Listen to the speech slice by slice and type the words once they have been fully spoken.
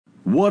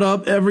What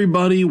up,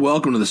 everybody?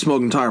 Welcome to the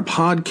Smoking Tire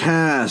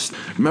Podcast.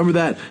 Remember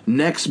that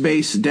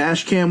Nextbase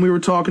dash cam we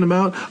were talking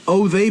about?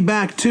 Oh, they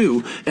back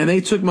too, and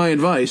they took my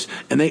advice,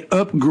 and they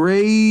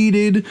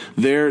upgraded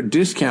their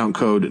discount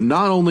code,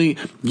 not only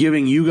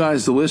giving you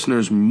guys, the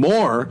listeners,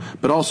 more,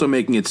 but also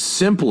making it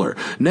simpler.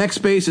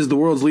 Nextbase is the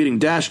world's leading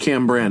dash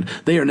cam brand.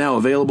 They are now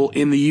available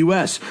in the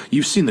U.S.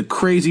 You've seen the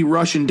crazy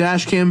Russian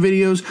dash cam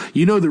videos.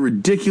 You know the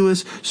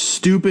ridiculous,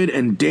 stupid,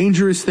 and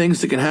dangerous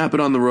things that can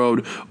happen on the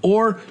road,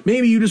 or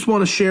maybe you just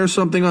want to share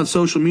something on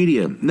social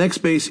media.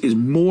 Nextbase is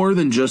more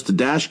than just a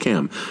dash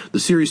cam. The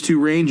Series 2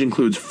 range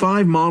includes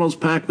 5 models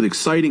packed with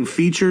exciting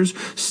features,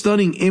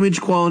 stunning image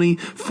quality,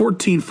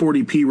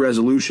 1440p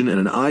resolution,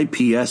 and an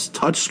IPS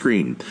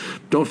touchscreen.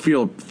 Don't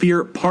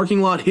fear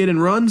parking lot hit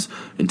and runs.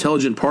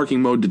 Intelligent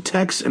parking mode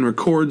detects and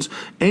records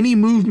any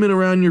movement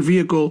around your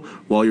vehicle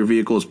while your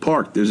vehicle is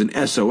parked. There's an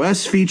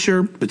SOS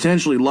feature,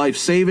 potentially life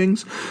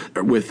savings,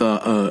 with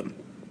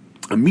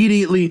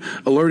immediately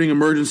alerting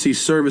emergency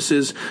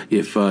services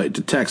if it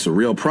detects a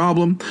real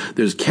problem.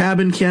 There's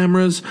cabin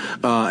cameras,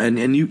 and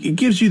it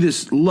gives you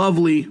this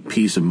lovely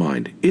peace of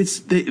mind.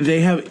 It's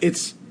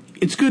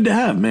good to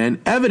have,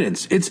 man.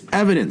 Evidence. It's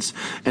evidence.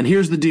 And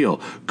here's the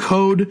deal.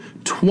 Code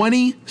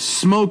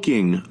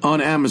 20SMOKING on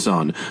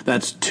Amazon.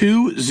 That's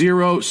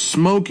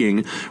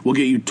 20SMOKING will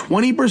get you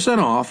 20%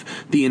 off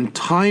the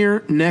entire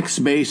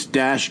Nextbase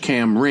dash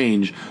cam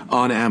range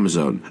on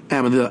Amazon.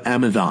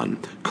 Amazon.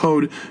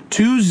 Code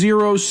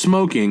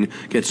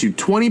 20SMOKING gets you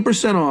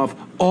 20% off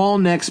all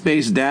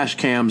Nextbase dash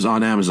cams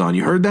on Amazon.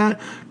 You heard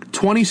that?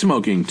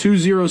 20SMOKING.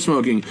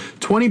 20SMOKING.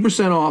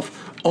 20%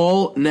 off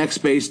all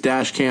Nextbase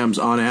dash cams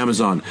on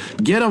Amazon.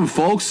 Get them,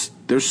 folks.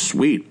 They're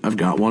sweet. I've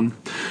got one.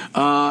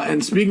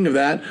 And speaking of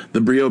that, the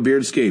Brio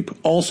Beardscape,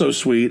 also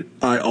sweet.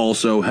 I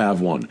also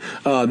have one.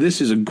 This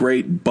is a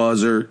great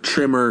buzzer,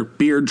 trimmer,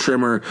 beard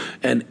trimmer,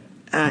 and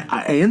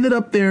I ended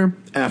up there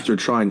after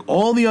trying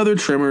all the other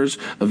trimmers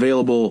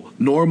available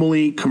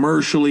normally,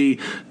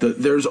 commercially.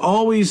 There's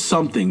always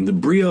something. The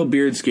Brio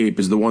Beardscape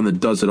is the one that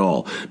does it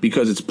all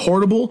because it's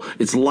portable,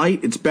 it's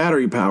light, it's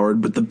battery powered,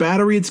 but the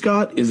battery it's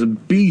got is a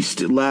beast.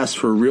 It lasts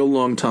for a real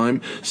long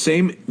time.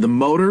 Same, the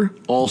motor,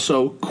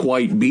 also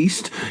quite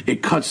beast.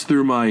 It cuts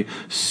through my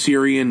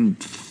Syrian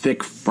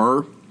thick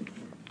fur,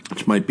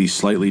 which might be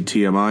slightly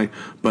TMI,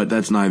 but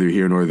that's neither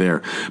here nor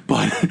there.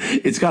 But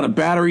it's got a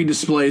battery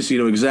display, so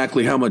you know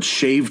exactly how much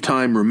shave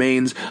time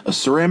remains. A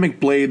ceramic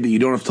blade that you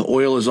don't have to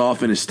oil as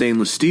often as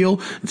stainless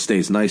steel. It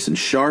stays nice and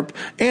sharp.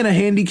 And a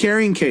handy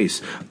carrying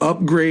case.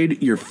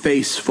 Upgrade your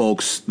face,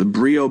 folks. The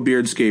Brio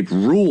Beardscape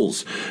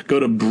rules. Go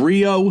to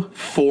Brio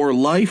for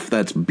Life.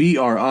 That's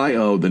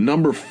BRIO, the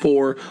number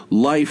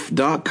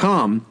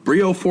 4life.com.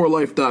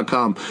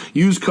 Brio4life.com.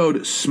 Use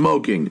code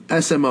SMOKING,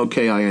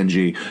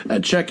 SMOKING,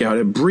 at checkout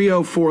at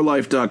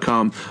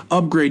Brio4life.com.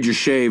 Upgrade your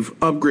shave,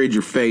 upgrade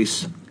your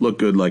face, look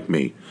good like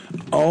me.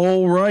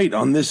 All right,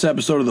 on this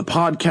episode of the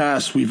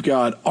podcast, we've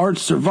got Art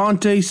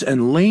Cervantes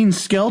and Layne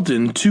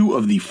Skelton, 2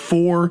 of the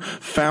 4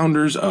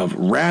 founders of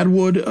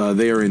RADWOOD.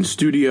 They are in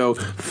studio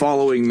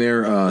following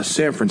their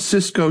San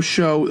Francisco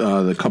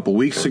show a couple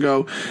weeks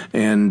ago.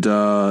 And,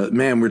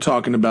 man, we're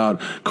talking about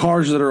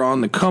cars that are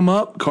on the come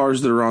up,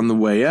 cars that are on the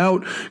way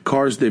out,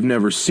 cars they've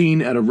never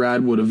seen at a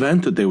RADWOOD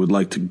event that they would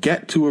like to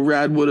get to a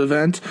RADWOOD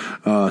event,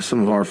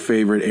 some of our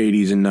favorite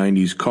 80s and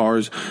 90s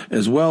cars,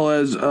 as well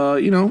as,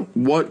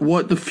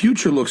 what the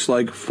future looks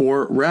like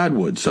for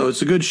RADWOOD. So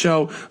it's a good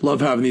show.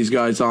 Love having these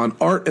guys on.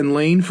 Art and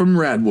Layne from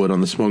RADWOOD on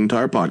the Smoking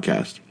Tire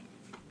Podcast.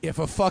 If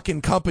a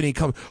fucking company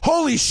comes,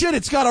 holy shit,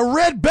 it's got a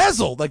red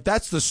bezel. Like,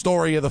 that's the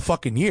story of the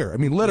fucking year. I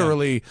mean,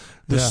 literally,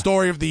 the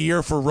story of the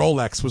year for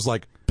Rolex was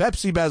like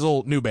Pepsi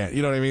bezel, new band.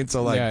 You know what I mean?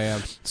 So like,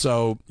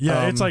 So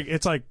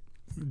it's like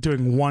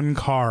doing one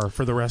car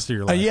for the rest of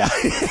your life. Yeah.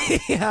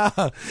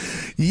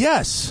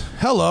 Yes.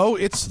 Hello.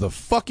 It's the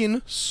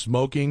fucking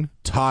Smoking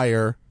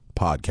Tire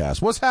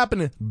Podcast. What's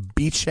happening,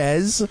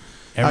 beaches?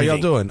 How y'all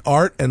doing?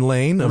 Art and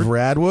Layne of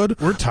RADWOOD.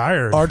 We're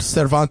tired. Art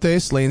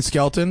Cervantes, Layne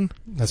Skelton.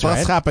 That's What's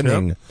right.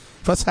 happening? Yep.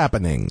 What's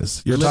happening?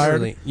 You're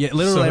literally, tired? Yeah,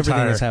 literally So everything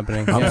tired. is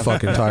happening. I'm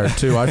fucking tired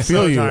too. I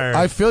feel you. tired.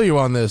 I feel you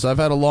on this. I've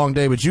had a long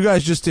day, but you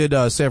guys just did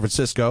San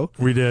Francisco.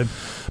 We did.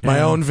 My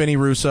own Vinny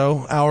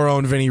Russo, our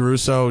own Vinny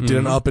Russo, did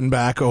an up and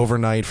back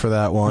overnight for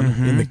that one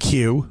in the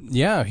queue.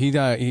 Yeah,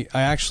 I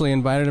actually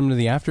invited him to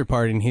the after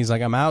party, and he's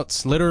like, "I'm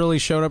out." Literally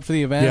showed up for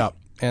the event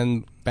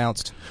and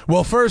bounced.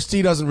 Well, first,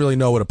 he doesn't really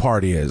know what a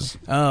party is.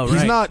 Oh, right.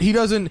 He's not. He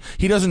doesn't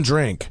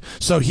drink.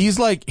 So he's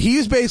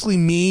basically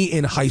me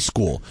in high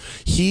school.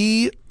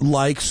 He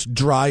likes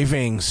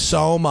driving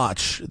so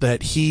much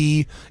that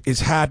he is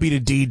happy to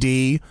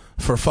DD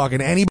for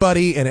fucking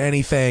anybody and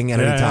anything at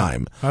any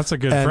time. That's a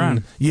good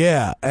friend.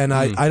 Yeah, and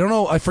I don't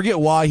know. I forget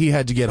why he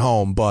had to get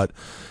home, but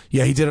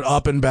yeah, he did it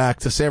up and back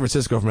to San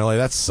Francisco from LA.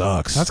 That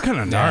sucks. That's kind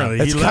of gnarly.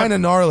 It's kind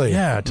of gnarly.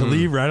 Yeah, to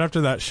leave right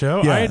after that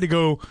show. Yeah. I had to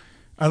go.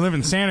 I live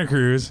in Santa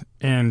Cruz,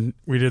 and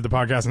we did the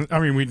podcast. I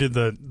mean, we did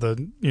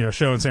the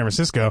show in San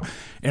Francisco,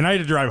 and I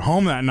had to drive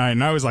home that night,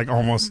 and I was like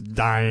almost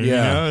dying.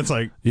 Yeah. You know, it's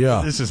like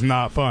this is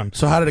not fun.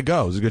 So how did it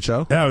go? Was it a good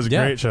show? Yeah, it was a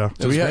great show.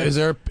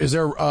 Is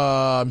there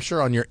I'm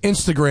sure on your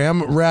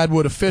Instagram,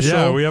 Radwood Official.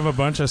 Yeah, we have a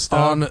bunch of stuff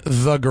on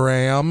the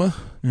gram.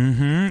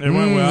 Mm-hmm. It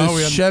went well.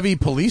 This Chevy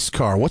police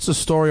car. What's the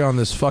story on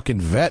this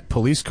fucking vet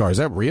police car? Is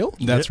that real?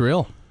 That's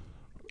real.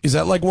 Is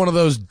that like one of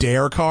those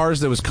dare cars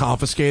that was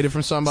confiscated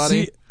from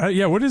somebody?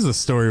 See, what is the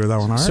story with that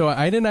one? Art? So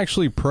I didn't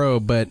actually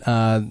probe, but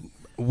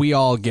we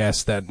all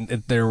guessed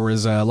that there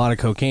was a lot of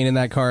cocaine in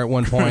that car at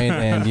one point,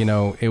 and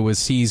it was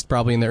seized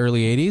probably in the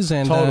early 80s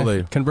and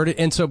totally converted.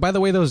 And so, by the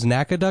way, those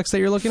NACA ducks that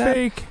you're looking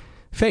at,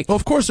 fake. Well,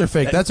 of course they're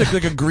fake. That's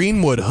like a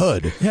Greenwood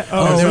hood. Yeah.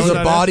 And there was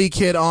a body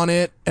kit on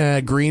it.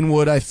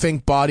 Greenwood, I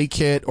think, body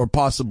kit, or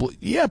possibly,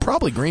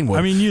 probably Greenwood.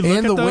 I mean, you look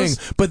and at the those?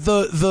 wing, but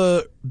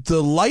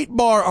the light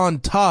bar on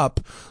top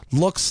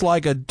looks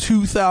like a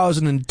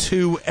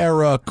 2002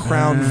 era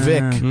Crown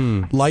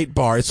Vic light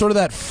bar. It's sort of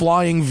that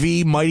flying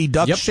V Mighty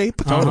Duck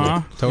shape.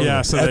 Totally.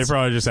 Yeah, so they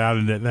probably just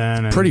added it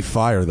then. And Pretty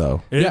fire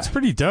though. It's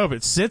pretty dope.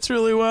 It sits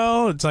really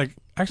well. It's like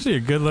actually a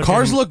good looking.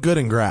 Cars look good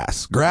in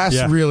grass. Grass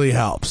really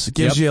helps. It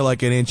gives you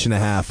like an inch and a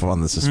half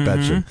on the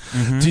suspension.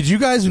 Did you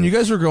guys, when you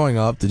guys were growing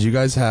up, did you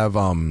guys have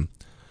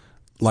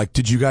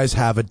did you guys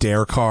have a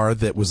dare car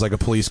that was like a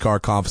police car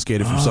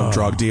confiscated from some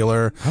drug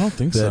dealer? I don't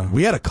think so.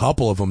 We had a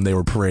couple of them. They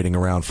were parading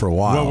around for a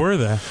while. What were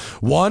they?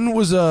 One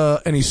was an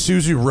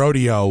Isuzu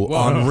Rodeo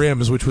on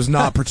rims, which was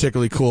not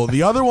particularly cool.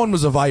 The other one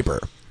was a Viper.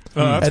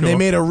 And they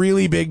made a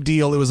really big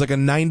deal. It was like a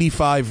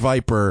 95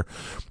 Viper.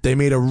 They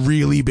made a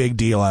really big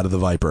deal out of the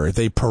Viper.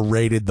 They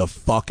paraded the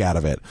fuck out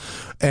of it.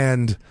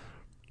 And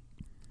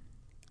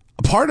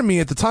a part of me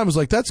at the time was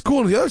like, that's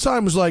cool. And the other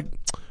time was like,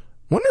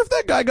 wonder if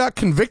that guy got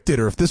convicted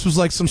or if this was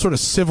like some sort of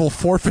civil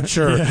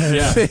forfeiture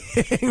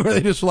thing where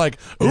they just were like,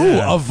 ooh,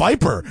 a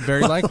Viper.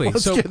 Very likely.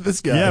 Let's get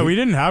this guy. Yeah, we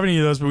didn't have any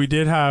of those, but we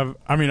did have,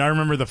 I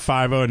remember the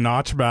 5.0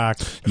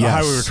 notchback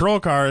highway patrol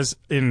cars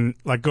in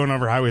like going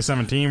over Highway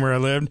 17 where I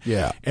lived.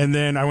 Yeah. And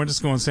then I went to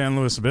school in San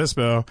Luis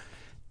Obispo,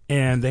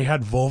 and they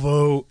had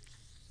Volvo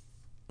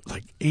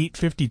like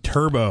 850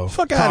 turbo.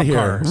 Fuck out of here.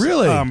 Cars.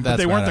 Really? But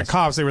they weren't the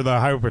cops, they were the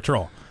highway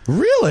patrol.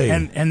 Really?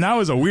 And that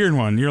was a weird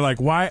one. You're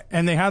like, why?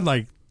 And they had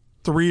like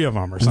 3 of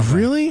them or something.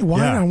 Really? Why?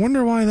 Yeah. I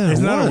wonder why that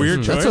Isn't was. that a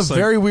weird choice? That's a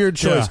very weird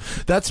choice.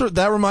 Yeah.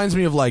 That reminds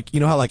me of like,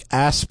 how like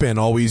Aspen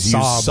always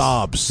used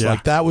Saabs. Yeah.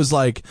 Like that was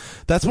like,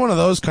 that's one of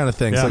those kind of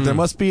things. Yeah. Like there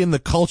must be in the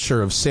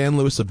culture of San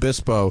Luis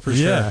Obispo. For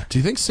sure. Yeah. Do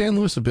you think San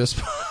Luis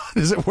Obispo,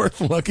 is it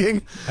worth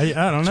looking? I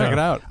don't know. Check it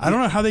out. I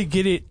don't know how they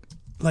get it.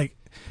 Like,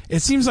 it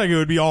seems like it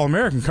would be all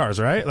American cars,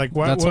 right? Like,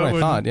 that's what I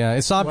thought. Yeah,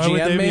 it's Saab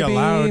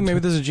GM. Maybe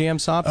there's a GM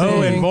Saab.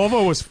 Oh, thing. and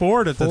Volvo was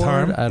Ford at the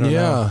time. I don't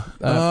know.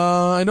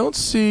 I don't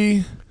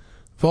see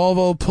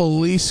Volvo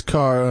police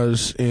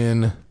cars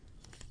in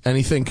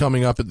anything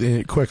coming up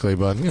quickly,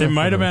 but it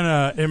might have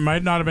been it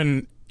might not have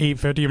been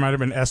 850. It might have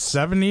been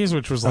S70s,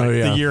 which was like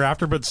the year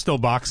after, but still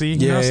boxy.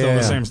 Still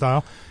the same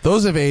style.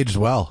 Those have aged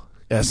well.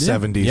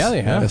 S70s. Yeah,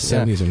 they have.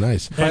 S70s are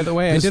nice. By the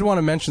way, I did want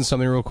to mention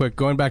something real quick.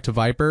 Going back to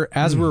Viper,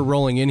 as we're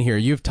rolling in here,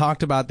 you've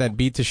talked about that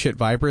beat to shit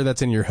Viper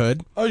that's in your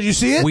hood. Oh, did you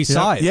see it? We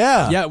saw it.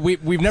 Yeah. Yeah,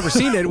 we've never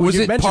seen it. Was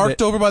it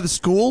parked over by the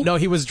school? No,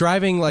 he was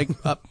driving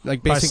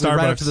basically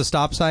right up to the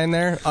stop sign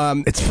there.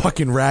 It's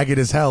fucking ragged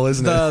as hell,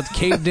 isn't it? The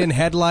caved in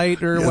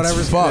headlight or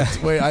whatever. It's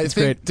fucked. Wait, I think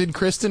great. Did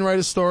Kristen write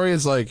a story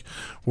as like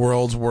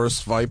world's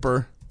worst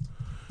Viper?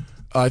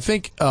 I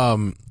think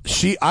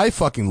I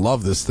fucking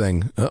love this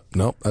thing. Oh,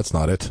 no, that's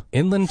not it.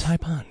 Inland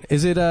Taipan.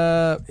 Is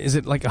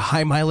it like a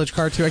high mileage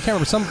car too? I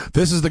can't remember.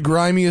 This is the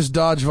grimiest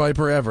Dodge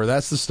Viper ever.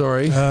 That's the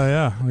story.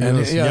 Yeah. And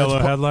those yellow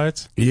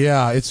headlights.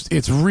 Yeah,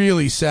 it's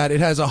really sad. It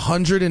has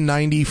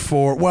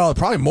 194. Well,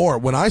 probably more.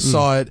 When I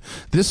saw it,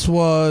 these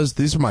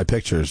are my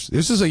pictures.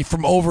 This is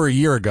from over a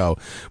year ago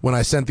when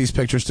I sent these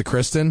pictures to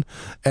Kristen,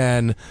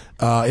 and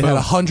it had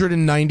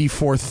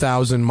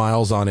 194,000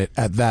 miles on it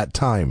at that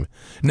time.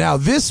 Now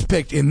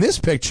in this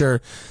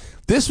picture,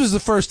 this was the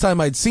first time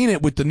I'd seen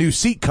it with the new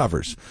seat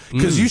covers,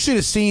 because you should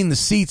have seen the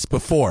seats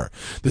before.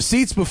 The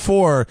seats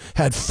before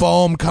had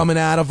foam coming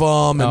out of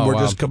them and were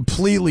just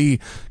completely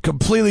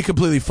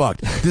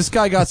fucked. This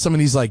guy got some of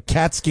these like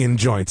cat skin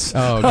joints.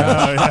 Oh,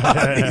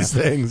 God. These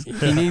things.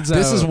 He needs.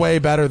 This is way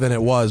better than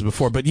it was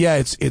before, but yeah,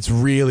 it's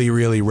really,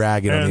 really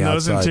ragged on the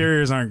outside. And those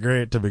interiors aren't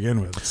great to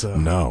begin with. So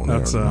no,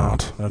 they're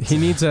not. He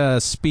needs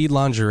a speed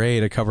lingerie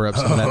to cover up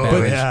some of that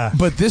damage.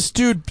 But this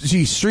dude,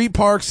 he street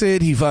parks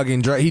it. He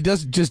fucking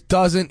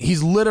doesn't.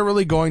 He's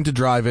literally going to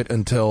drive it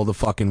until the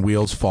fucking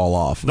wheels fall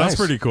off. That's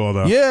pretty cool,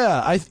 though.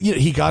 Yeah,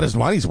 he got his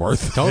money's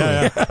worth. Totally.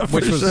 Yeah.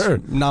 Which was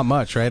not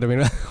much, right? I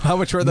mean, how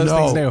much were those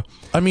things new?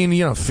 I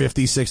mean,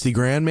 50, 60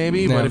 grand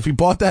maybe. Yeah. But if he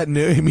bought that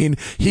new, I mean,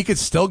 he could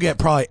still get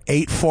probably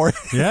 8 for it.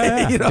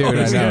 Yeah. Dude,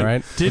 I know,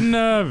 right? Didn't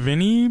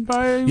Vinny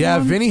buy one? Yeah,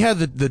 Vinny had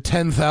the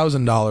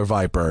 $10,000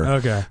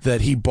 Viper that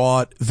he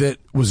bought that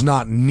was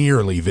not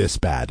nearly this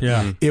bad.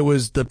 Yeah. It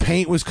was, the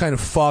paint was kind of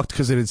fucked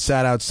because it had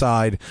sat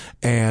outside,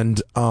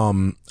 and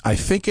I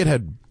think it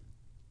had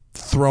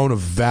thrown a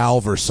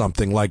valve or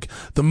something. Like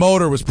the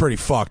motor was pretty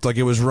fucked. Like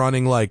it was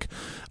running like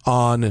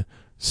on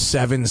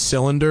 7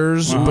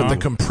 cylinders, but the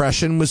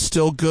compression was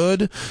still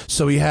good.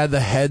 So he had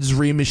the heads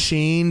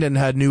remachined and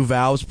had new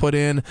valves put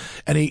in.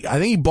 And I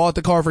think he bought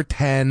the car for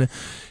 10.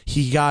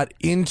 He got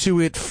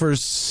into it for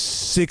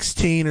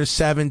 16 or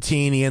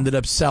 17. He ended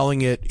up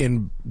selling it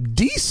in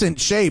decent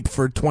shape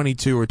for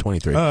 22 or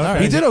 23.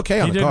 He did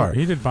okay on the car.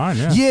 He did fine,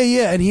 yeah.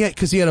 Yeah, and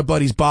because he had a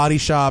buddy's body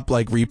shop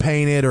like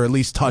repaint it or at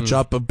least touch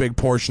up a big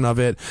portion of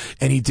it,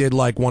 and he did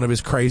like one of his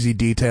crazy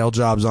detail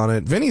jobs on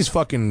it. Vinny's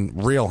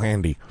fucking real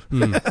handy.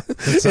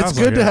 It's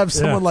good to have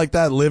someone like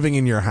that living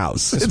in your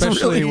house,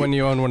 especially when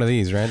you own one of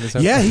these, right?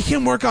 Yeah, he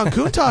can work on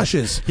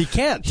Countach's. He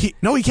can't.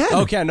 No, he can.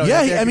 Okay, no.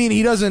 Yeah, I mean,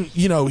 he doesn't.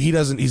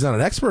 He's not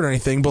an expert or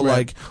anything, but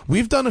like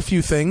we've done a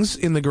few things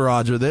in the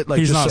garage with it. Like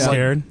he's not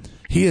scared.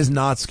 He is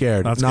not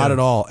scared, not at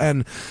all.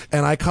 And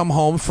I come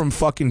home from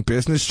fucking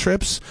business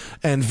trips,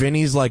 and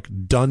Vinny's like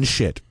done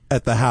shit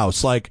at the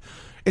house. Like,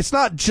 it's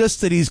not just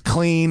that he's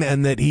clean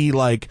and that he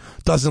like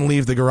doesn't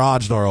leave the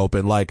garage door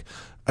open. Like,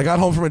 I got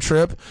home from a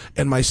trip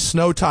and my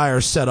snow tire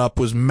setup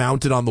was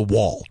mounted on the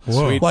wall,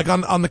 like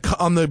on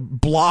the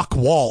block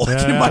wall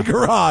in my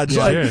garage.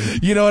 Yeah,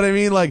 like, you know what I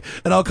mean? Like,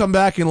 and I'll come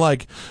back and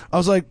like, I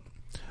was like,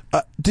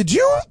 did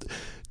you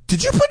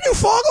put new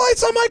fog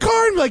lights on my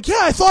car? And like, yeah,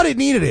 I thought it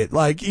needed it.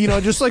 Like,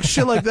 just like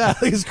shit like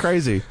that. Like, it's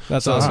crazy.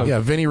 That's awesome. Yeah,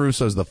 Vinny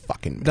Russo's the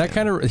fucking man. That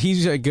kind of,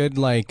 he's a good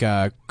like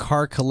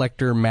car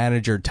collector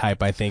manager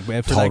type, I think, for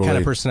that kind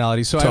of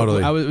personality. So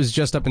I was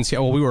just up in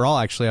Seattle. Well, we were all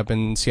actually up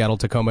in Seattle,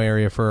 Tacoma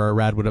area for our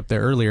RADWOOD up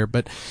there earlier,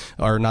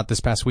 or not this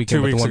past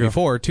weekend, but the one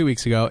before, 2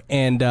 weeks ago.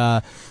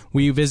 And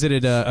we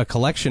visited a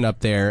collection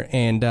up there,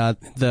 and I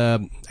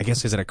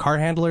guess, is it a car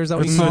handler? Is that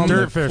what you call it?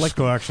 It's the Dirtfish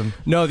collection.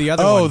 No, the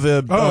other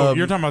one.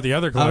 You're talking about the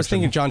other collection. I was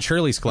thinking John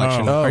Shirley's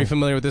collection. Are you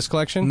familiar with this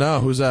collection?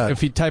 No, who's that?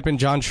 If you type in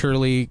John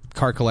Shirley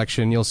car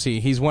collection, you'll see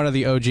he's one of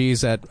the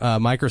OGs at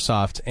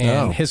Microsoft,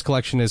 and his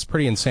collection is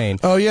pretty insane.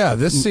 Oh yeah,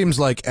 this seems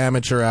like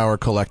amateur hour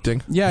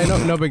collecting. Yeah,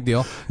 no big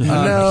deal.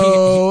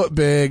 No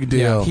big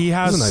deal. Yeah, he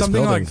has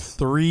something building. like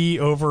 3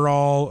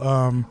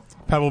 overall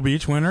Pebble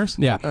Beach winners.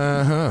 Yeah.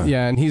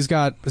 Yeah, and he's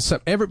got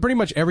pretty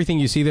much everything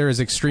you see there is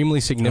extremely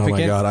significant.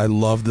 Oh my god, I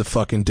love the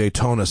fucking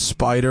Daytona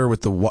Spider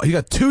with the he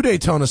got 2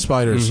 Daytona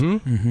Spiders.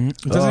 Doesn't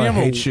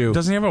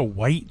he have a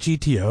white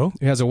GTO?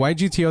 He has a white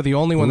GTO, the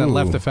only one that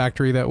left the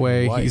factory that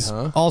way. He's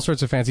all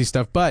sorts of fancy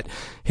stuff, but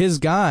his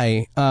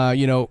guy,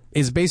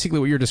 is basically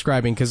what you're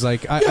describing, because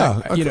like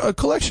a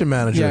collection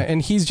manager. Yeah,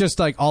 and he's just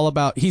like all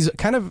about. He's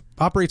kind of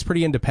operates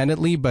pretty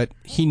independently, but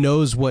he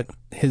knows what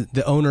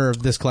the owner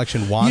of this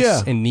collection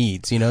wants and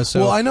needs. So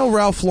well, I know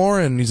Ralph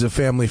Lauren. He's a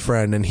family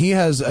friend, and he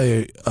has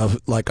a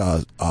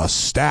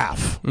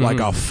staff, like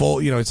a full.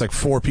 It's like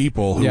 4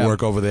 people who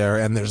work over there,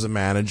 and there's a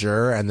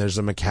manager, and there's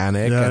a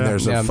mechanic, and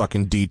there's a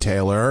fucking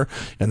detailer,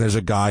 and there's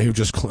a guy who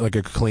just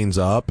cleans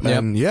up,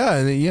 and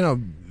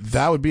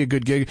that would be a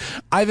good gig.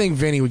 I think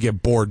Vinny would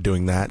get bored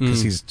doing that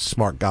because he's a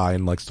smart guy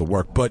and likes to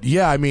work. But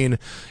yeah, I mean,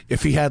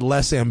 if he had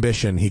less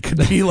ambition, he could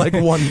be like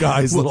one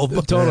guy's little.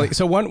 Totally.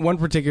 So one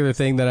particular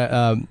thing that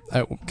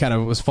I kind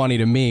of was funny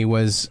to me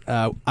was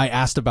I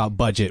asked about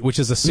budget, which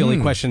is a silly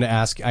question to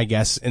ask, I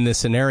guess, in this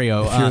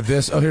scenario. If you're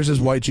this, here's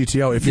his white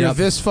GTO. If you're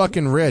this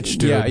fucking rich,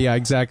 dude. Yeah,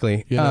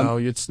 exactly.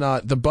 It's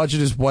not, the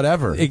budget is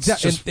whatever.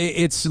 Exactly.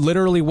 It's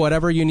literally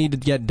whatever you need to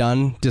get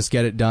done, just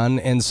get it done.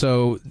 And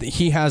so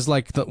he has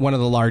like one of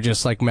the largest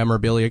like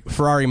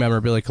Ferrari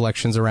memorabilia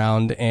collections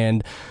around,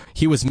 and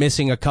he was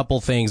missing a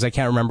couple things. I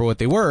can't remember what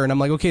they were, and I'm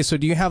like, okay, so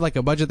do you have like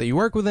a budget that you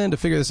work within to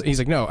figure this? He's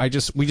like, no,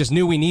 we just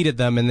knew we needed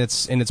them, and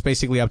it's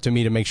basically up to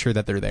me to make sure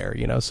that they're there,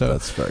 So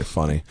that's very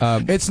funny.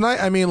 It's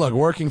nice. I mean, look,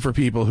 working for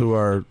people who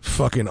are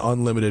fucking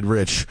unlimited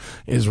rich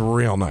is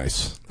real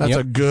nice. That's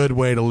a good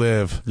way to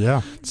live.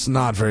 Yeah, it's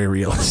not very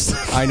realistic.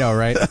 I know,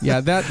 right?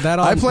 Yeah, that.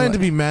 I plan to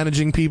be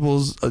managing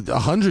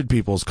 100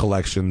 people's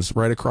collections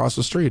right across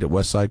the street at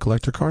Westside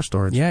Collector Car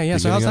Store. Yeah.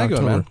 So how's that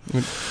going, man?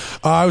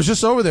 I was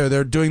just over there.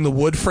 They're doing the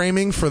wood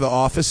framing for the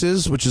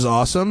offices, which is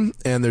awesome,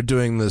 and they're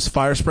doing this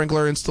fire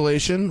sprinkler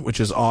installation, which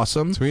is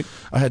awesome. Sweet.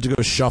 I had to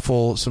go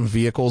shuffle some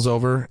vehicles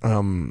over.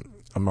 I'm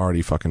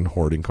already fucking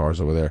hoarding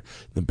cars over there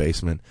in the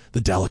basement. The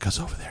Delica's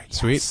over there. Yes.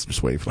 Sweet.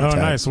 Just waiting for my tag.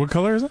 Nice. What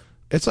color is it?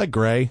 It's like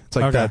gray. It's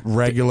like that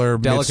regular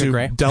Delica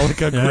gray.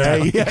 Delica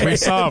gray. Yeah. We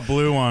saw a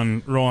blue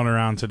one rolling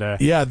around today.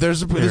 Yeah,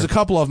 there's a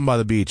couple of them by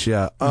the beach.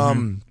 Yeah.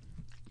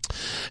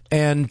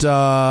 And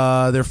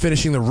they're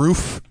finishing the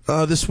roof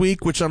this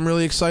week, which I'm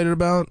really excited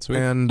about. Sweet.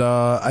 And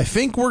I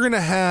think we're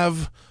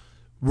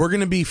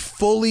gonna be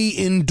fully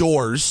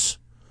indoors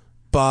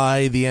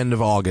by the end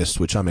of August,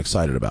 which I'm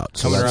excited about.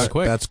 So Coming around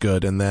quick. That's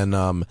good. And then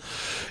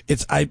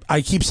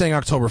I keep saying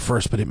October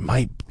 1st, but it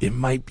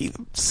might be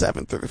the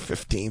 7th or the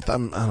 15th.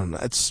 I don't know.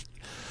 It's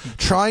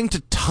trying to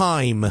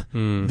time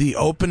the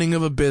opening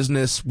of a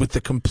business with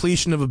the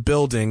completion of a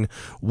building,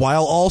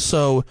 while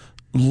also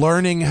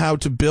learning how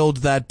to build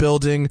that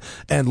building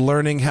and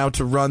learning how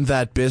to run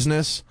that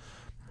business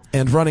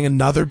and running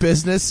another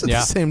business at the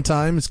same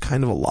time is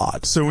kind of a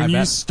lot. So when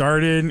you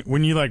started,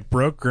 when you like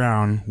broke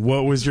ground,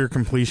 what was your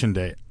completion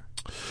date?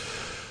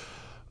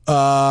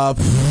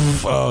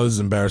 This is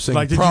embarrassing.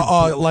 Like,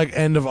 like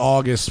end of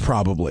August,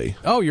 probably.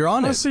 Oh, you're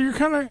on it. So you're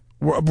kind of.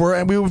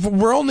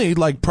 We're only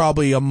like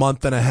probably a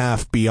month and a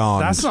half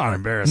beyond. That's not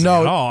embarrassing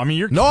No. at all. I mean,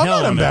 you're. No, I'm not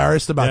killing it.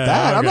 embarrassed about Yeah,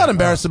 that. I'm okay. not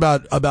embarrassed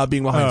about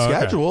being behind Oh, okay.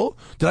 schedule.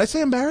 Did I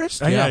say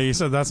embarrassed? Yeah, you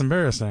said that's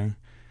embarrassing.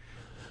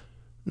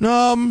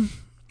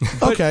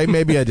 Okay,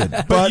 maybe I did.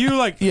 But you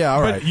like. Yeah,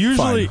 all but right.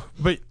 Usually, fine.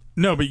 but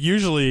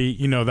usually,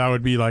 that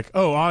would be like,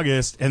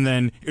 August, and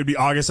then it would be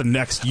August of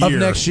next year. Of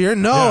next year?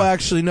 No, Yeah.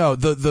 actually, no.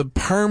 The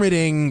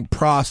permitting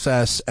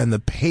process and the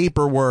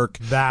paperwork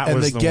That and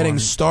was the the getting one.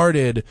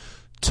 started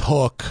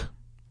took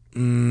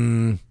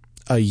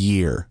a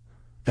year.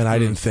 And I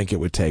didn't think it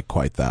would take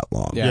quite that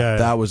long. Yeah.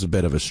 That was a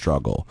bit of a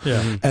struggle.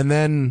 Yeah. And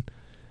then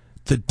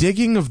the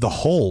digging of the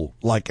hole,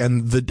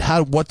 and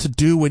what to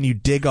do when you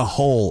dig a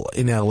hole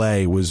in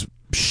LA was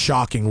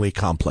shockingly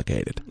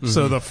complicated.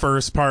 So the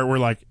first part where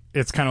like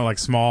it's kind of like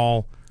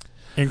small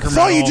incremental. I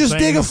thought you just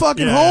dig a things.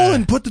 fucking Yeah. hole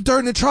and put the dirt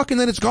in the truck and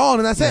then it's gone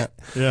and that's it.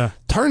 Yeah.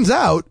 Turns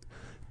out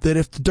that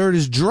if the dirt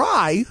is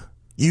dry,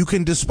 you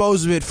can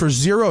dispose of it for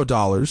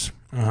 $0.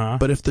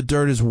 But if the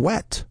dirt is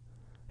wet,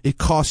 it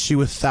costs you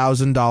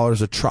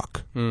 $1,000 a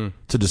truck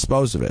to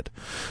dispose of it.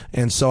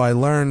 And so I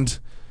learned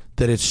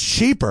that it's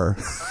cheaper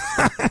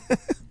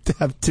to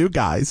have two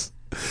guys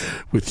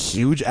with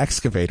huge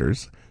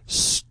excavators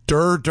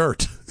stir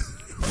dirt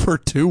for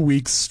 2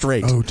 weeks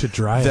straight. Oh, to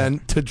dry it. Then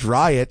to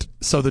dry it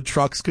so the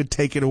trucks could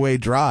take it away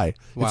dry.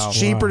 Wow. It's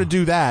cheaper to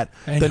do that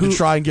And than to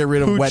try and get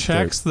rid of who wet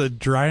checks dirt. the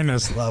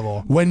dryness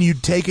level? When you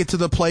take it to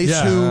the place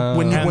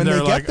when And they they're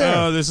get like, there.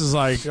 oh, this is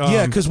like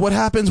Yeah, because what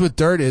happens with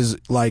dirt is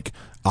like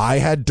I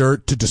had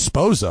dirt to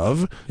dispose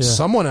of. Yeah.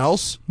 Someone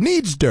else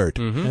needs dirt.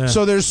 Yeah.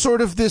 So there's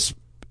sort of this,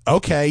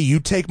 okay,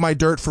 you take my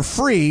dirt for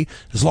free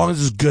as long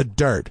as it's good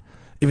dirt.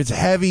 If it's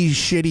heavy,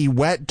 shitty,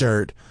 wet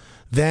dirt,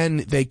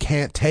 then they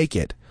can't take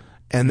it.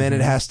 And then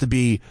it has to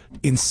be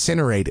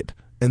incinerated.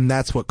 And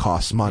that's what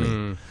costs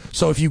money.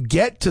 So if you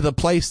get to the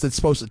place that's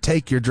supposed to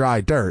take your dry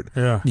dirt,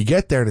 you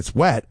get there and it's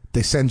wet,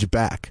 they send you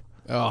back.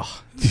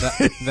 Oh,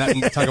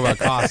 that talk about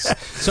costs.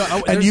 So,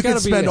 And you can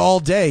spend all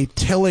day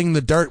tilling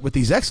the dirt with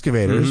these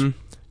excavators.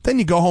 Then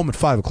you go home at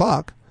 5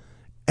 o'clock,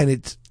 and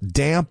it's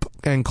damp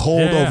and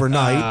cold Yeah.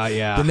 overnight.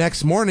 Yeah. The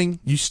next morning,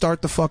 you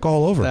start the fuck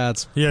all over.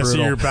 That's Yeah, brutal.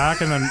 so you're back,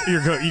 and then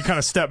you kind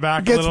of step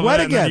back It gets a little wet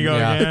bit, again. and then you go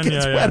Yeah. again. It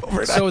gets wet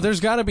overnight. So there's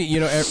got to be,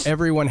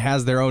 everyone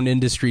has their own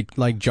industry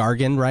like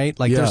jargon, right?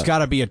 Like Yeah. there's got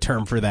to be a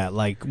term for that.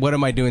 Like, what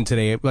am I doing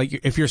today? Like,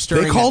 if you're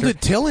stirring, They called dirt-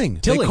 it tilling. They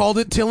Tilling. called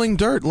it tilling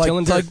dirt.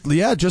 Tilling dirt.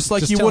 Just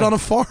like Just you would tilling. on a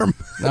farm.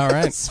 All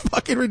right. It's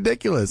fucking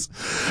ridiculous.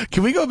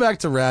 Can we go back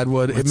to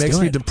Radwood? It Let's makes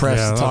do me it. depressed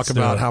Yeah, to talk let's do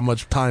about it. how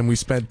much time we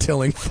spent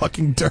tilling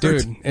fucking dirt.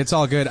 Dude, it's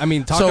all good. I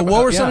mean, So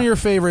what were some of your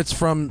favorites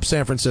from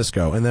San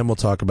Francisco? And then we'll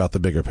talk about the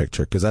bigger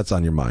picture because that's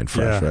on your mind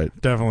fresh, Yeah,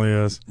 right? definitely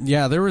is.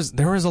 Yeah, there was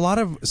a lot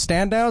of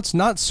standouts,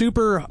 not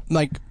super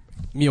like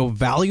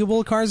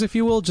valuable cars, if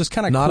you will, just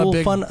kind of Not a cool,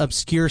 big- fun,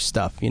 obscure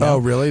stuff. Oh,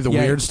 really? The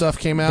Yeah, weird stuff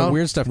came out? The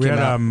weird stuff We came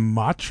had out. a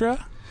Matra,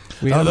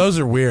 We Oh, had those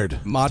are weird.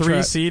 Matra.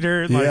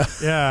 3-seater,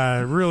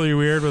 really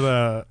weird with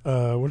a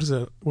what is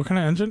it? What kind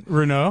of engine?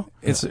 Renault.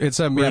 It's a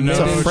Renault.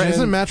 mid-engine.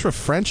 Isn't Matra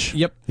French?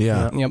 Yep.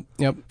 Yeah.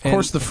 Yep. Of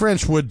course, the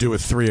French would do a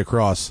 3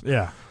 across.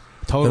 Yeah,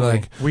 totally. They're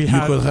like, We you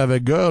had- could have a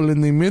girl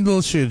in the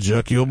middle, she'd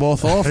jerk you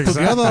both off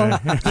together.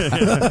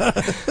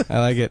 I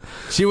like it.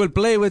 She will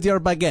play with your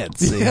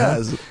baguettes.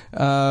 Yes.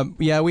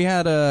 Yeah, we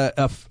had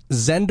a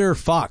Zender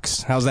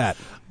Fox. How's that?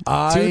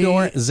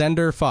 Two-door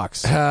Zender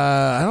Fox.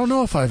 I don't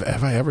know if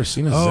have I ever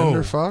seen a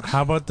Zender Fox?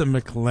 How about the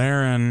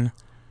McLaren?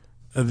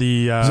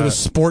 The Is it a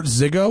Sport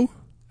Ziggo?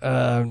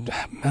 I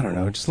don't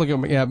know. Just look at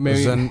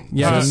maybe.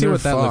 Let's see Zender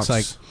what that looks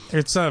Fox. like.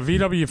 it's a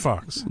VW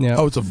Fox. Yeah.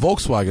 Oh, it's a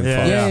Volkswagen Yeah,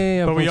 Fox.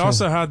 Yeah, But we Volkswagen.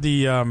 also had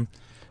the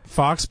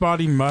Fox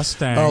Body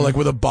Mustang. Oh, like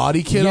with a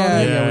body kit Yeah,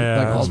 on it? yeah,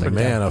 like Oh, all the-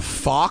 man, a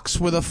Fox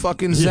with a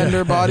fucking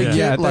Zender body kit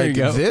Yeah, there like you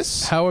go.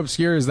 this? How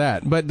obscure is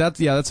that? But that's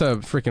a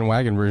freaking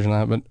wagon version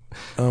of it.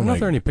 But I don't know if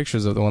there are any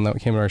pictures of the one that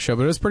came to our show,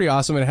 but it was pretty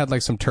awesome. It had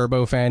like some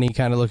turbo fanny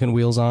kind of looking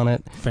wheels on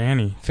it.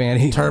 Fanny.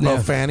 Turbo Yeah.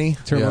 fanny?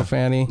 Turbo Yeah.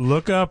 fanny.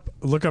 Look up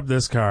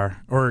this car,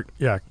 or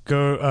go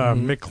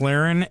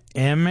McLaren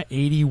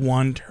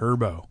M81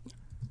 Turbo.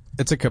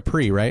 It's a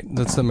Capri, right?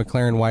 That's the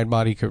McLaren wide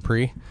body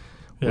Capri.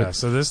 Yeah,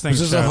 so this thing. Is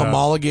this a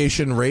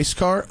homologation race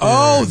car?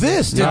 Oh,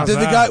 this! Did the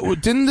guy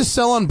didn't this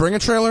sell on Bring a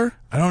Trailer?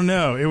 I don't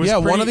know. It was Yeah,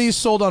 pretty, one of these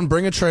sold on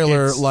Bring a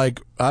Trailer It's-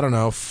 like I don't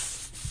know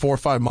 4 or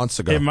 5 months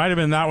ago. It might have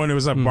been that one. It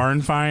was a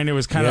barn find. It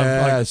was kind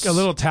Yes. of like a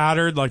little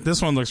tattered. Like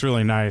this one looks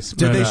really nice.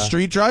 Did but, they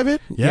street drive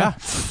it? Yeah.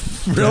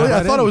 Really? Yeah,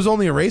 I thought it was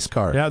only a race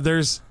car. Yeah,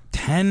 there's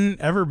 10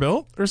 ever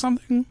built or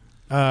something.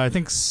 I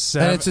think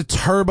 7. And it's a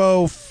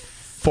turbo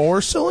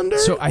 4-cylinder?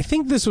 So I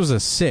think this was a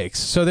 6.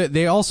 So that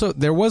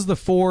there was the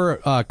 4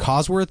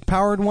 Cosworth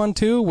powered one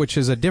too, which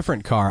is a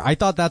different car. I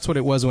thought that's what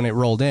it was when it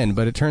rolled in,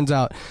 but it turns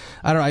out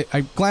I don't know.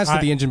 I glanced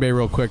at the engine bay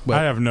real quick, but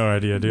I have no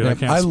idea, dude.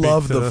 Yeah. I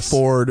love to the this.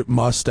 Ford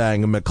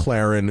Mustang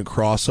McLaren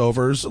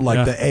crossovers,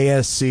 like the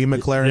ASC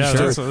McLaren. Yeah,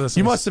 Sure. that's what this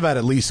You is. must have had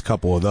at least a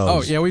couple of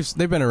those. oh yeah,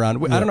 they've been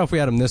around. I don't know if we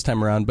had them this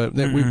time around, but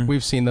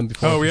we've seen them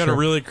before. Oh, we for had sure. a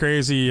really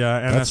crazy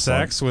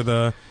NSX with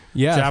a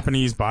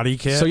Japanese body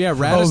kit. So yeah, Oh,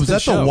 Radisson is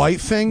that show. the white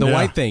thing? The Yeah.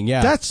 white thing,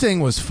 yeah. That thing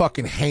was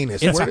fucking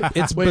heinous.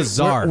 It's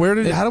bizarre.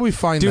 How do we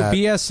find Dude, that?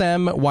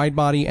 BSM wide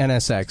body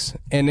NSX,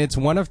 and it's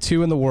one of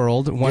 2 in the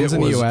world. One's it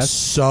in the was U.S.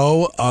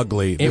 so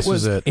ugly. This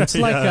is it. It's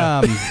like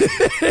Yeah.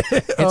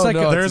 it's Oh, like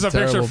no, a, There's a It's a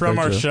picture terrible from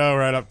our picture. show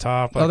right up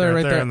top. Like Oh, they're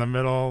right there there. in the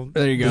middle.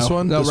 there you go. This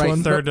one? No, This right,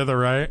 one? Third to the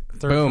right.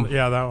 Boom.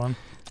 Yeah, that one.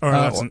 Or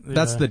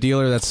that's yeah. the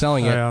dealer that's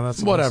selling it. Yeah,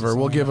 that's Whatever.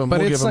 We'll give him. But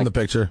We'll it's give him like- the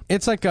picture.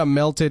 It's like a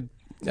melted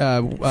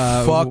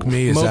Fuck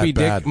me, is Moby that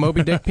bad? Dick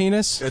Moby Dick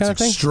penis It's kind of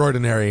thing.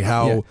 extraordinary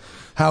how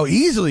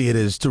easily it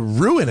is to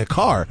ruin a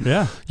car.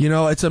 Yeah. You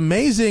know, it's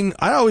amazing.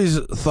 I always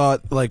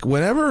thought, like,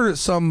 whenever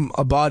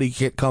a body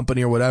kit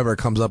company or whatever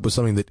comes up with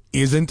something that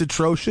isn't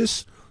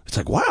atrocious, it's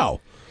like, wow,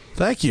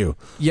 thank you.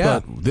 Yeah.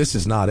 But this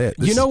is not it.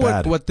 This You know is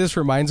bad. what this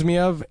reminds me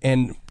of,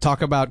 and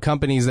talk about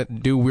companies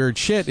that do weird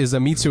shit, is a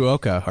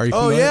Mitsuoka. Are you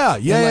Oh, familiar? yeah.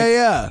 Yeah, And, like,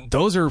 yeah.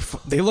 Those are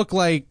they look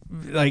like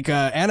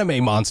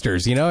anime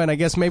monsters, you know, and I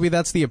guess maybe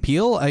that's the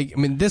appeal. I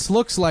mean, this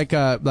looks like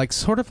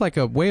sort of like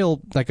a whale,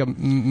 like a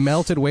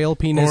melted whale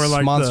penis Or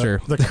like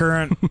monster. the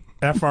current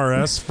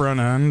FRS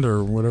front end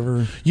or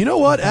whatever. You know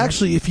what?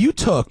 Actually, if you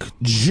took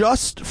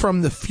just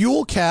from the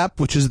fuel cap,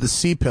 which is the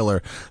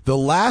C-pillar, the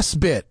last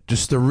bit,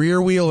 just the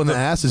rear wheel and the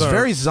ass, is the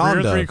very rear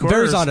Zonda. three-quarters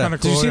Very is Zonda. kinda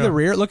Did you cool, see yeah. the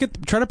rear?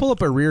 Try to pull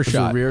up a rear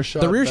shot. the rear shot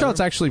The rear better? shot's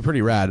actually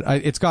pretty rad.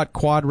 It's got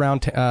quad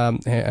round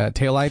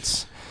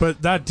taillights.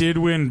 But that did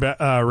win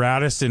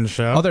Radisson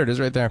show. Oh, there it is,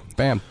 right there.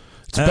 Bam.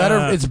 It's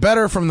better. It's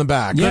better from the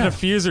back. The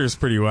diffuser's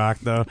pretty whack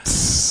though.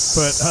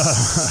 But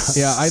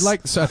Yeah, I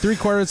like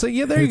 3/4. It's like,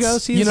 yeah, there you go.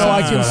 See, You know, I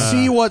it's- can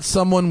see what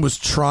someone was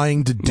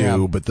trying to do,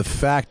 Yeah. but the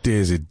fact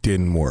is, it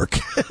didn't work.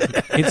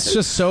 it's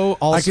just so.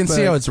 I can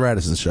see how it's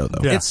Radisson's show, though.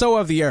 Yeah. It's so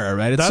of the era,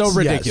 right? It's so That's-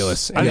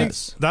 ridiculous. I think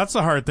Yes. that's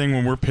the hard thing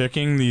when we're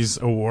picking these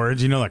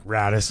awards, you know, like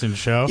Radisson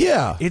show.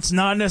 Yeah. It's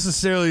not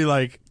necessarily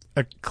like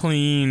a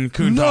clean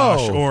Countach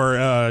No.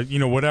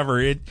 or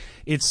whatever.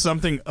 It's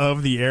something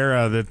of the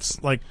era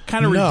that's like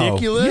kind of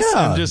ridiculous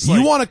Yeah. and just you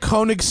like want a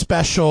Koenig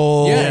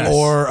special Yes.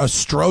 or a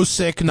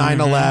Strosik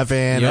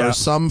 911 Yeah. or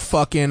some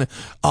fucking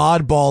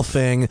oddball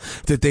thing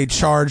that they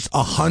charged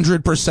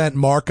 100%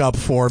 markup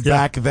for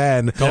back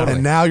then,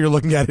 and now you're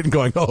looking at it and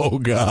going, "Oh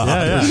god."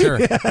 yeah. Sure.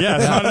 Yeah,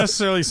 it's not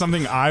necessarily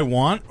something I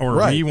want or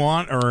Right. we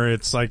want or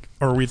it's like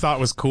or we thought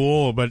was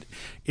cool, but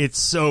it's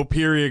so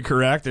period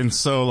correct and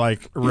so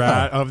like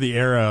of the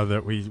era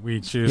that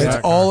we choose. It's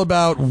that all car.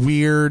 about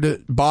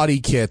weird body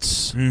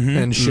kits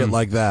and shit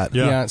like that.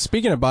 Yeah. Yeah.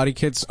 Speaking of body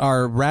kits,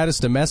 our Radis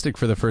Domestic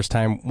for the first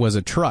time was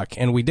a truck,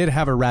 and we did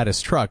have a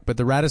Radis truck, but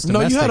the Radis No,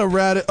 Domestic. you had a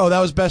Rad. Oh, that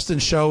was Best in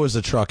Show as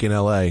a truck in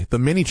L.A. The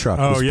mini truck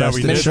Oh, was yeah, Best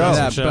we in did Show.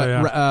 that. but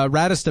Yeah.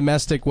 Radis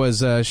Domestic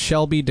was a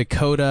Shelby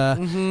Dakota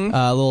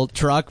little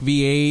truck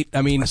V8.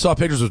 I mean, I saw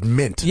pictures with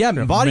mint. yeah,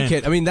 body mint.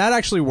 kit. I mean, that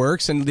actually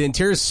works, and the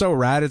interior is so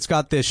rad. It's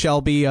got the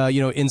Shelby,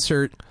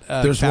 insert.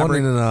 There's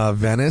fabric. one in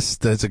Venice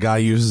that a guy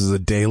uses a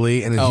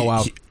daily, and Oh,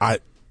 wow.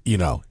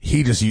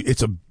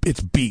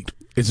 it's beat.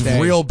 It's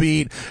Dang. real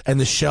beat, and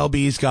the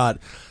Shelby's got.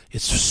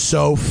 It's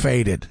so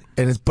faded,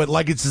 and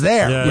it's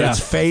there, Yeah. but Yeah.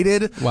 it's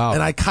faded. Wow.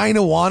 And I kind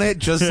of want it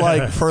just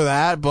like for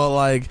that, but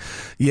like,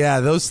 yeah,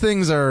 those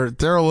things they're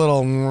a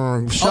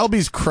little.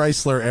 Shelby's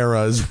Chrysler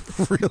era is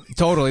really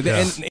Totally,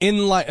 and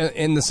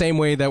in the same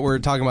way that we're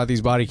talking about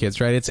these body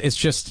kits, right? It's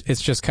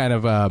just kind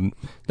of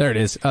there it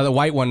is. The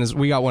white one is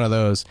we got one of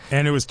those.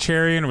 And it was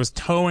cherry and it was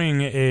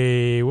towing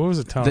a what was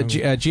it towing?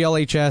 The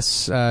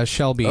GLHS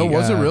Shelby. Oh,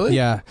 was it really?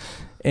 Yeah.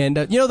 And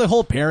the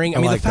whole pairing. I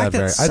mean, like the fact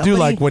that I do somebody-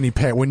 like when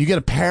you get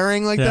a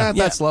pairing like that.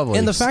 Yeah, That's lovely.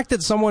 And the fact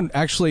that someone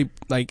actually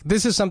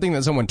this is something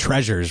that someone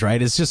treasures,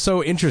 right? It's just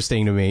so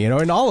interesting to me,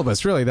 and all of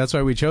us really. That's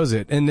why we chose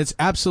it, and it's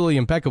absolutely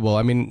impeccable.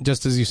 I mean,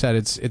 just as you said,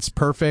 it's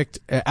perfect.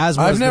 As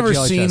was I've the never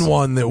GLHS. seen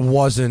one that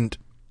wasn't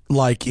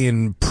like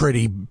in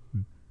pretty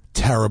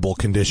terrible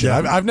condition. Yeah.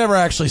 I've never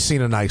actually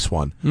seen a nice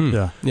one.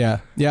 Yeah. Yeah.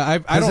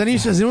 Has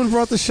anyone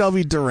brought the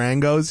Shelby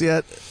Durangos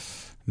yet?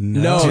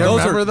 No, Do you those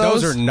remember are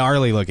those? those are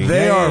gnarly looking.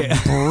 They Yeah, are yeah,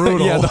 yeah.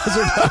 brutal. Yeah, those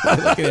are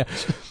gnarly looking. Yeah.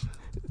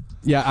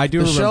 Yeah, I do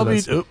The remember Shelby.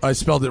 those. Oop, I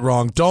spelled it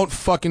wrong. Don't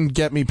fucking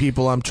get me,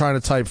 people. I'm trying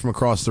to type from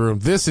across the room.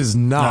 This is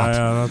not.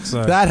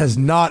 Yeah, that has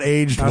not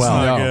aged that's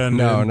well. not good,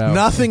 No, dude. no.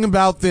 Nothing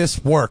about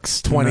this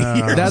works 20 No.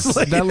 years That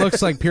later.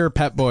 looks like pure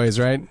Pet Boys,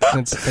 right?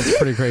 It's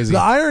pretty crazy. The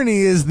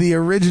irony is the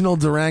original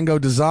Durango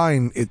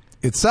design,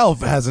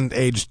 itself hasn't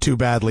aged too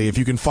badly. If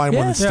you can find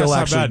one that's Yeah, still it's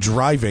not actually bad.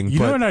 driving, You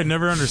but know what I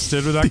never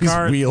understood with that these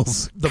car?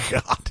 wheels,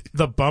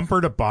 The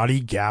bumper to body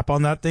gap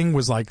on that thing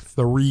was like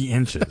 3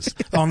 inches.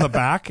 On the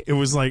back, it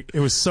was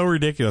so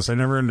ridiculous. I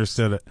never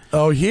understood it.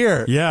 Oh,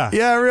 here, Yeah, it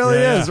really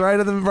Yeah, is yeah. right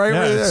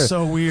Yeah, there. it's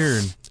so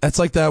weird. That's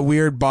like that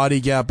weird body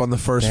gap on the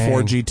first Dang.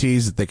 4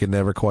 GTs that they could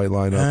never quite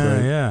line up.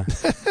 Right? Yeah.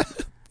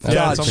 God,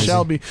 Yeah, it's almost-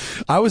 Shelby.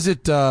 I was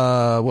at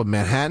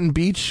Manhattan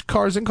Beach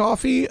Cars and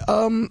Coffee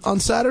on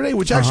Saturday,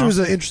 which actually was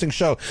an interesting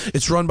show.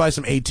 It's run by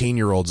some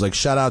 18-year-olds. Like,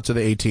 shout out to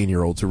the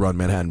 18-year-olds who run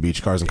Manhattan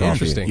Beach Cars and Coffee.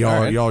 Interesting. Y'all,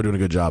 All right. y'all are doing a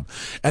good job.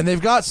 And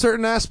they've got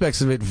certain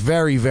aspects of it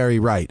very, very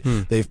right.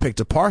 They've picked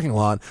a parking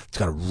lot. It's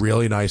got a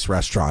really nice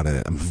restaurant in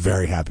it. I'm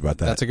very happy about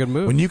that. That's a good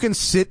move. When you can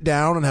sit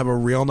down and have a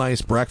real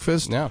nice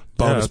breakfast, Yeah.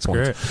 bonus that's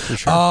points. great. For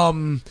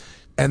sure.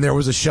 And there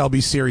was a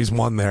Shelby Series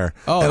 1 there.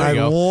 Oh, and there I you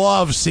go.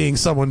 love seeing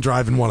someone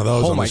driving one of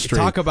those Oh on my! the street.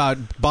 Talk about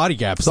body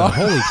gaps. Though.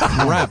 Holy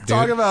crap, dude!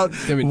 Talk about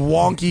I mean,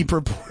 wonky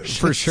proportions.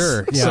 for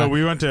sure. Yeah. So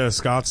we went to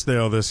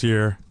Scottsdale this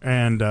year,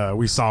 and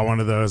we saw one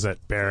of those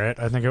at Barrett,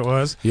 I think it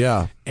was.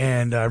 Yeah.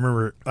 And I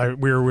remember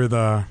we were with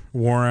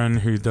Warren,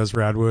 who does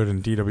Radwood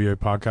and DWA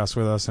podcast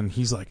with us, and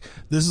he's like,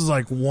 "This is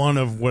like one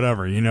of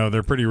whatever,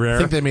 they're pretty rare." I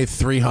think they made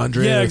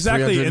 300. Yeah,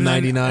 exactly.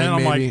 399 And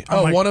I'm maybe. like-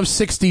 I'm like- one of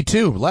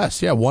 62.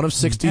 Less. Yeah, one of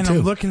 62. And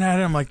I'm looking at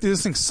it, I'm like,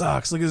 this thing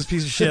sucks. Look at this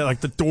piece of shit.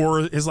 Like, the door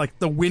is like,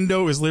 the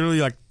window is literally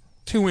like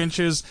 2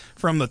 inches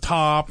from the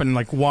top, and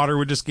like water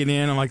would just get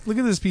in. I'm like, look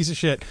at this piece of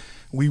shit.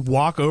 We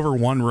walk over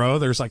one row,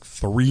 there's like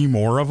 3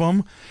 more of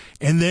them.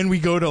 And then we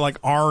go to like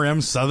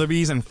RM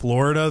Sotheby's in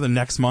Florida the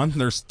next month,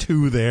 and there's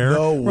 2 there.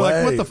 No We're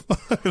way. like, what the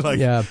fuck? Like,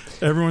 Yeah.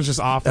 everyone's just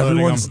offloading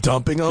Everyone's them.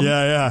 dumping them.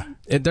 Yeah.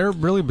 They're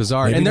really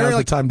bizarre, Maybe and they're now's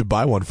like the time to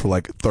buy one for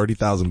like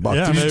 $30,000.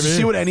 Yeah, Did you maybe.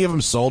 see what any of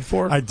them sold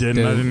for? I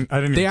didn't.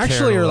 I didn't. they even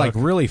actually care are to like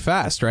look. really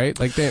fast, right?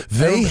 Like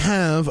They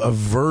have a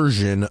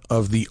version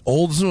of the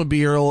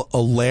Oldsmobile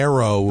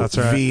Alero That's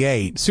right.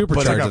 V8.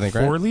 Supercharged, Like I a think,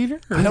 right? 4-liter?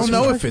 I don't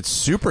know if it's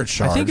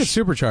supercharged. I think it's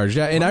supercharged,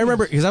 yeah. And I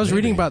remember because I was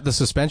reading about the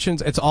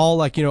suspensions. It's all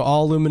like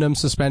all aluminum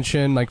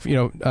suspension, like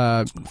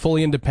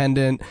fully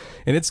independent,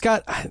 and it's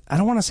got. I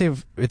don't want to say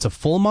if it's a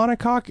full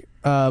monocoque.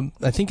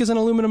 I think is an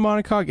aluminum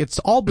monocoque. It's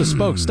all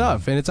bespoke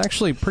stuff, and it's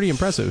actually pretty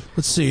impressive.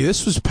 Let's see.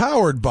 This was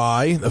powered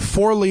by a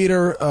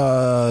 4-liter,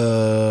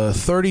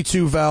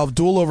 32-valve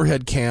dual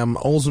overhead cam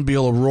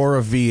Oldsmobile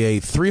Aurora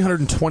V8,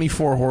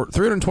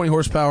 320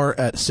 horsepower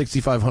at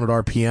 6,500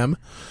 RPM,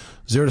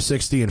 0 to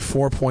 60 in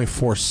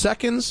 4.4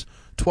 seconds,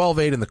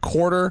 12.8 in the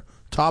quarter,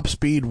 top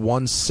speed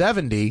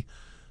 170.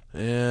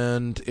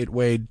 And it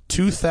weighed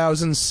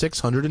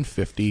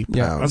 2,650 pounds.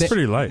 Yeah, That's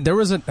pretty light.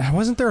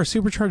 Wasn't there a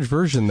supercharged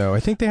version though? I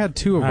think they had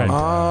 2 of them.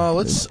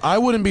 I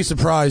wouldn't be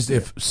surprised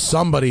if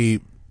someone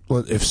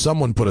put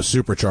a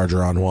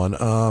supercharger on one.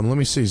 Let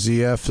me see.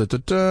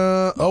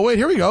 ZF. Oh wait,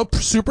 here we go.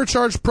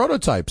 Supercharged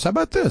prototypes. How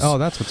about this? Oh,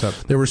 that's what's up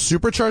There were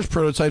supercharged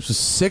prototypes with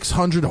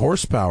 600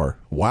 horsepower.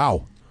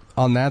 Wow.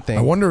 on that thing.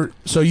 I wonder.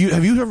 So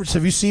have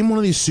you seen one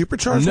of these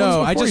supercharged No,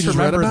 ones I before? just You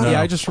read remember. about it?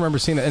 Yeah, I just remember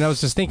seeing it, and I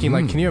was just thinking,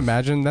 like, can you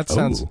imagine? That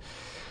sounds Ooh.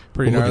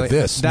 pretty Well, gnarly. look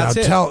at this. That's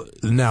it.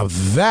 Now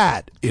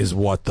that is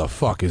what the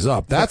fuck is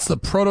up. That's the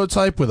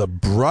prototype with a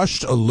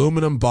brushed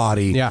aluminum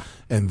body. Yeah.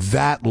 And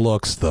that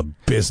looks the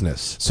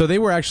business. So they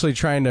were actually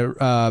trying to.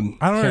 I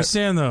don't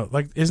understand though.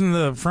 Like, isn't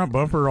the front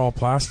bumper all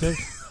plastic?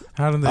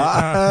 How did they?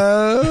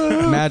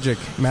 magic.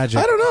 I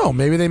don't know.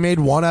 Maybe they made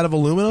one out of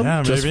aluminum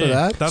Yeah, just maybe. for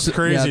that. That's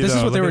crazy. Yeah, this is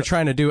though. what they Look were at-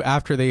 trying to do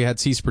after they had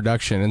ceased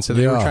production, and so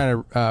they were Yeah.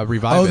 trying to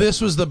revive Oh, it. this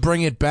was the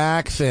bring it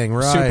back thing,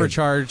 right?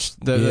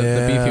 Supercharged the beefy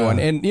Yeah. one,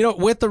 and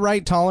with the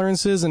right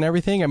tolerances and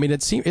everything. I mean,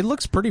 it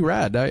looks pretty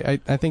rad. I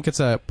think it's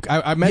I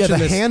Yeah, mentioned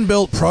the this. hand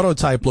built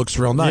prototype looks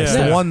real nice.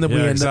 Yeah. The one that Yeah,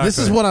 we end up. This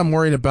is exactly. what I'm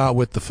worried about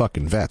with the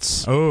fucking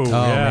vets. Oh, yeah.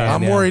 man.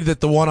 I'm yeah. worried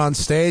that the one on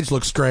stage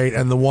looks great,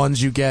 and the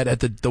ones you get at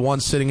the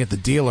ones sitting at the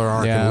dealer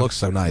aren't going Yeah. to look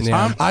so nice.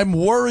 Yeah. I'm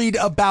worried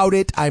about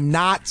it. I'm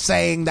not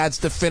saying that's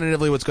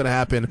definitively what's going to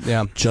happen.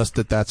 Yeah. Just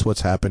that's what's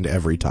happened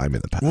every time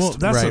in the past. Well,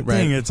 that's Right, the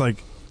thing. right. It's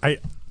like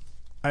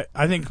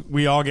I think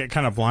we all get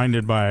kind of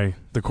blinded by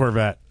the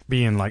Corvette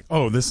being like,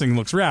 oh, this thing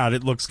looks rad.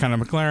 It looks kind of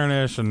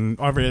McLaren-ish and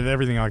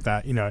everything like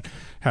that. It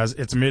has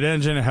its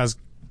mid-engine. It has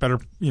better,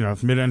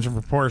 mid-engine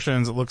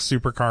proportions. It looks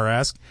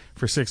supercar-esque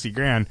for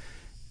 $60,000.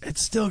 It's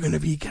still going to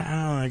be kind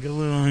of like a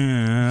little.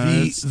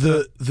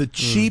 The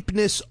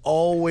cheapness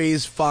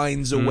always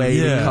finds a way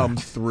to Yeah. come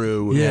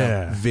through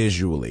Yeah.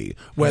 visually,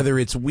 whether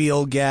it's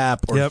wheel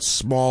gap or Yep.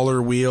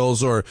 smaller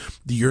wheels, or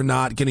you're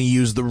not going to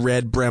use the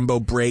red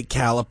Brembo brake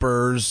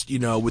calipers,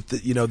 with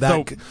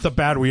that. the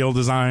bad wheel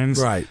designs,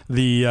 Right.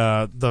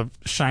 The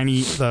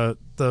shiny the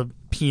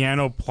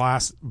piano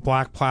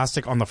black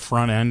plastic on the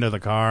front end of the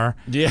car.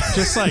 Yeah.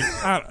 Just like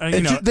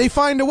They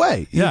find a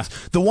way. Yeah.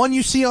 The one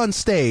you see on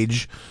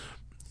stage,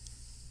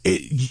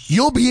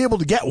 you'll be able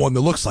to get one that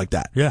looks like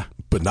that. Yeah.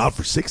 But not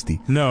for 60.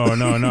 No. You're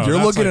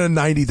That's looking like- at a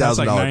 $90,000 that's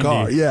like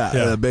car. 90.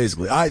 Yeah,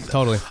 basically.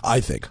 Totally. I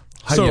think.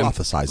 So,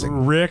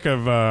 Hypothesizing. Rick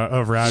of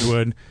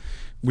Radwood,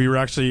 we were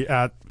actually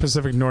at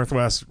Pacific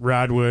Northwest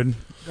Radwood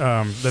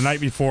the night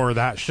before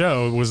that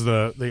show was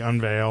the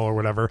unveil or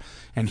whatever,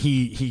 and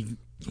he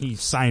he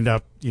signed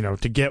up,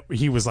 to get.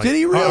 He was like, did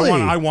he really?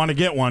 I want to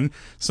get one.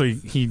 So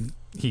he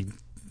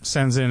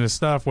sends in his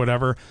stuff,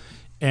 whatever.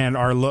 And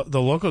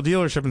the local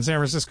dealership in San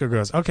Francisco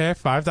goes, okay,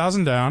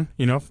 $5,000 down,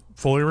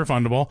 fully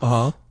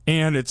refundable.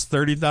 And it's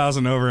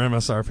 $30,000 over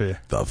MSRP.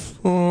 The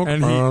fuck?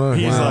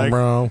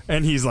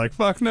 And he's like,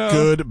 fuck no.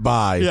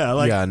 Goodbye.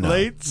 Yeah, no.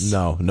 late.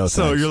 No,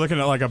 So thanks. you're looking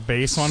at like a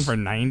base one for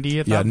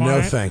 90 at that point.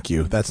 No, thank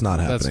you. That's not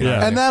happening.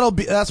 And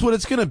that's what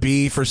it's going to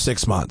be for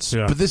 6 months.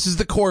 Yeah. But this is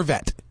the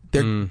Corvette.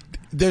 You're going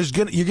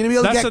to be able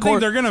to That's get the thing.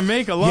 They're going to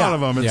make a lot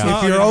of them. It's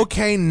not if you're like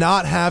okay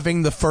not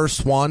having the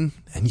first one,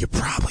 and you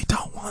probably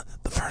don't want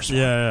the first one.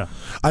 Yeah.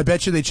 I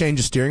bet you they change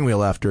the steering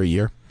wheel after a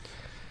year.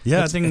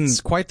 Yeah,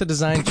 it's quite the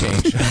design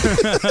change.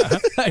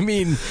 I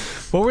mean,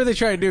 what were they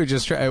trying to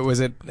do? Was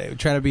it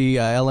trying to be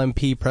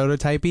LMP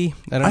prototypey?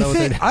 I don't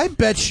know. I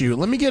bet you.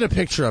 Let me get a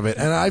picture of it,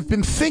 and I've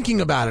been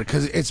thinking about it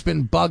because it's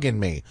been bugging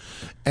me.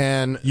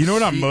 And you know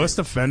what I'm most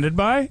offended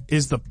by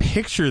is the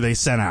picture they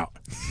sent out.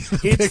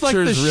 It's like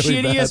the really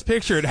shittiest bad.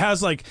 picture. It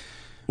has like.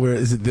 Where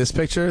is it? This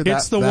picture?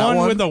 It's the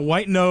one with the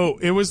white. No,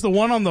 it was the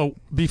one on the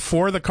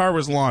before the car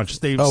was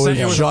launched. It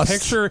was a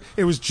picture.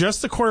 It was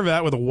just the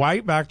Corvette with a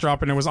white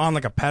backdrop, and it was on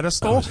like a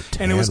pedestal,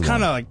 and it was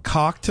kind of like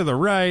cocked to the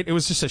right. It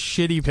was just a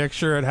shitty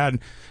picture. It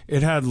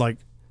had like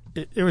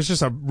it was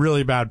just a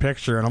really bad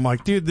picture, and I'm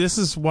like, dude, this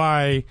is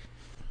why.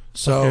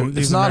 So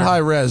it's not high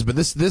res, but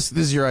this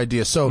is your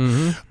idea.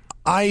 So.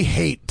 I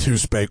hate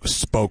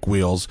two-spoke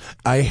wheels.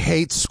 I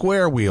hate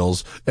square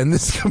wheels, and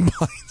this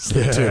combines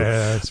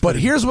the two. But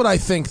here's what I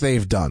think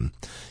they've done.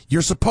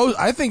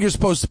 I think you're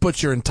supposed to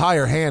put your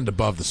entire hand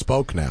above the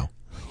spoke now.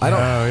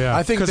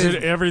 I think because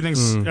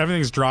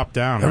everything's dropped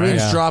down.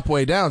 Everything's dropped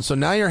way down. So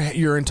now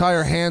your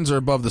entire hands are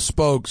above the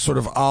spoke, sort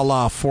of a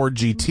la Ford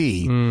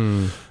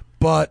GT.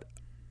 But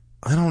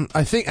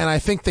I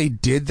think they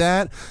did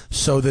that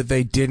so that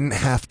they didn't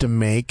have to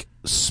make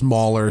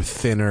smaller,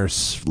 thinner,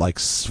 like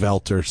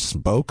svelter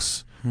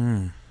spokes.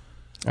 I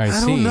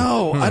don't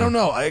know. I don't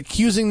know.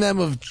 Accusing them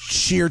of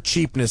sheer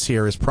cheapness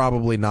here is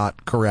probably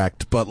not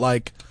correct, but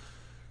like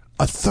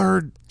a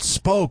third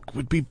spoke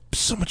would be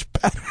so much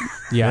better.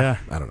 Yeah.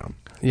 I don't know.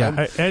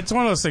 Yeah, it's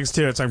one of those things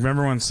too. It's like,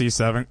 remember when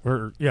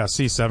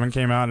C7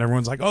 came out and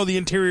everyone's like, oh, the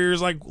interior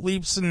is like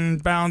leaps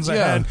and bounds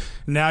ahead.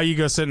 Now you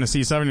go sit in a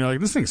C7 and you're like,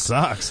 this thing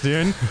sucks,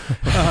 dude.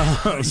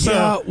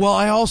 Well,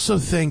 I also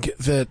think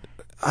that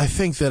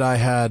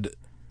the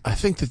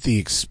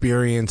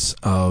experience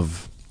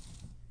of,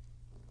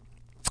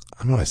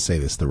 I'm going to say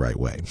this the right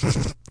way.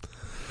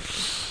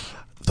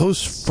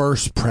 Those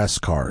first press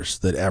cars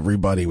that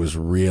everybody was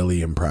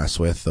really impressed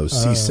with, those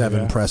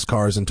C7 press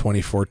cars in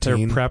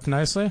 2014. They're prepped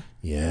nicely?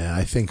 Yeah,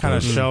 I think kind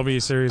of Shelby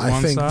Series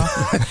 1 style?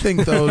 I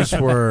think those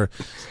were,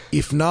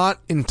 if not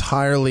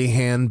entirely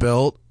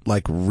hand-built,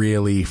 like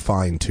really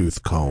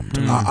fine-tooth combed.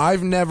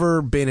 I've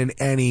never been in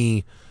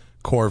any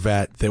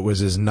Corvette that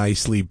was as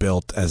nicely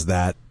built as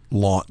that.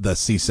 The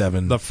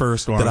C7, the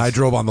first one that I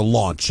drove on the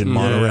launch in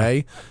Monterey.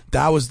 Yeah.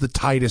 That was the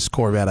tightest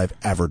Corvette I've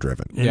ever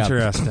driven.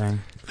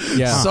 Interesting.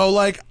 Yeah. So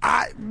like it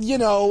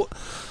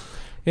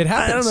happens.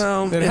 I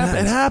don't know. It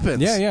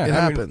happens. Yeah. It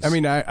happens. I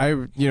mean,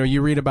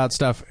 you read about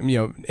stuff,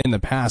 in the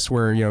past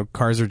where,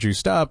 cars are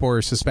juiced up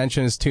or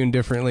suspension is tuned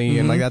differently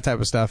and like that type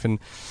of stuff. And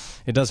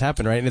it does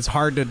happen, right? And it's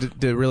hard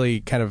to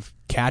really kind of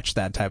catch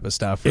that type of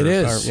stuff. It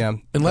is.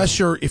 Unless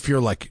if you're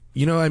like,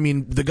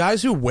 the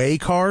guys who weigh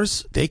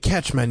cars, they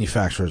catch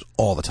manufacturers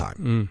all the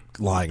time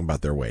lying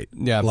about their weight.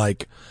 Yeah.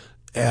 Like,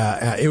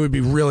 it would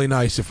be really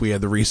nice if we had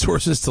the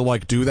resources to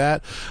like do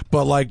that,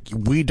 but like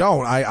we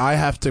don't. I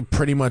have to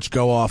pretty much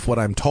go off what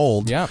I'm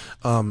told. Yeah.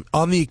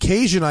 On the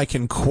occasion I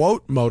can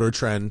quote Motor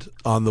Trend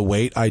on the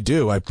weight. I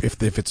do.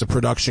 If it's a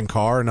production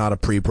car, not a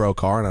pre-pro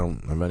car, and I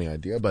don't have any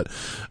idea, but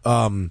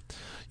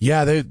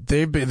yeah,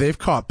 they've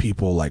caught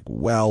people like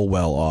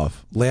well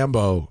off.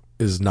 Lambo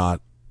is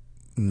not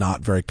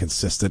very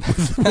consistent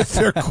with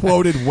their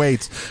quoted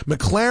weights.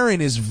 McLaren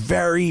is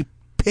very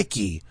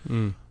picky.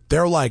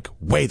 They're like,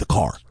 weigh the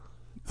car.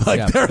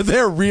 Like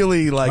they're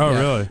really like,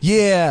 really?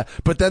 Yeah,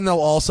 but then they'll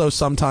also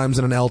sometimes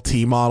in an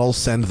LT model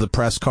send the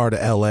press car to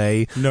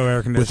LA. No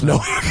air conditioning. With no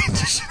air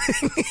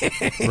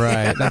conditioning.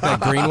 Right.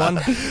 That green one?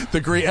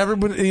 The green,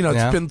 everyone,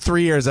 it's been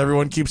 3 years.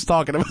 Everyone keeps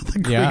talking about the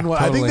green one. Totally.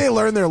 I think they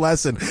learned their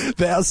lesson.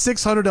 The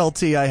 600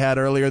 LT I had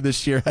earlier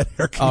this year had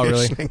air conditioning. Oh,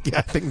 really? Yeah,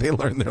 I think they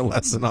learned their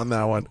lesson on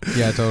that one.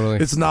 Yeah, totally.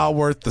 It's not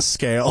worth the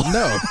scale.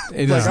 No,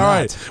 it like, is all not.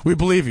 right, we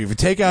believe you. If you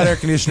take out air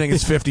conditioning,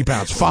 it's 50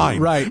 pounds. Fine.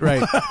 Right.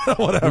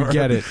 Whatever. We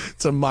get it.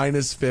 It's a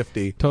minus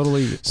 50.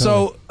 Totally.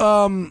 So,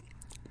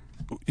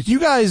 you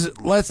guys,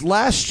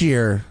 last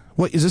year,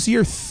 what is this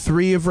year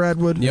 3 of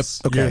RADWOOD? Yep.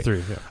 Okay. Year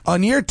 3. Yeah.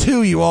 On year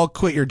 2, you all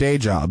quit your day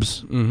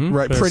jobs,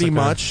 right? Basically. Pretty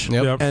much.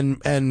 Yep.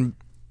 And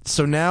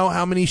so now,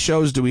 how many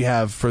shows do we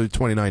have for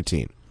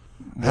 2019?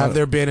 Have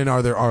there been and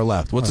are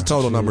left? What's the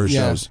total number of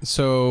shows?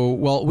 So,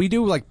 we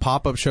do like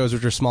pop-up shows,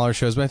 which are smaller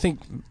shows, but I think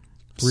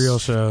Real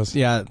shows.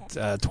 Yeah,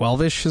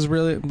 12-ish is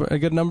really a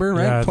good number,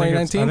 right? Yeah,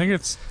 2019. I think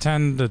it's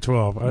 10 to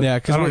 12. Yeah, I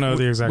don't know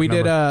the exact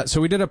number.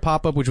 We did a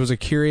pop-up, which was a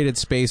curated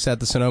space at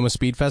the Sonoma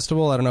Speed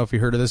Festival. I don't know if you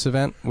heard of this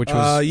event, which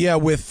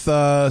was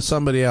with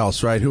somebody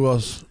else, right? Who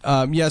else?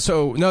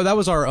 That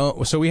was our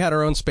own. So we had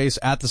our own space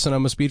at the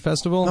Sonoma Speed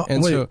Festival,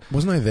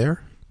 Wasn't I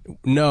there?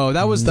 No,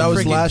 that was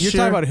last You're year?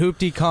 talking about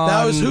HooptyCon.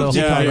 That was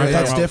HooptyCon, right?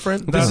 That's yeah.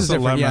 different. This is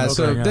different. Lemon. Yeah,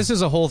 so Okay, this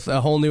is a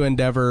whole new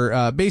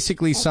endeavor.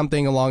 Basically,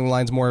 something along the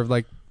lines more of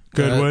like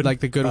Goodwood? like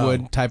the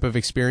Goodwood type of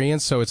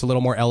experience. So it's a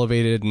little more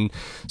elevated, and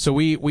so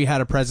we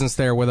had a presence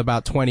there with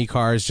about 20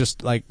 cars,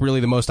 just like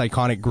really the most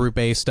iconic Group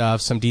A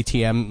stuff, some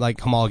DTM like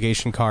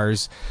homologation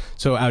cars.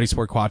 So Audi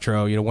Sport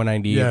Quattro,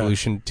 190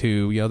 Evolution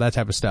 2, that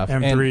type of stuff.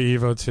 M3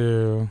 Evo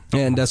 2.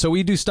 And so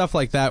we do stuff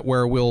like that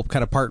where we'll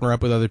kind of partner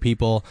up with other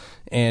people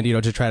and,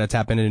 to try to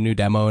tap into a new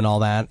demo and all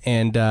that.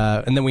 And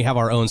then we have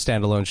our own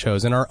standalone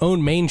shows. And our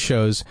own main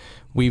shows,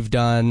 we've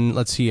done,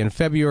 let's see, in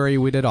February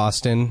we did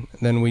Austin.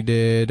 Then we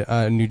did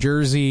New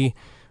Jersey.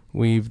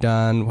 We've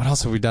done, what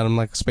else have we done? I'm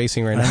like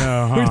spacing right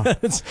now. I know,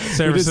 huh?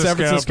 San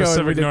Francisco,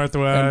 Pacific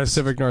Northwest.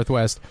 Pacific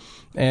Northwest.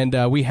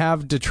 And we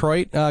have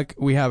Detroit.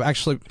 We have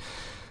actually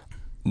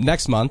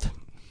next month,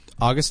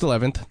 August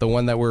 11th, the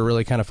one that we're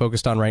really kind of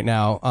focused on right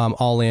now,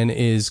 All In,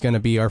 is going to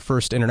be our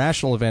first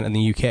international event in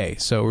the UK.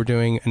 So we're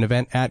doing an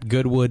event at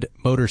Goodwood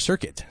Motor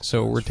Circuit.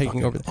 So we're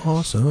taking over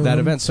that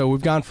event. So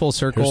we've gone full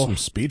circle. Here's some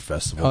Speed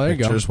Festival there you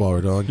go. pictures while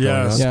we're doing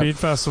Yeah, going on. Speed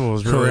Festival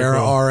is really Carrera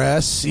cool.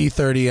 RS,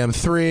 E30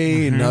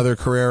 M3, another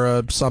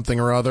Carrera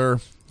something or other,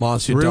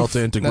 Lancia Delta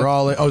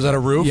Integrale. Is that a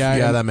roof?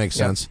 Yeah, that makes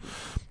sense.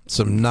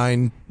 Some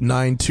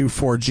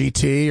 924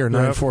 GT or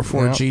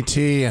 944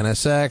 GT,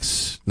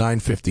 NSX,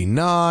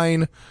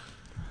 959.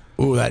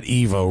 Ooh, that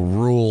Evo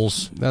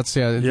rules. That's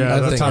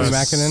that's Tommy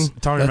Mackinnon.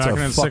 Tommy That's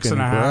Mackinnon, a fucking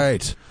 6.5.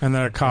 great. And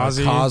then a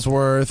Kazi.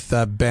 Cosworth,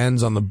 that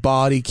bends on the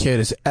body kit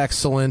is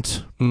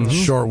excellent.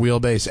 Short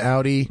wheelbase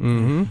Audi.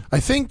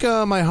 I think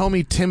my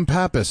homie Tim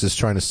Pappas is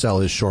trying to sell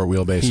his short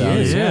wheelbase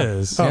Audi. He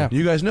is. Oh,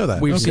 you guys know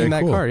that. We've Okay, seen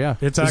that cool. car, yeah.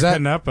 It's at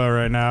Canepa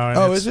right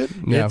now. And Is it?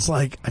 Yeah. It's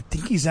like, I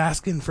think he's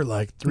asking for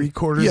like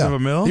 3/4 of a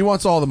mil. He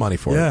wants all the money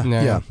for it.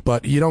 Yeah.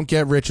 But you don't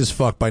get rich as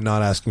fuck by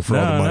not asking for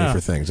all the money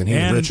for things. And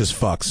he's rich as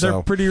fuck. They're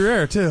So pretty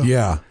rare, too.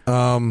 yeah.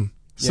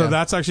 So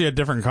that's actually a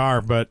different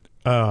car, but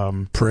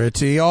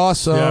Pretty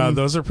awesome. yeah,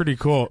 those are pretty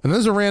cool. And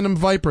there's a random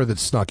Viper that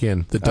snuck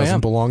in that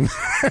doesn't belong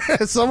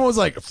there. Someone was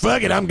like,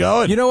 fuck it, I'm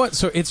going. You know what?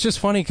 So it's just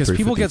funny because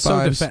people get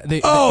so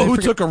defensive. who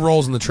took a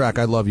rolls in the track?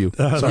 I love you.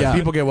 Sorry,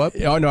 people get what?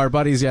 Oh, no, our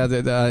buddies,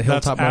 the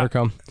Hilltop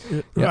Motorcom.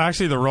 Well,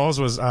 actually, the Rolls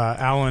was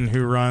Alan,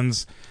 who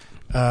runs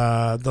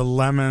the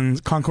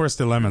Lemons, Concours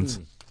de Lemons.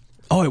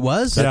 Oh, it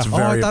was? That's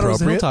very I thought it was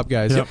the appropriate. Hilltop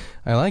guys. Yep.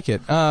 I like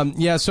it.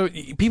 So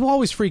people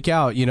always freak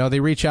out. They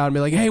reach out and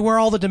be like, hey, where are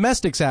all the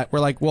domestics at? We're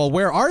like, well,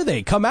 where are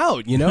they? Come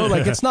out.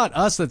 Like, it's not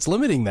us that's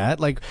limiting that.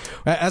 Like,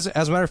 as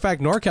a matter of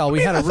fact, NorCal, we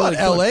had a really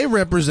thought LA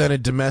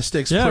represented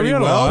domestics pretty we had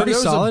a well. lot. Pretty There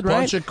was solid, a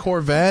bunch of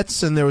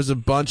Corvettes, and there was a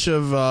bunch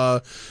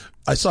of...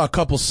 I saw a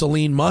couple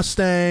Celine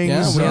Mustangs.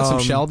 Yeah, we had some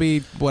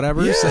Shelby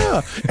whatever's.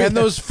 Yeah, and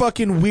those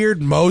fucking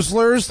weird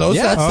Moslers.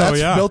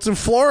 That's built in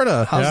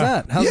Florida. How's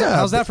that?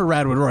 How's that for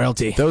Radwood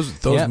royalty? Those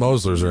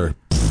Moslers are...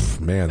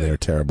 Man, they're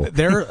terrible.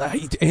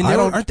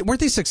 Weren't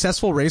they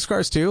successful race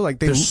cars too? Like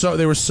they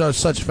were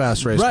such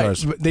fast race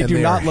cars. They do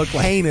not look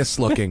like heinous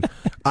looking.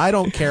 I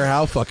don't care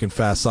how fucking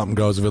fast something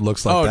goes if it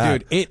looks like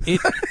that. Oh, dude,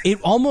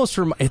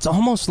 it's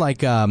almost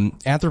like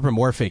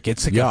anthropomorphic.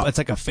 It's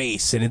like a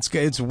face, and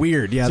it's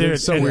weird. Yeah, Dude,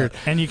 it's so weird.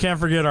 And you can't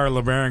forget our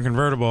LeBaron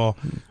convertible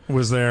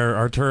was their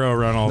Arturo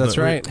Rental. That's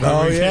right. The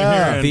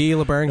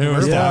LeBaron convertible. It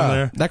was down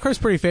there. That car's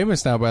pretty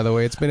famous now, by the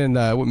way. It's been in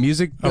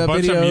music A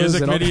bunch videos of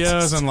music and all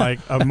videos and like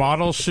a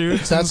model shoot.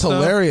 That's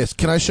hilarious.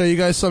 Can I show you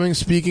guys something?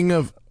 Speaking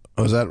of,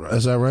 is that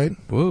right?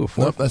 Ooh,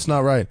 nope, that's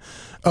not right.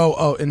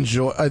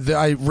 Enjoy.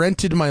 I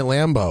rented my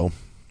Lambo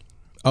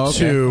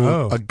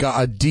to a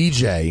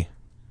DJ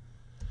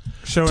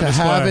Show to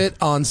have it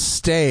on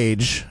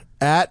stage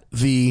at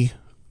the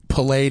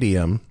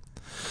Palladium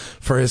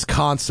for his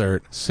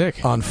concert.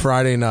 Sick. On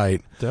Friday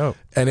night. Dope.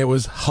 And it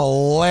was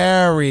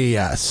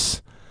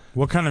hilarious.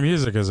 What kind of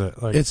music is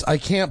it? Like I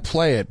can't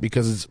play it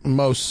because it's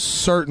most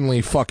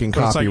certainly fucking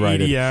So it's like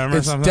copyrighted. EDM or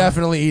it's something?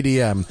 definitely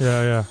EDM.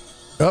 Yeah.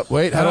 Oh,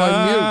 wait, how do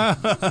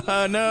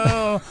I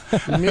No.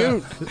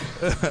 mute?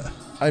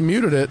 I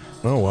muted it.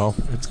 Oh, well.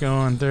 It's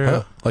going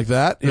through. Like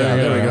that? Yeah,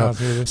 there we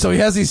go. So he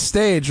has these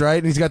stage, right?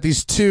 And he's got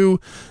these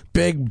two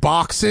big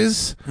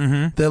boxes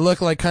that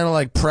look like kind of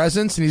like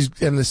presents, and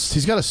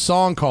he's got a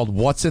song called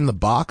 "What's in the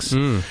Box,"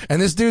 and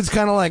this dude's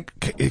kind of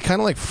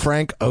like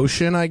Frank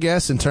Ocean, I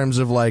guess, in terms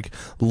of like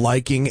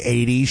liking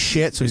 '80s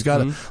shit. So he's got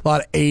a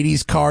lot of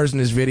 '80s cars in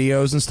his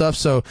videos and stuff.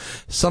 So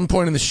some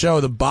point in the show,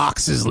 the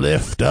boxes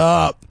lift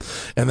up,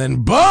 and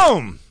then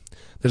boom.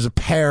 There's a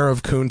pair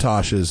of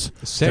Countachs.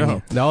 Sick.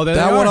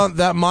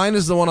 No, mine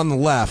is the one on the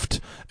left,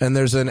 and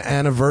there's an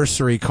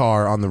anniversary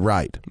car on the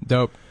right.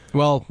 Dope.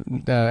 Well,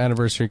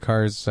 anniversary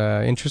cars,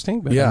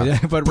 interesting, but yeah,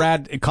 but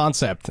rad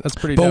concept. That's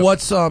pretty. But dope.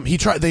 what's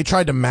they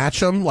tried to match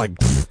them like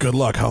Good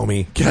luck,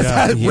 homie.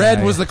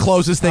 Red was the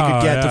closest they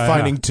could get to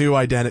finding two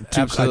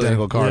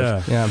identical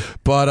cars. Yeah.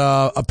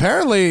 But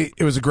apparently,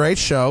 it was a great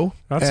show.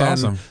 That's and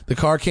awesome. The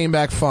car came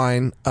back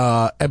fine.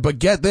 But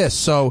get this,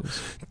 so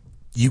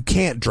you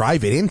can't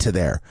drive it into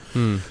there.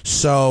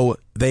 So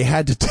they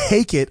had to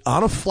take it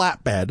on a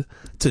flatbed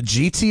to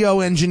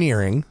GTO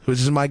Engineering, which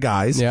is my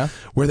guys,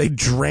 where they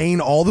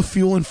drain all the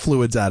fuel and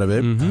fluids out of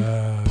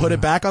it, put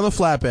it back on the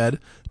flatbed,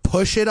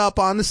 push it up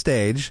on the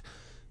stage,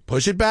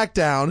 push it back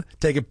down,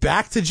 take it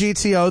back to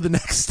GTO the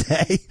next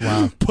day.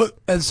 Wow.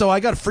 And so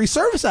I got free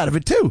service out of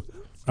it, too.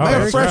 I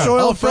got fresh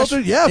oil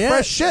filter.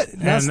 Fresh shit.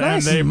 That's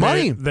nice.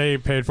 They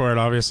paid for it,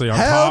 obviously, on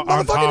top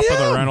of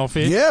the rental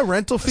fee. Yeah,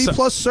 rental fee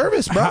plus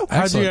service, bro.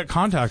 How'd you get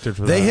contacted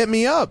for that? They hit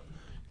me up.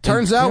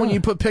 Turns out when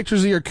you put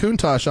pictures of your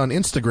Countach on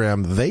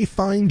Instagram, they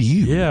find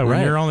you. Yeah,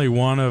 when you're only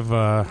one of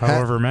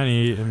however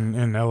many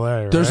in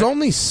LA, right? There's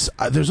only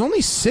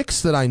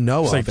 6 that I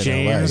know it's of like in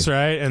James, LA.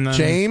 right? And then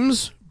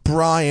James,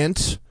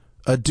 Bryant,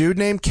 a dude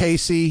named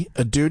Casey,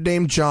 a dude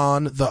named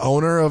John, the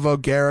owner of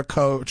O'Gara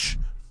Coach,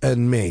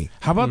 and me.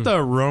 How about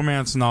the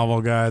romance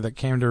novel guy that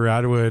came to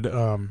Radwood,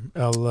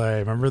 LA?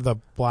 Remember the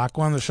black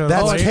one that showed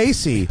up? That's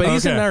Casey. But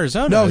he's in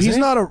Arizona. No, he's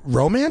not a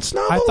romance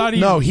novel. I thought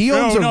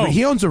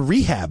he owns a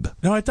rehab.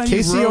 No, I thought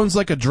Casey owns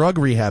like a drug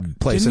rehab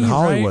place in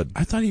Hollywood.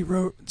 I thought he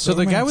wrote. So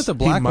the guy with the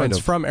black one's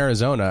from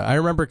Arizona. I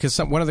remember because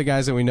one of the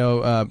guys that we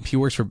know, he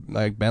works for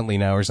like Bentley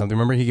now or something.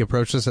 Remember he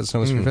approached us at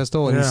Snowscreen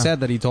Festival and he said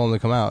that he told him to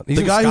come out. He's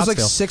the guy who's like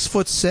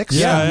Scottsdale.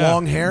 6'6",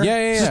 long hair.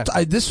 Yeah.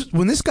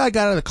 When this guy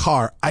got out of the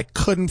car, I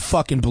couldn't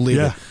fucking believe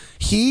it.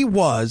 He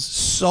was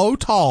so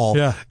tall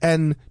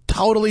and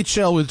totally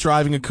chill with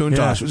driving a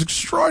Countach. It was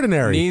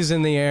extraordinary. Knees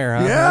in the air.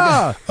 Huh?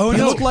 Yeah. Oh,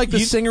 he looked like the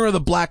singer of the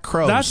Black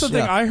Crowes. That's the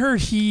thing. I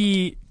heard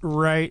he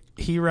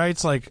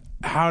writes like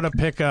how to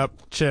pick up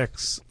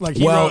chicks. Like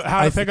he wrote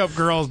how to pick up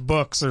girls'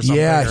 books or something.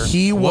 Yeah,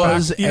 he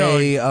was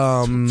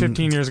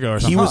 15 years ago or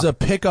something. He was a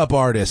pickup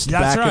artist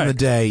back in the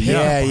day.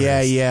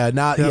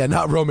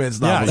 Not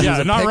romance novels.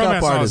 Yeah, not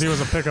romance novels. Artist. He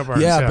was a pickup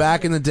artist. Yeah,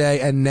 back in the day,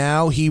 and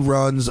now he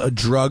runs a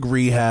drug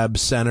rehab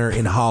center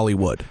in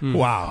Hollywood.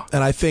 Wow.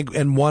 And I think,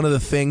 and one of the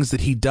things that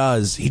he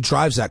does, he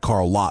drives that car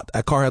a lot.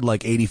 That car had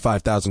like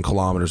 85,000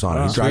 kilometers on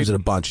it. He drives it a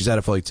bunch. He's had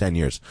it for like 10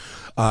 years.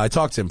 I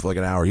talked to him for like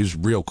an hour. He was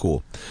real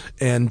cool.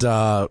 And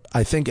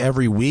I think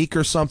every week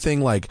or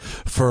something, like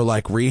for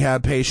like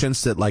rehab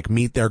patients that like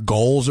meet their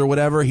goals or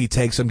whatever, he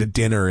takes them to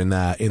dinner in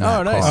that nice.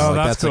 car. Oh,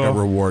 like, that's like cool.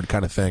 a reward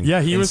kind of thing.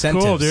 Yeah, he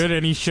Incentives. was cool, dude.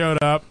 And he showed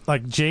up.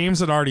 Like James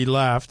had already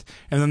left,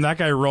 and then that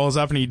guy rolls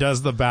up and he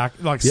does the back,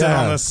 like sit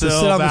on the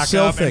sill, back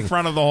up in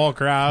front of the whole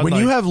crowd. When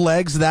you have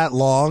legs that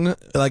long,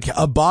 like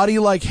a body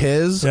like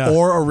his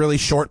or a really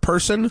short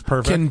person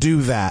can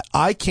do that.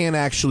 I can't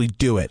actually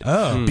do it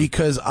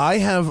because I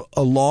have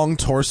a long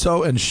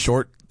torso and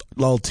short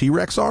little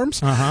T-Rex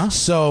arms.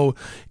 So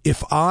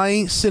if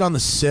I sit on the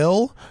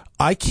sill,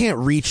 I can't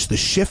reach the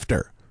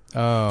shifter.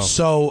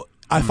 So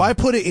if I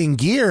put it in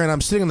gear and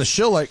I'm sitting on the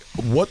sill, like,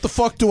 what the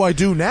fuck do I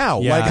do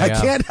now? I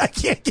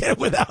can't get it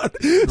without.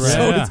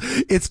 So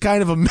it's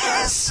kind of a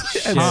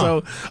mess. And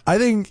so I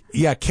think,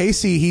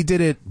 Casey, he did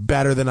it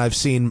better than I've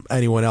seen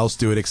anyone else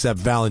do it except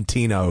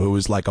Valentino, who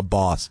was like a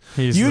boss.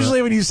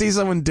 Usually when you see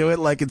someone do it,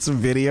 like it's a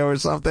video or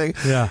something,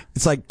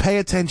 it's like, pay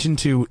attention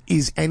to,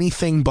 is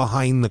anything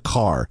behind the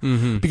car?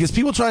 Because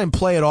people try and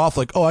play it off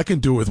like, oh, I can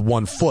do it with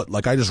 1 foot.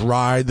 Like I just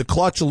ride the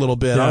clutch a little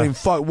bit. I don't even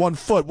fuck 1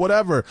 foot,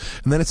 whatever.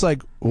 And then it's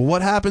like, well,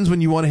 what happens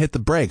when you want to hit the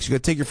brakes? You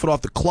got to take your foot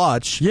off the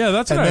clutch. Yeah,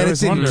 that's what and I then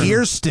was it's wondering. in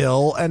gear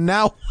still, and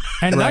now.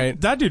 And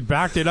that dude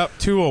backed it up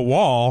to a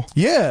wall.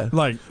 Yeah,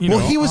 like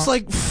he was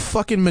like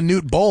fucking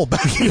Manute Bol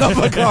backing up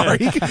a car.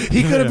 He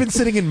could have been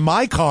sitting in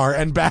my car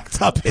and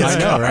backed up his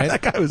car. Right?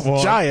 That guy was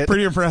giant.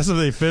 Pretty impressive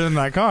they fit in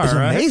that car. It was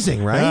right?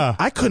 amazing, right? Yeah.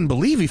 I couldn't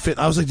believe he fit.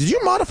 I was like, did you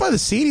modify the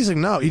seat? He's like,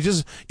 no.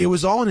 It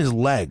was all in his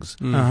legs.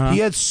 He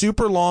had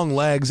super long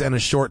legs and a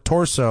short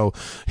torso.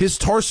 His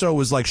torso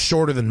was like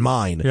shorter than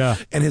mine. Yeah,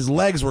 and his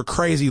legs were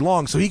crazy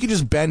long, so he could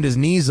just bend his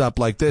knees up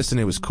like this, and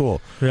it was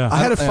cool. Yeah, I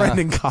had a friend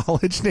in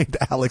college named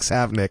Alex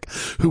Havnick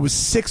who was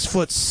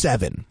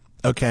 6'7".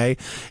 Okay,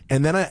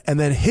 and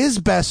then his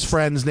best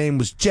friend's name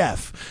was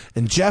Jeff,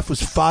 and Jeff was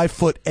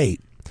 5'8".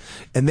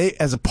 And they,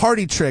 as a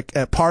party trick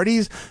at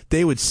parties,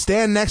 they would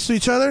stand next to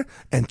each other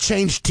and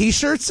change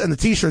T-shirts, and the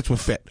T-shirts would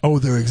fit. Oh,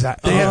 they're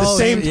exact. They had the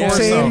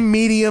same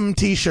medium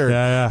T-shirt.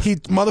 Yeah. He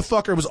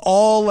motherfucker was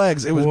all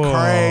legs. It was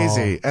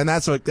crazy, and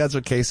that's what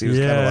Casey was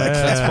kind of like.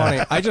 That's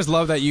funny. I just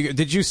love that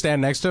did you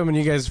stand next to him and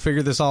you guys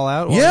figured this all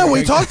out?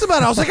 We talked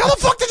about it. I was like, how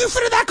the fuck did you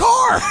fit in that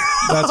car?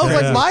 I was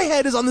like, my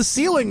head is on the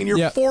ceiling, and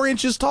you're 4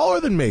 inches taller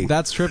than me.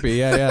 That's trippy.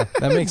 Yeah,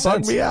 that makes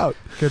sense. Me out.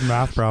 Good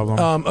math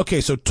problem.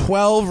 Okay, so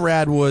 12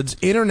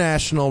 Radwoods international.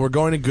 We're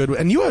going to Goodwood,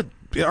 and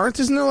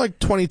isn't there like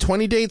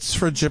 2020 dates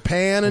for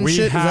Japan and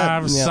shit? We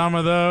have some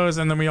of those,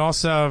 and then we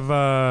also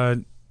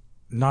have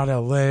not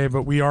LA,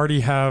 but we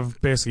already have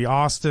basically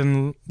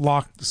Austin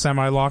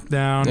semi-locked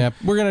down. Yeah,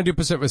 we're gonna do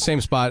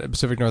same spot at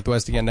Pacific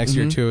Northwest again next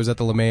year too. Is at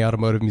the LeMay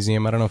Automotive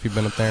Museum. I don't know if you've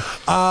been up there.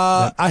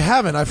 I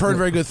haven't. I've heard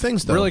very good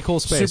things though. Really cool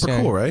space.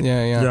 Super cool, right?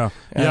 Yeah.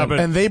 But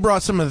and they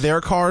brought some of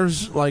their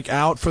cars like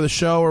out for the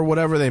show or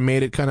whatever. They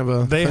made it kind of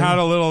a. They thing. had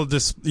a little.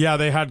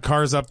 They had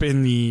cars up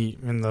in the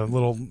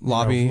little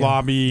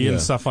lobby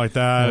and stuff like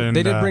that. And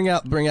they did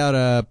bring out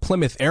a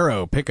Plymouth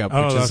Arrow pickup,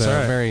 which is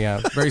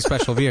a very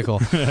special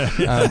vehicle.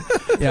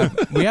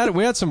 We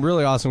had some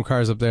really awesome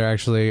cars up there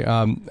actually.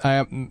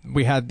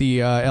 We had the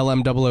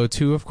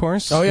LM002, of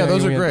course. Oh yeah,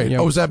 those are great.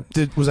 Was that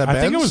Ben's? I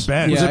think it was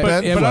Ben. Was it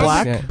Ben?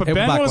 Black? But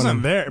Ben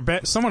wasn't there.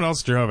 Someone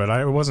else drove it.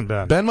 It wasn't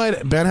Ben.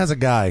 Ben has a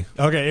guy.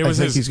 Okay, it was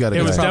his. He's got a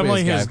guy. It was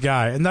definitely his his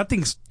guy, and that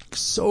thing's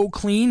so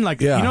clean.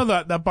 Like you know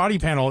that body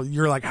panel.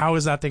 You're like, how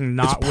is that thing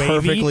not wavy?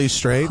 Perfectly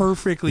straight.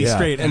 Perfectly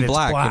straight, and it's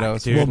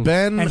black, dude. Well,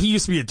 Ben and he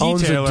used to be a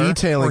owns detailer, a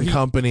detailing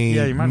company.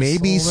 Yeah,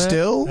 maybe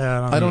still.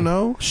 Yeah, I don't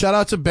know. Shout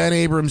out to Ben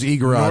Abrams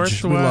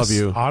E-Garage. Northwest We love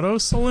you. Auto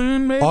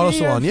Saloon, maybe. Auto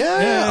Salon.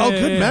 Yeah.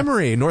 Good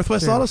memory.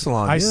 Northwest Auto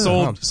Salon. I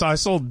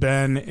sold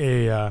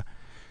Ben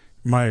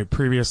my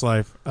previous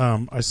life.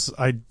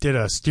 I did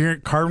a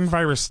carbon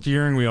fiber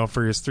steering wheel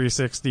for his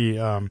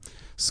 360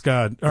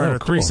 Scud or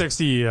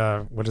 360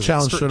 what is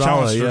Challenge it?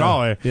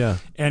 Stradale. Yeah.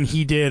 And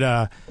he did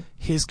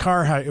his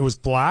car it was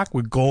black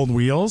with gold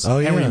wheels. Oh,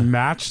 yeah. And we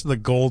matched the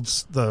gold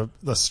the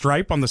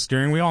stripe on the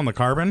steering wheel on the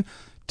carbon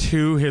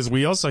to his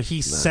wheels, so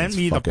he sent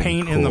me the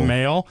paint in the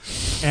mail,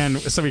 and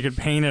so we could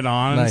paint it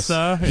on and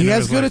stuff. He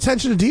has good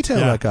attention to detail,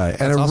 that guy,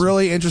 and a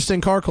really interesting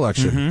car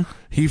collection. Mm-hmm.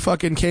 He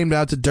fucking came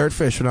down to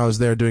Dirtfish when I was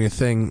there doing a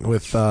thing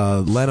with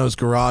Leno's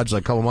Garage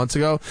like a couple months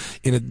ago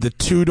in the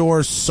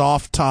two-door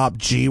soft-top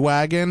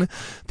G-Wagon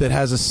that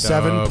has a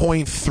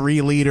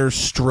 7.3 liter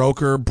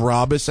Stroker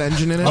Brabus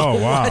engine in it. Oh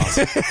wow!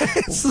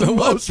 It's the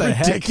most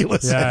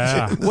ridiculous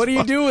engine. What do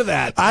you do with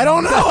that? I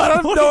don't know. I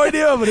have no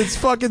idea, but it's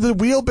fucking the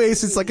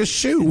wheelbase. It's like a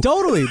shoe.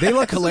 Totally, they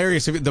look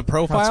hilarious. The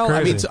profile. That's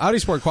crazy. I mean, Audi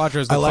Sport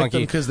Quattros. I like funky,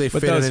 them because they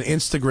fit in an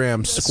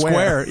Instagram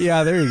square.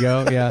 Yeah, there you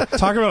go. Yeah,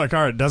 talk about a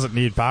car that doesn't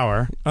need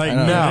power.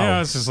 Like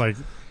it's just like.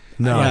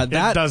 No, yeah,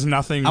 it does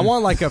nothing. I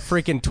want like a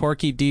freaking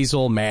torquey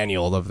diesel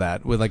manual of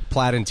that with like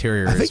plaid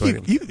interior. I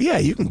think you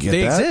can get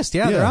they that. exist.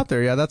 Yeah, they're out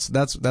there. Yeah,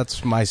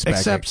 that's my spec.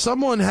 Except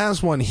someone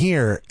has one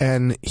here,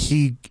 and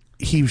he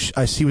was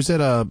at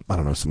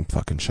some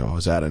fucking show I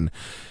was at, and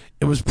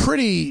it was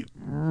pretty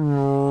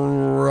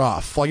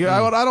rough. Like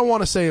I don't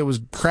want to say it was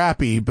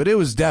crappy, but it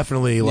was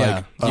definitely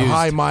like a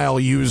high mile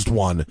used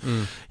one.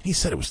 And he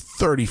said it was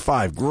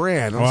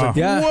 $35,000. I was like,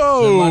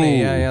 whoa, they're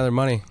money. Yeah, they're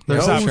money.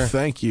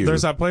 Thank you.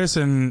 There's that place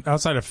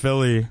outside of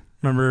Philly.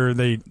 Remember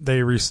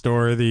they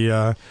restore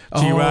the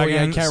G-Wagons?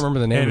 Yeah, I can't remember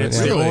the name and of it.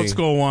 It's the old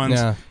school ones.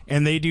 Yeah.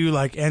 And they do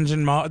like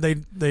engine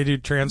they do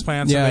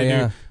transplants. Yeah,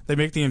 and they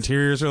make the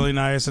interiors really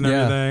nice and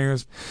everything.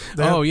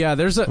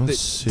 There's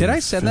did I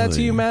send that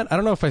to you, Matt? I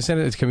don't know if I sent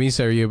it to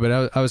Camisa or you,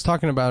 but I was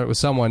talking about it with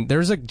someone.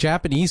 There's a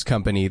Japanese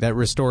company that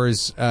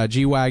restores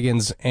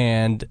G-Wagons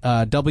and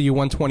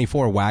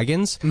W124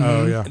 wagons.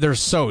 Oh yeah, they're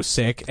so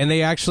sick, and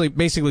they actually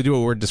basically do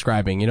what we're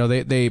describing. You know,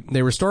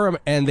 they restore them,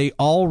 and they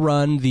all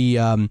run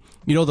the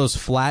those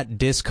flat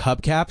disc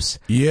hubcaps.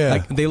 Yeah,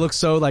 like they look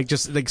so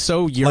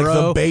so Euro, like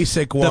the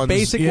basic ones. The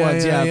basic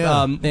ones,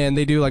 yeah. And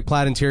they do like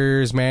plaid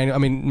interiors,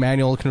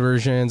 manual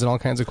conversions, and all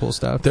kinds of cool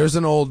stuff. There's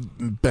an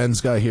old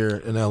Benz guy here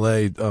in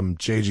LA,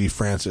 JG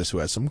Francis, who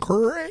has some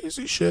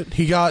crazy shit.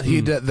 He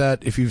did that.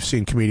 If you've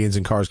seen Comedians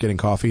in Cars Getting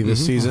Coffee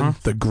this season,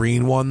 the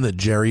green one that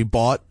Jerry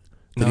bought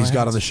that he's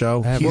got on the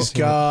show. He's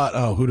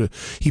got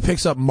he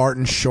picks up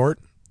Martin Short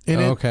in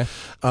it. Okay,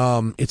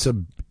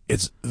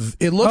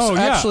 it looks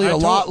actually a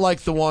lot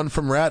like the one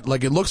from Rat.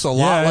 Like it looks a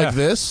lot like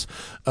this.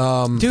 Dude,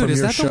 is from your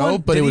that show, the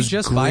one? but it was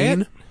just green. Buy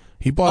it?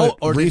 He bought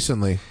it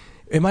recently.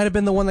 It might have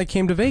been the one that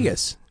came to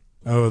Vegas.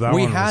 Oh, that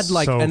we one had was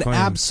like so an clean.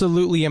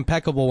 absolutely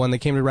impeccable one that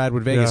came to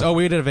Radwood Vegas. Yeah. Oh,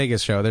 we did a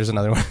Vegas show. There's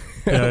another one.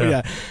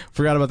 Yeah.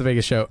 Forgot about the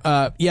Vegas show.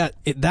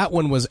 That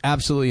one was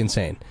absolutely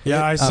insane.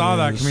 Yeah, I saw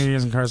that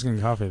Comedians in Cars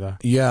Getting Coffee though.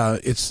 Yeah,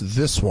 it's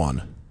this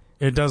one.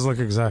 It does look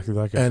exactly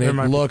like it. And it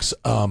looks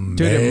amazing.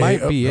 Dude, it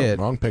might be it.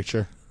 Wrong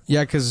picture.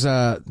 Yeah, because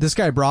this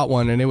guy brought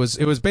one, and it was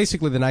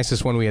basically the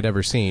nicest one we had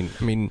ever seen.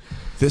 I mean,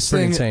 this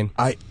pretty thing, insane.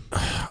 I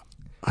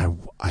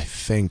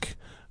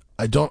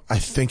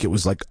think it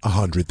was like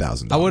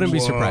 $100,000. I wouldn't be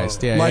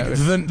surprised. Yeah,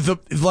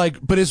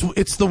 but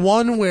it's the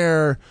one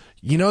where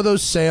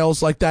those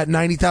sales like that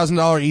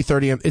 $90,000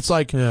 E30. It's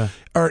like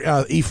or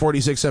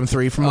E46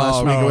 M3 from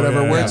last week or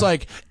whatever, where it's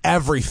like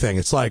everything.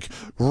 It's like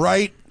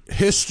right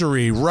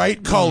history,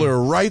 right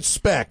color, right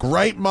spec,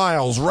 right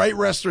miles, right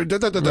restaurant.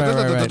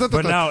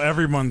 But now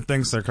everyone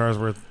thinks their car's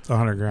worth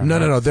 $100,000.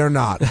 No, they're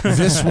not.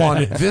 This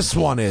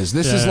one is.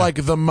 This is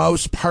like the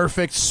most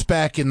perfect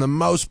spec and the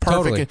most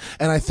perfect. Totally.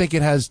 And I think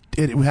it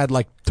had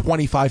like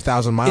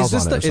 25,000 miles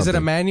on it. Is it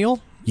a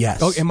manual? Yes.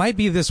 Oh, it might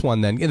be this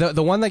one then.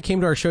 The one that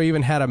came to our show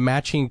even had a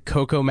matching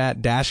Coco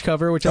Matte dash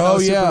cover, which I thought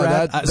was super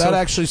rad. That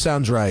actually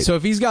sounds right. So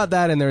if he's got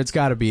that in there, it's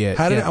got to be it.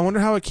 I wonder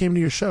how it came to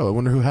your show. I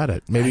wonder who had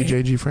it. Maybe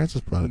J.G.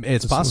 Francis brought it.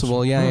 It's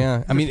possible.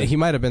 Yeah. I mean, he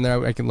might have been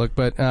there. I can look,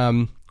 but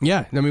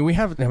yeah. I mean, we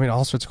have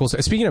all sorts of cool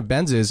stuff. Speaking of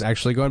Benzes,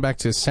 actually going back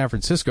to San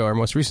Francisco, our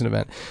most recent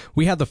event,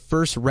 we had the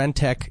first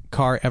Rentec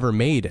car ever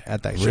made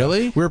at that show.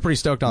 Really? We were pretty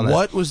stoked on that.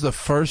 What was the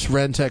first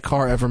Rentec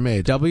car ever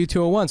made?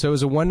 W201. So it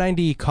was a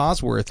 190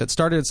 Cosworth that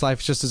started its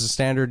life just as a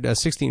standard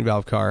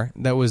 16-valve car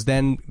that was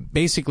then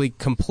basically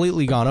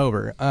completely gone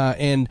over.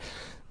 And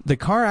the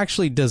car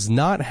actually does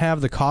not have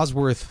the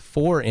Cosworth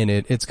 4 in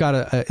it. It's got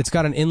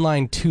an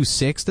inline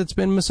 2.6 that's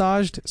been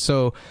massaged.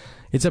 So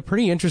it's a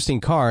pretty interesting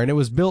car, and it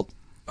was built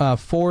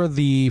for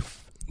the.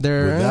 Would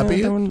that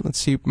be it? Let's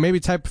see. Maybe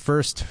type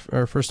first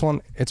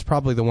one. It's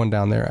probably the one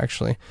down there,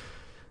 actually.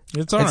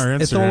 It's on our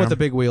Instagram. It's the one with the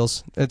big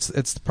wheels.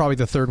 It's probably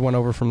the third one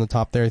over from the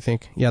top there, I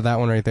think. Yeah, that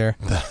one right there.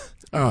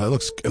 Oh, it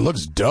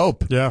looks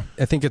dope. Yeah.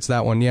 I think it's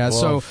that one. Yeah.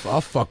 Well, so I'll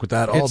fuck with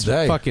that all it's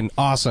day. Fucking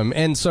awesome.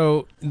 And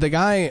so the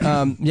guy,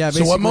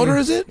 So what motor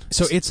is it?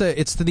 So it's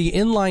the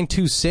inline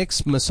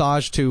 2.6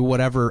 massage to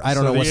whatever. I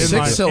don't know what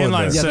six cylinder.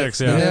 Inline yeah, 6.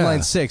 the Yeah.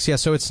 inline 6. Yeah.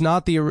 So it's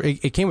not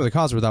it came with a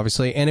Cosworth,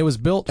 obviously, and it was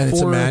built And for.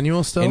 it's a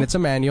manual still? And it's a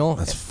manual.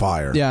 That's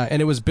fire. Yeah,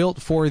 and it was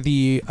built for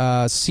the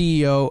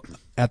CEO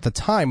at the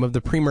time of the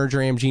pre-merger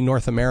AMG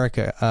North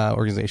America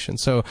organization.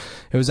 So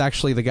it was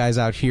actually the guys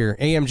out here,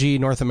 AMG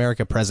North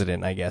America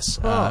president, I guess.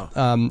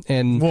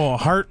 And Well,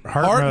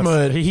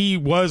 Hartmut, he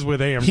was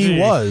with AMG. He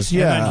was,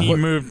 yeah. And then he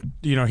moved,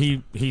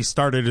 he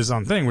started his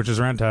own thing, which is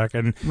Rentec.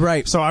 And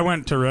Right. So I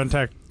went to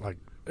Rentec, like,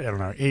 I don't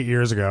know, 8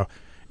 years ago.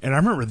 And I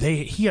remember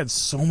he had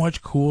so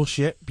much cool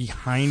shit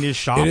behind his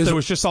shop that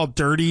was just all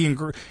dirty and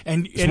It's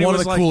and one it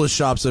was of the coolest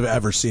shops I've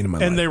ever seen in my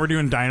life. and they were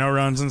doing dyno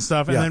runs and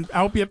stuff. And Yeah. then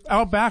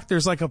out back,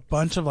 there's like a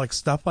bunch of like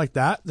stuff like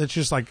that that's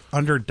just like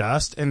under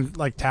dust and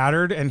like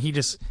tattered. And he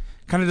just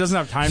kind of doesn't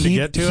have time to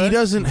get to it. He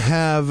doesn't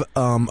have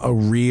a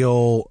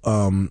real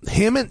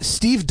him and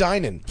Steve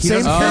Dinan. He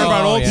doesn't care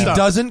about old stuff.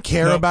 He doesn't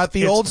care Nope. about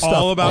the It's old stuff.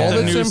 all about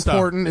the that's new stuff.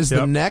 important is the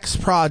Yep. next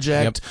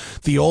project.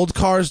 The old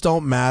cars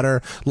don't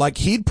matter. Like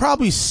he'd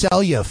probably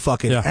sell you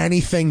fucking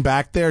anything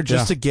back there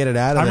just to get it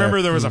out of there. I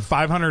remember there was a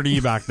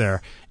 500E back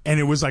there, and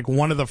it was like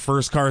one of the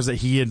first cars that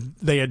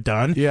they had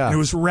done. Yeah. And it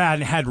was rad,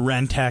 and it had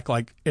Rentec,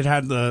 like it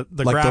had the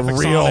Like the graphics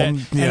real- on it,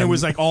 yeah. and it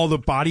was like all the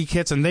body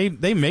kits, and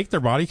they make their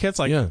body kits,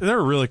 like they're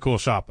a really cool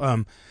shop.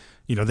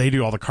 They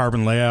do all the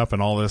carbon layup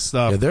and all this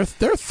stuff. Yeah,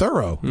 they're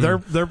thorough. They're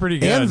pretty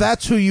good. And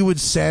that's who you would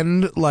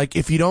send, like,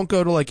 if you don't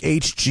go to, like,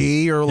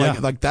 HG or,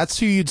 like, that's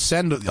who you'd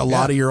send a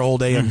lot of your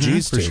old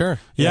AMGs to. for sure.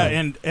 Yeah,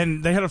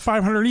 and they had a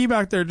 500E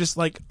back there just,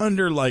 like,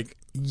 under, like,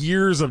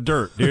 years of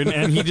dirt, dude.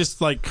 And he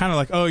just, like, kind of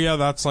like, oh, yeah,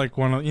 that's, like,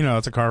 one of,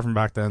 it's a car from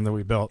back then that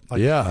we built.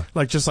 Like,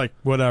 like, just, like,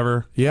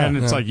 whatever. Yeah. And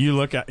it's like, you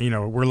look at,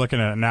 we're looking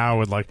at it now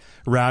with, like,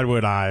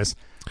 RADWOOD eyes.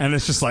 And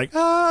it's just like,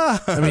 I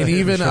mean,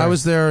 even I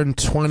was there in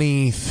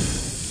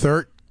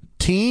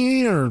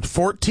 2013 or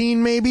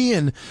 14 maybe,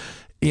 and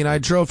I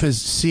drove his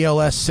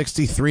CLS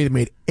 63 that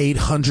made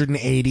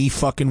 880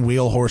 fucking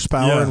wheel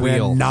horsepower and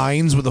ran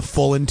nines with a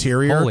full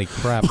interior. Holy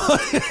crap.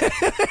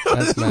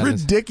 That's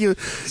ridiculous.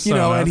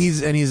 So and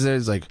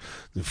he's like,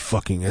 the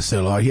fucking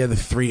SLR. He had the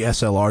 3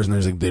 SLRs, and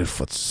there's like, they're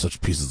such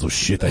pieces of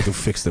shit. I could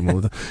fix them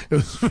with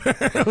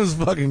it was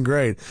fucking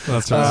great.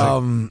 That's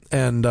awesome.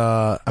 And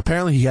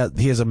apparently he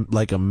has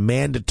a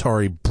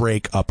mandatory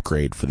brake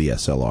upgrade for the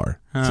SLR.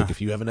 It's like,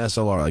 if you have an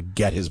SLR, like,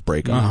 get his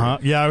brake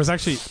upgrade. Yeah, I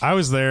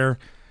was there,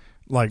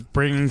 like,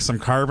 bringing some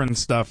carbon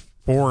stuff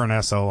for an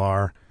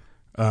SLR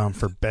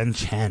for Ben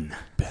Chen.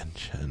 Ben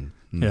Chen.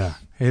 Yeah.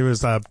 It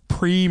was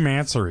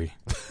pre-Mansory.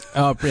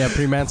 Oh, yeah,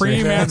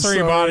 pre-Mansory.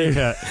 Pre-Mansory body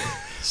kit.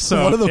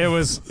 So One of the-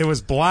 it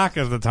was black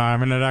at the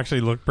time, and it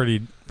actually looked pretty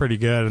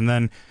good. And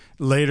then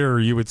later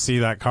you would see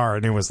that car,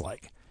 and it was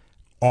like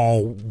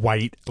all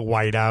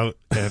white out,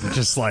 and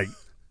just like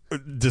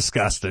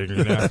disgusting.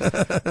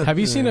 Have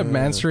you seen a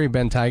Mansory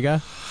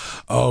Bentayga?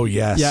 Oh,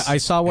 yes. Yeah, I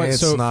saw one. It's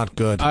so, not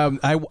good.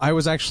 I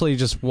was actually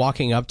just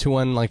walking up to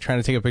one, like trying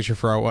to take a picture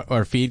for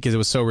our feed because it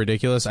was so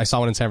ridiculous. I saw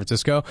one in San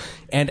Francisco,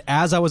 and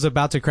as I was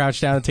about to crouch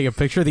down and take a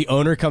picture, the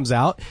owner comes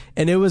out,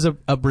 and it was a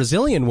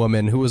Brazilian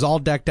woman who was all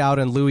decked out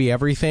in Louis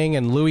everything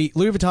and Louis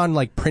Vuitton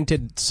like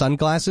printed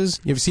sunglasses.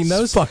 You ever seen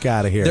those? Fuck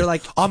out of here. They're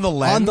like on the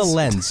lens. On the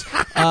lens,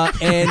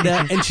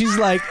 and she's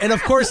like, and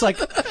of course, like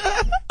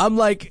I'm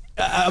like,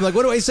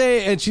 what do I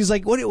say? And she's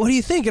like, what do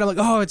you think? And I'm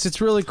like, oh,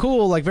 it's really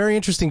cool, like very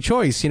interesting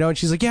choice, And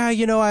she's like, yeah,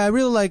 I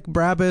really like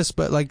Brabus,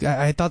 but like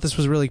I thought this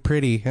was really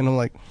pretty. And I'm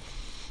like,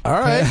 all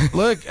right,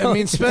 look, I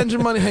mean, spend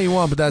your money how you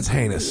want, but that's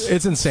heinous.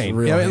 It's insane.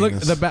 It's look,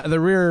 heinous. the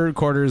rear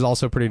quarter is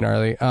also pretty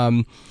gnarly. I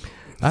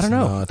don't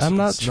know. I'm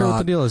not sure what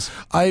the deal is.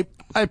 I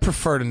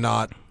prefer to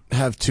not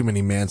have too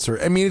many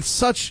Mansory. I mean, it's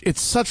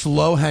such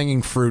low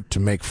hanging fruit to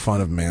make fun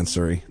of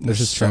Mansory. They're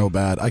This is so true.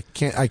 bad. I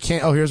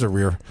can't. Oh, here's a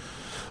rear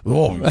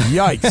Oh,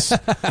 yikes. Is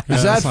that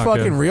that's not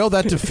fucking good. real?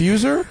 That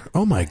diffuser?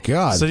 Oh, my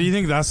God. So do you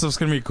think that stuff's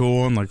gonna be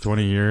cool in like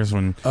 20 years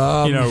when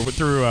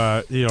through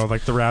like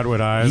the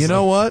Radwood eyes? You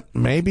know what?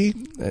 Maybe.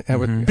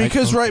 Mm-hmm.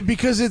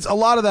 Because it's a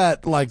lot of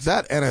that, like,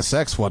 that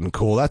NSX wasn't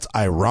cool. That's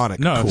ironic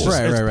No, cool. it's just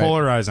Right.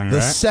 polarizing, The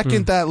right?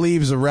 second that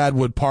leaves a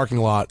Radwood parking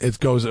lot, it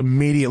goes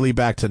immediately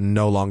back to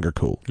no longer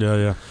cool.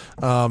 Yeah.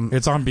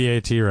 It's on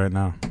BAT right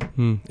now.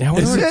 Yeah, I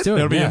wonder Is what it? it's doing.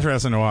 It'll be yeah.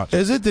 interesting to watch.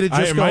 Is it? Did it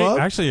just it go might, up?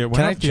 Actually, it went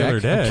Can I up the other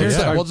check? day. I'm curious.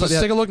 Yeah. Well, just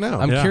Yeah. take a look now.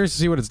 I'm Yeah. curious to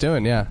see what it's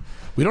doing. Yeah,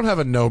 We don't have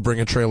a no bring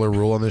a trailer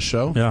rule on this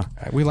show. Yeah.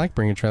 we like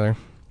Bring a Trailer.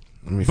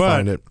 Let me But-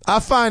 find it. I'll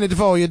find it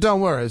for you.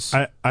 Don't worry.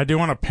 I do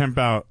want to pimp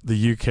out the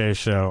UK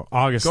show,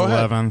 August Go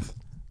ahead. 11th.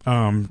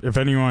 If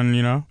anyone,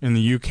 in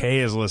the UK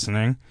is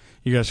listening,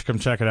 you guys should come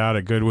check it out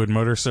at Goodwood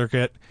Motor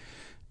Circuit.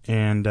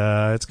 And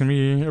it's going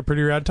to be a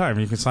pretty rad time.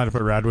 You can sign up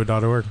at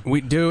radwood.org.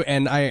 We do,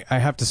 and I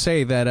have to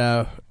say that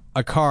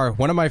a car,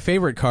 one of my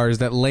favorite cars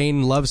that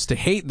Layne loves to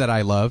hate that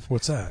I love,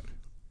 What's that?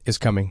 is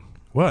coming.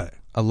 What?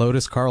 A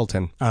Lotus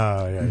Carlton.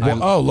 Oh, yeah.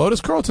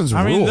 Lotus Carlton's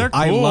I rule. mean, they're cool.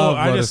 I love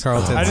I Lotus just,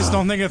 Carltons. I just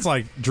don't think it's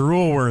like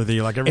drool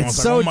worthy. Like everyone's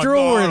It's like, so oh my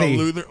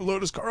drool-worthy. God,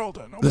 Lotus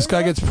Carlton. Oh This my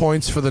guy God. gets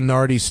points for the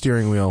Nardi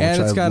steering wheel, And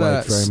which it's I got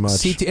like a very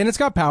much. CT, and it's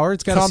got power.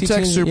 It's got a Comtech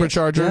CT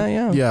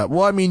supercharger. Yeah.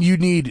 Well, I mean, you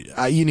need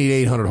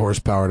 800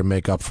 horsepower to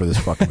make up for this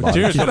fucking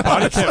body. Dude, the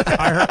body kit.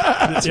 I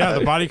heard, yeah,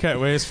 the body kit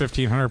weighs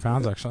 1,500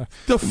 pounds. Actually,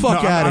 the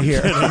fuck No, out of I'm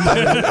here.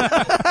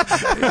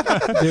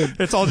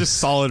 it's all just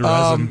solid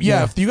resin.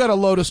 If you got a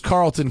Lotus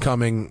Carlton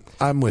coming,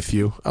 I'm with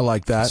you. I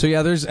like that. So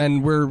yeah,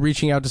 and we're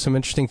reaching out to some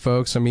interesting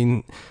folks. I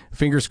mean,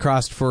 fingers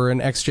crossed for an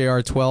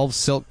XJR12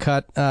 silk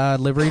cut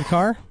liveried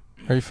car.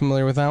 Are you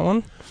familiar with that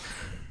one?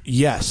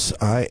 Yes,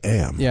 I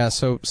am. Yeah,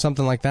 so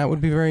something like that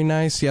would be very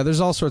nice. Yeah, there's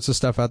all sorts of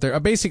stuff out there.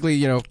 Basically,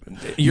 You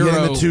Euro.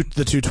 getting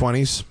the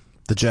 220s?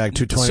 The Jag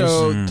 220s?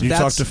 So Did you talk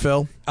that's- to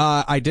Phil?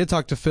 I did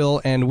talk to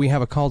Phil, and we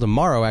have a call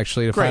tomorrow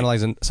actually to Great.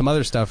 finalize some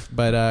other stuff.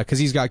 But because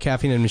he's got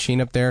Caffeine and Machine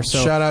up there,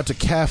 so Shout out to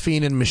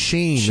Caffeine and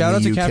Machine. Shout in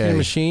out the to UK. Caffeine and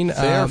Machine.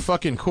 They are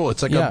fucking cool.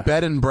 It's like yeah. a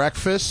bed and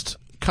breakfast,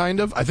 kind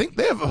of. I think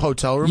they have a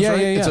hotel room. Yeah, right?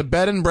 yeah. It's a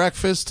bed and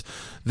breakfast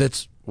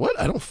that's. What?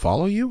 I don't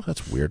follow you?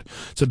 That's weird.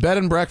 It's a bed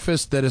and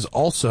breakfast that is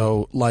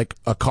also like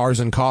a Cars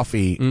and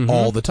Coffee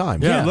all the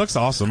time. Yeah, it looks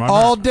awesome.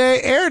 All day,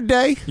 air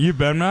day. You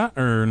been, Matt,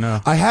 or no?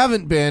 I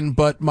haven't been,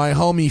 but my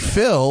homie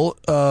Phil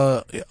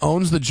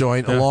owns the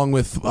joint along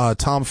with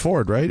Tom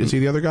Ford, right? Is he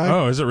the other guy?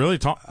 Oh, is it really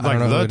Tom? don't Like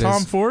know who the it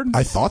Tom is. Ford?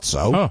 I thought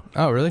so.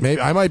 Oh, really? Maybe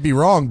I might be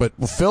wrong, but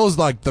Phil's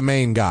like the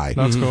main guy.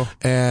 that's cool.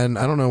 And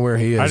I don't know where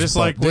he is. I just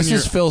but like when this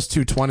is you're- Phil's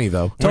 220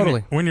 though.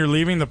 Totally. When you're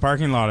leaving the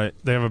parking lot,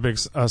 they have a big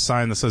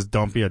sign that says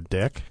 "Don't be a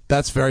dick."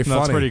 That's very funny.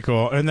 That's pretty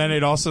cool. And then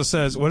it also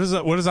says, "What is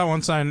that? What is that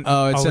one sign?"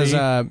 Oh, it Ali?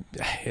 says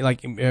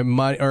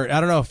money, or I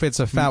don't know if it's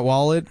a fat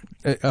wallet.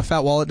 A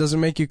fat wallet doesn't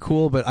make you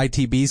cool, but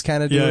ITBs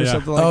kind of do, Yeah, or yeah.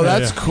 something like Oh, that.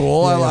 that's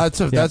cool. Yeah,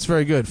 yeah. That's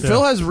very good.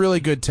 Phil has really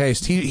good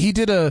taste.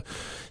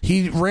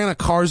 He ran a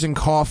Cars and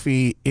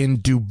Coffee in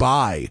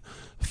Dubai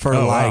for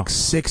Oh, wow.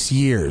 6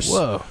 years.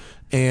 Whoa.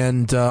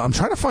 And I'm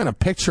trying to find a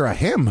picture of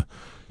him.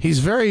 He's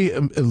very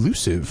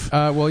elusive.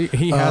 Well,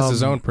 he has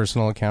his own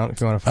personal account if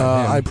you want to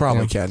find him. I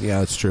probably Yeah. can. Yeah,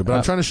 that's true. But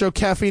I'm trying to show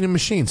Caffeine and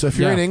Machine. So if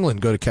you're Yeah. in England,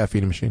 go to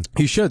Caffeine and Machine.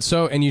 You should.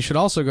 And you should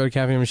also go to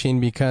Caffeine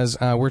Machine because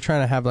we're trying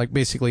to have like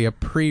basically a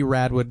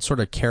pre-Radwood sort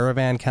of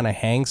caravan kind of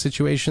hang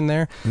situation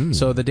there.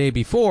 So the day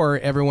before,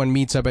 everyone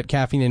meets up at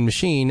Caffeine and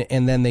Machine,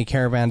 and then they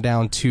caravan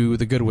down to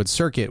the Goodwood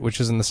Circuit, which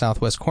is in the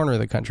southwest corner of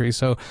the country.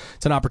 So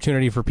it's an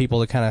opportunity for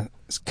people to kind of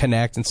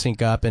connect and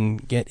sync up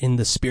and get in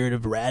the spirit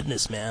of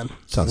radness, man.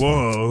 Sounds fun.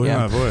 Whoa, look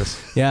Yeah. at my voice.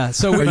 Yeah.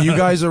 So Are you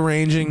guys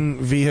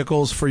arranging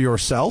vehicles for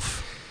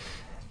yourself?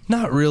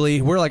 not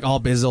really. We're like all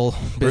business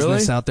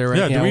Really? out there right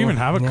Yeah, now. do we even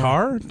have a Yeah.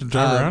 car to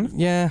drive around?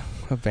 Yeah,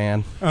 a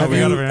van. Oh, we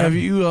got a van. Have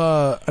you?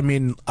 I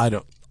mean, I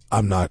don't.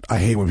 I'm not. I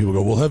hate when people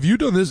go, "Well, have you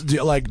done this?" Do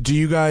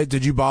you guys?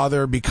 Did you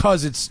bother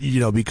because it's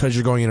because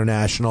you're going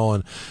international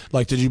and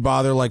did you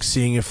bother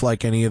seeing if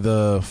any of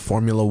the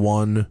Formula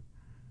One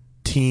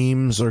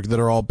teams or that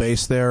are all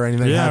based there or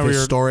anything have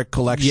historic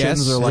collections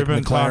Yes. or We've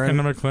been talking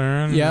to McLaren?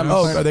 McLaren. Yeah,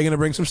 Oh, are they going to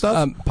bring some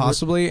stuff?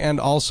 Possibly, and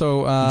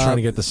also I'm trying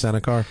to get the Senna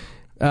car.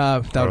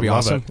 that would be love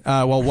awesome.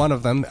 Well, one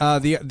of them, or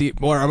an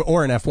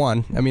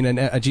F1. I mean,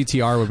 a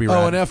GTR would be rad.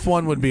 Oh, an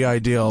F1 would be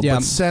ideal, Yeah.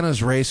 but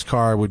Senna's race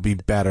car would be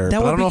better. That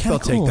But would I don't be know if they'll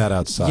kinda cool. take that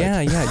outside.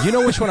 Yeah. You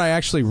know which one I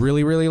actually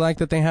really, really like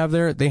that they have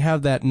there? They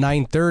have that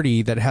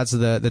 930 that has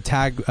the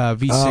tag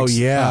V6. Oh,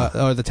 yeah.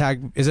 Or the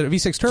tag, is it a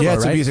V6 turbo, Yeah,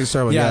 it's a right? V6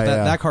 turbo. Yeah,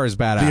 that car is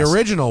badass. The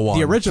original one.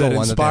 The original that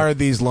one that inspired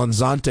these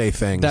Lanzante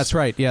things. That's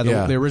right. Yeah,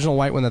 the original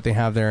white one that they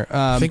have there.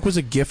 I think was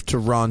a gift to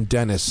Ron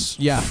Dennis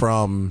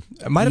from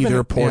might have been either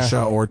a- Porsche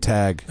yeah. or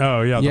Tag.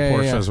 Oh, yeah, the Yeah, yeah,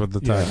 Porsches yeah. with the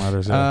tag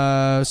letters.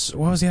 Yeah. So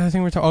what was the other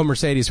thing we're talking? Oh,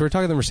 Mercedes. So we're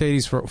talking the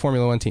Mercedes for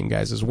Formula One team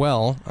guys as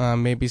well.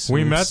 Maybe some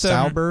We met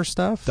them- Sauber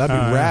stuff. That'd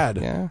be rad.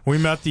 Yeah. We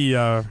met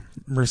the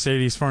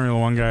Mercedes Formula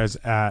One guys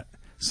at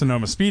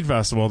Sonoma Speed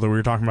Festival that we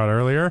were talking about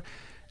earlier.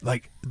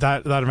 That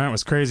event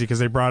was crazy because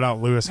they brought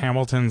out Lewis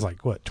Hamilton's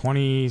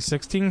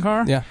 2016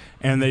 car. Yeah.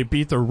 And they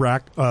beat the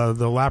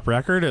lap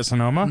record at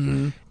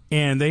Sonoma.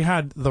 and they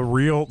had the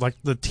real, like,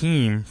 the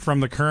team from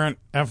the current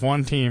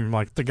F1 team,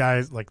 like the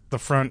guys, like the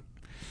front.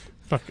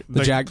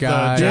 The Jack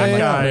guy,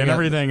 and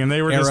everything, and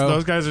they were just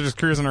those guys are just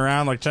cruising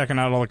around, like checking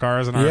out all the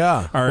cars in our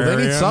well,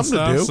 they need something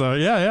to do. So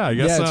I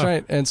guess that's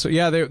right. And so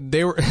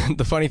they were.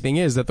 The funny thing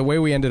is that the way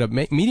we ended up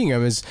meeting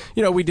them is,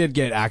 we did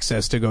get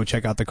access to go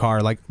check out the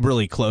car, like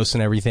really close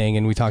and everything,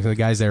 and we talked to the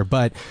guys there.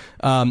 But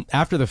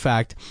after the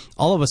fact,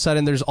 all of a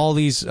sudden, there's all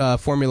these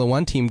Formula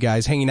One team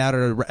guys hanging out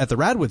at the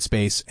Radwood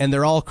space, and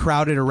they're all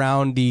crowded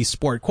around the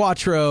Sport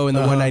Quattro and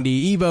the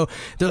 190 Evo.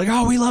 They're like,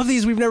 "Oh, we love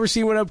these. We've never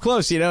seen one up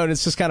close," And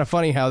it's just kind of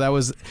funny how that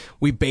was.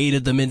 We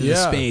baited them into the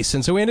space,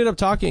 and so we ended up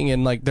talking,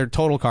 and like they're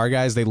total car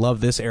guys. They love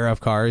this era of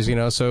cars,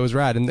 so it was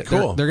rad. And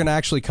cool. They're going to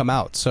actually come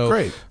out. So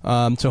great.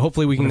 So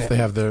hopefully we can. What if they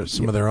have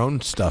some of their own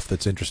stuff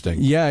that's interesting?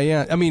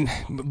 Yeah. I mean,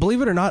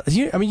 believe it or not,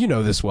 you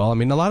know this well. I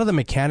mean, a lot of the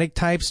mechanic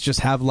types just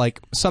have like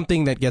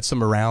something that gets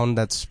them around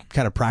that's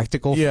kind of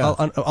practical. Yeah.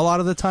 A lot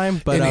of the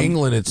time, but in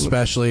England,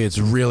 especially, it's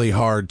really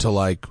hard to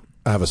like.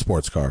 Have a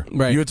sports car.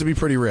 Right. You have to be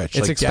pretty rich.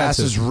 It's expensive. Gas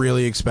is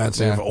really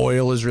expensive. Yeah.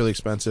 Oil is really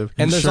expensive.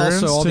 And there's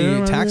Insurance also all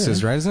too, the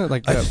taxes, right? Isn't it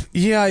like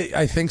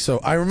I think so.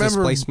 I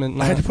remember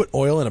displacement? I had to put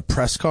oil in a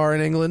press car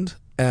in England,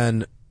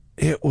 and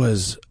I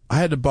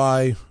had to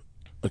buy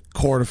a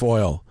quart of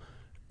oil,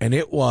 and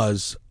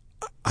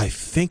I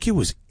think it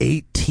was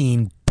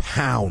 18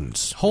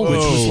 pounds. Holy which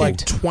was shit. like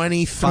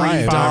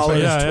 $25,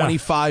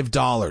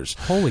 $25.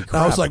 Holy crap.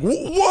 And I was like,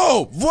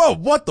 whoa,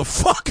 what the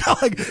fuck?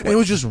 And it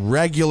was just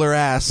regular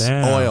ass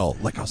oil.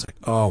 Like, I was like,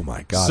 oh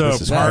my God, so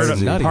this is part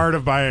crazy. part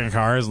of buying a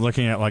car is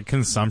looking at like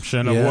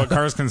consumption of what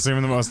cars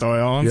consume the most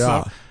oil and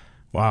stuff.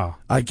 Wow.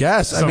 I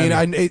guess. So,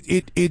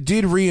 it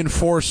did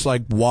reinforce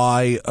like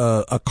why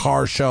a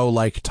car show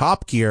like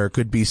Top Gear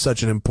could be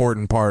such an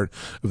important part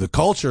of the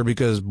culture,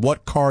 because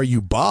what car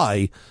you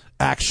buy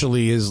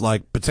actually is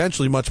like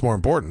potentially much more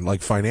important,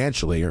 like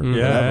financially or whatever.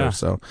 Yeah.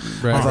 So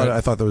Right. I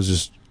thought that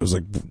was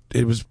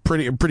it was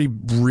pretty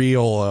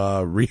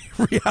real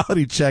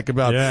reality check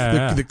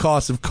about the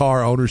cost of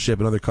car ownership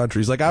in other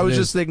countries. Like I was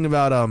just thinking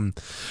about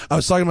I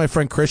was talking to my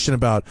friend Christian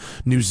about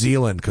New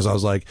Zealand, because I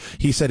was like,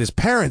 he said his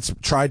parents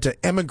tried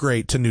to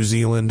emigrate to New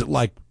Zealand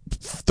like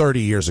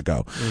 30 years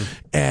ago,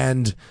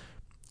 and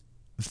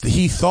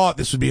he thought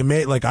this would be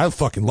amazing. Like, I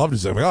fucking loved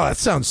it. I'm like, oh, that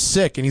sounds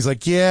sick. And he's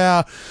like,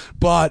 yeah,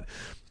 but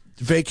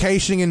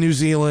vacationing in New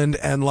Zealand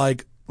and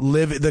like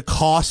the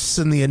costs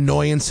and the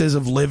annoyances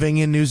of living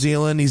in New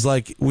Zealand. He's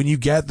like, when you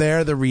get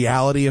there, the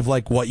reality of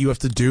like what you have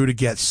to do to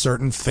get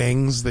certain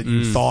things that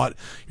you thought,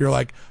 you're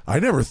like, I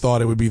never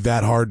thought it would be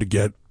that hard to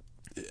get.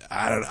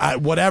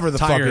 Whatever the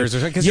tires,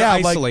 fuck, because you're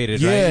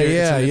isolated, right?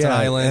 It's an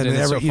island, and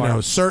it's so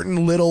far.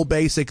 Certain little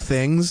basic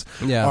things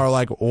are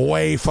like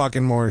way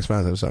fucking more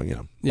expensive. So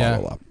blah, blah,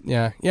 blah.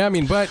 Yeah. I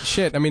mean, but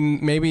shit. I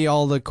mean, maybe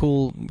all the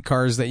cool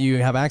cars that you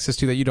have access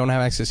to that you don't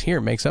have access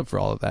here makes up for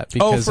all of that.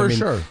 Because,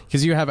 sure.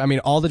 Because you have,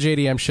 all the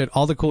JDM shit,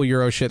 all the cool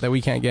Euro shit that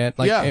we can't get.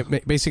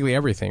 Like, basically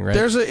everything, right?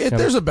 There's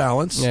a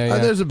balance.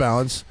 There's a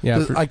balance.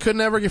 Yeah. I could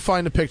never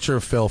find a picture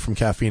of Phil from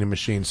Caffeine and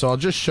Machine, so I'll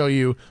just show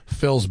you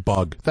Phil's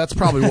bug. That's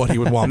probably what he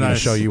would want me to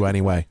show you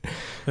anyway.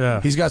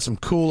 Yeah. He's got some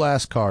cool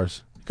ass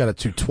cars. Got a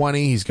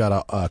 220. He's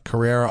got a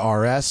Carrera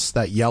RS,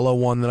 that yellow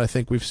one that I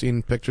think we've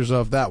seen pictures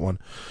of. That one.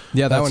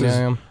 Yeah, that's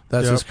that one.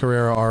 That's his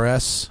Carrera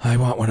RS. I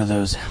want one of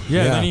those.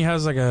 Yeah, then he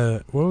has like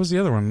what was the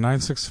other one?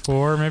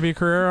 964, maybe a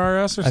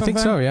Carrera RS or something? I think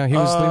so, yeah. He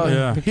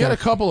was He had a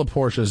couple of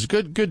Porsches.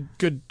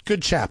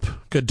 Good chap.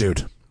 Good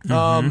dude.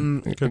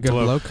 Good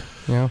bloke.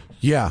 Yeah.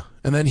 Yeah.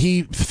 And then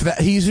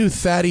he's who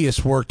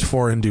Thaddeus worked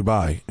for in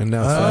Dubai, and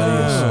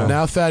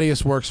now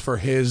Thaddeus works for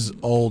his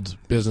old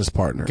business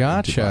partner.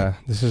 Gotcha.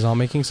 This is all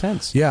making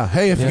sense. Yeah.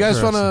 Hey, if you guys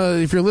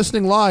if you're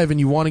listening live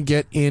and you want to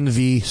get in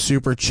the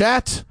super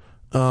chat,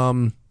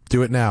 do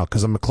it now,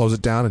 because I'm gonna close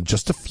it down in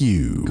just a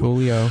few.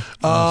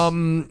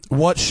 Coolio.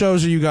 What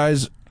shows are you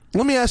guys?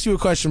 Let me ask you a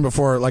question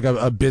before, like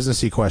a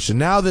businessy question.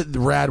 Now that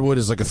Radwood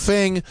is like a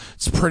thing,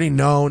 it's pretty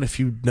known. If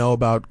you know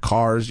about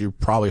cars, you've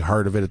probably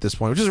heard of it at this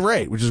point, which is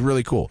great, which is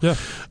really cool. Yeah.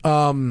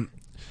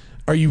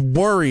 Are you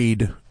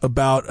worried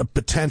about a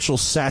potential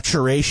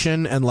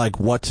saturation and like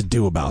what to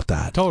do about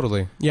that?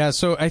 Totally. Yeah.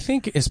 So I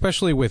think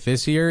especially with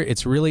this year,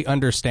 it's really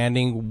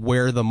understanding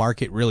where the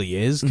market really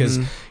is, because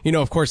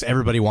of course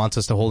everybody wants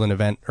us to hold an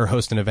event or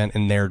host an event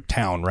in their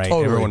town, right?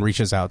 Totally. Everyone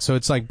reaches out. So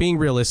it's like being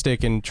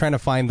realistic and trying to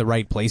find the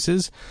right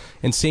places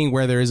and seeing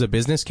where there is a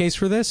business case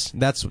for this.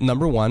 That's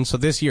number one. So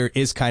this year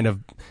is kind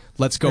of,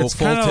 let's go it's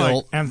full tilt.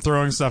 Like, and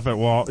throwing stuff at the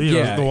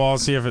wall,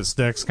 see if it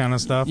sticks kind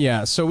of stuff.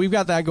 Yeah, so we've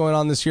got that going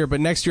on this year, but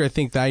next year I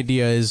think the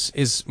idea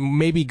is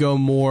maybe go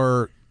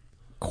more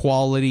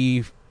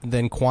quality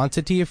than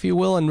quantity, if you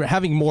will, and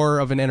having more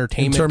of an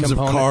entertainment in terms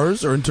component. of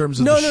cars or in terms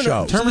of No, the no, show?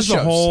 no. In terms of the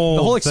shows. whole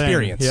thing.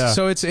 experience. Yeah.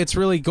 So it's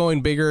really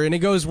going bigger, and it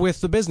goes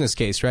with the business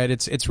case, right?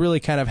 It's really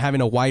kind of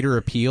having a wider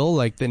appeal.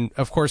 Like, then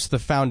of course the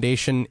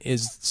foundation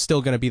is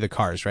still going to be the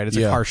cars, right? It's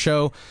a car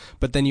show,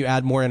 but then you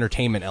add more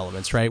entertainment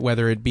elements, right?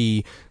 Whether it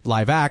be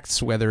live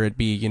acts, whether it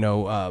be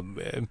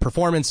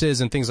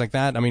performances and things like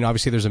that. I mean,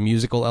 obviously there's a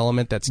musical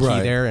element that's key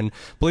there, and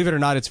believe it or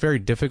not, it's very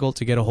difficult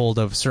to get a hold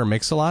of Sir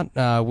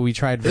Mix-a-Lot. We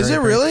tried. Is it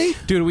really?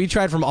 Dude, we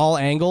tried from all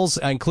angles,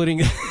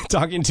 including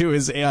talking to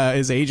his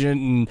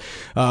agent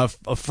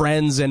and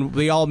friends, and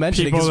they all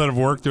mentioned people that have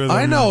worked with him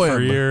I know for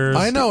him. years.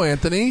 I know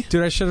Anthony.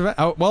 Dude, I should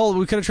have. Well,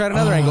 we could have tried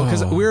another angle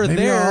because we were Maybe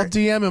there. I'll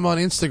DM him on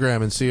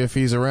Instagram and see if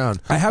he's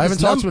around. I his haven't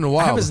talked to him in a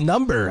while. I have his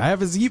number. I have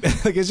his email.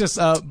 Like, it's just.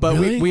 But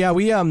Really? we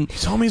He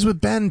told me he's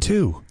with Ben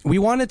too. we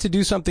wanted to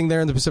do something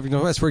there in the Pacific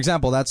Northwest. For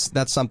example, that's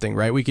something,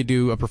 right? We could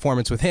do a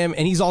performance with him,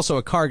 and he's also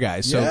a car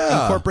guy, so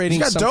Yeah. incorporating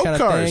He's got some dope kind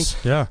cars. of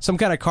thing, some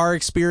kind of car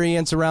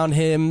experience around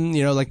him,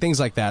 like things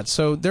like that.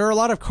 So there are a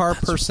lot of car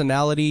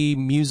personality,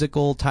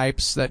 musical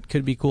types that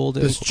could be cool.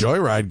 This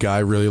Joyride guy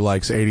really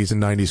likes 80s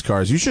and 90s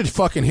cars. You should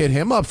fucking hit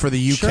him up for the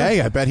UK. Sure.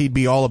 I bet he'd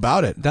be all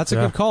about it. That's a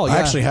good call. Yeah. I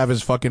actually have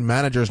his fucking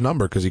manager's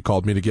number because he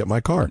called me to get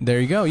my car. There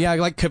you go. Yeah,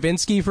 like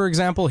Kavinsky, for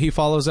example, he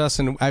follows us,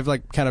 and I've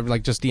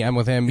just DM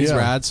with him. He's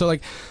rad. So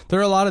there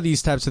are a lot of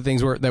these types of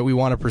things that we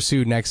want to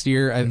pursue next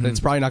year. It's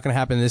probably not going to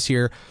happen this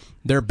year.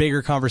 There are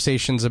bigger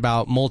conversations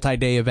about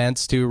multi-day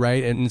events too,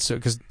 right? And so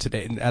because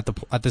today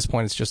at this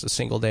point it's just a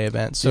single day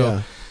event.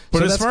 So,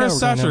 but as that's far as kinda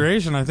what we're going on.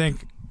 saturation, I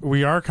think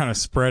we are kind of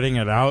spreading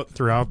it out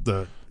throughout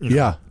the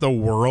the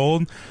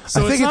world.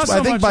 So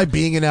I think by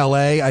being in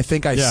LA, I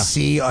think I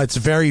see it's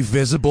very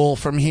visible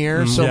from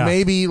here. So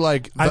maybe I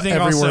think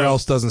everywhere also,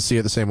 else doesn't see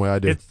it the same way I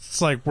do.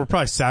 It's like we're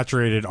probably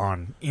saturated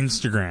on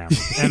Instagram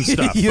and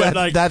stuff. Yeah,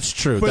 but that's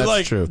true. But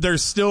that's true.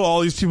 There's still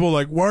all these people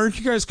like, why aren't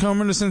you guys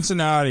coming to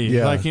Cincinnati?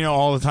 Yeah.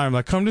 All the time,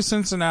 like, come to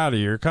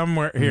Cincinnati or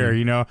come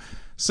here.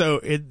 So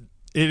it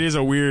is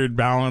a weird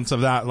balance of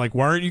that. Like,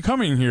 why aren't you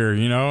coming here?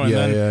 And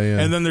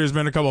And then there's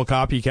been a couple of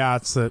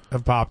copycats that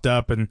have popped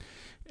up and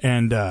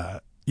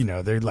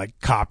they like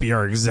copy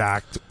our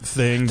exact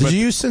thing. Did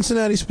you use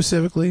Cincinnati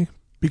specifically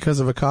because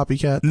of a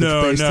copycat? That's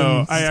No, based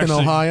in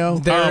Ohio.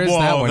 There is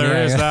that one.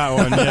 There is that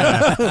one.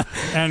 Yeah.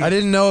 And I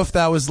didn't know if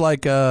that was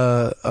like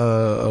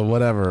a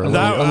whatever.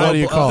 What do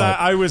you call it?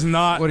 I was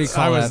not. What do you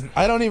call that?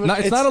 I don't even.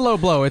 It's not a low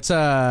blow. It's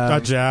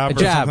a jab. A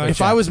jab. Or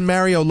If I was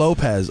Mario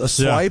Lopez, a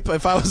swipe.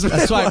 If I was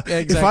a swipe,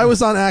 exactly. If I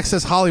was on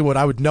Access Hollywood,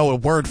 I would know a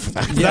word for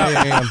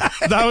that.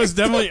 That was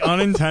definitely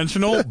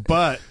unintentional,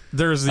 but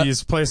there's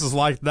these places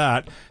like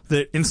that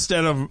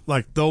instead of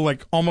they'll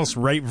almost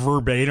write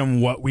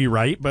verbatim what we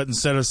write, but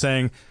instead of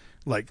saying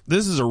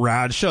this is a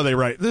rad show, they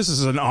write this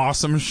is an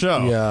awesome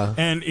show. Yeah.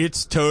 And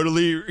it's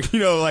totally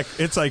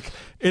it's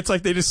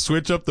like they just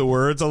switch up the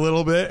words a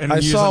little bit and I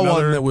use saw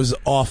another... one that was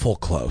awful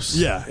close.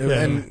 Yeah.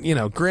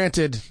 And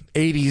granted,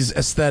 80s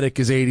aesthetic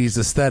is 80s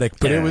aesthetic,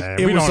 but it was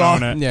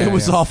it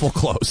was awful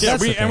close. Yeah,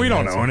 we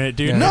don't own it,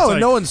 dude. Yeah. No,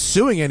 no one's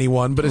suing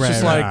anyone, but it's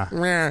just Right.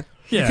 meh.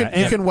 Yeah,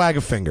 You can wag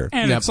a finger.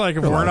 And it's like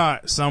if we're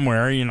not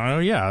somewhere,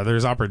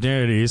 there's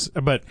opportunities,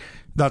 but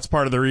that's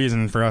part of the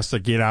reason for us to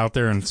get out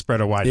there and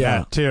spread a wide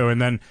net too,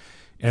 and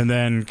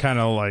then kind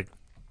of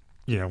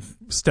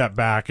step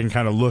back and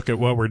kind of look at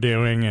what we're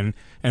doing and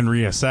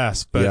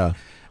reassess. But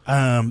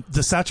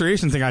the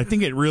saturation thing, I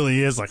think it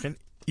really is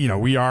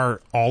we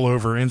are all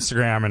over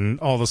Instagram and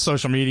all the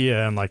social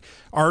media and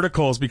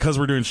articles because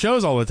we're doing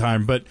shows all the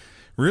time. But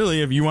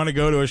really, if you want to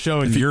go to a show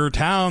in your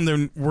town,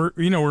 then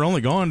we're only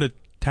going to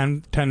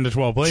 10 to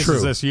 12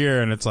 places this year,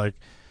 and it's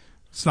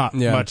not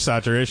much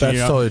saturation.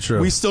 That's totally true.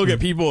 We still get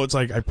people. It's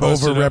I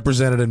posted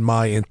overrepresented in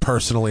my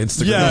personal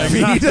Instagram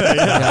feed.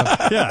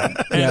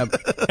 Exactly.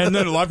 And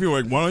then a lot of people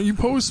are like, why don't you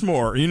post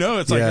more?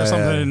 It's or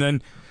something. And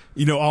then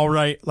I'll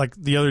write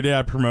the other day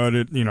I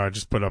promoted. I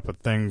just put up a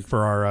thing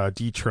for our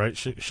Detroit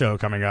show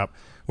coming up,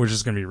 which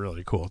is going to be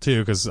really cool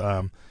too, because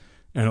and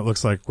it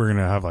looks like we're going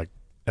to have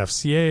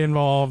FCA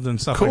involved and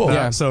stuff like that.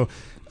 Yeah. So.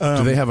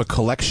 Do they have a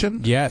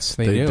collection? Yes,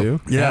 they do.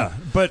 Yeah,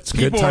 but it's a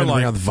good time to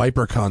bring out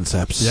Viper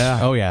concepts. Yeah.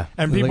 Oh yeah.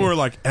 And people were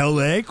like,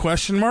 "LA?"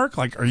 Question mark.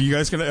 Are you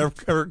guys gonna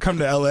ever come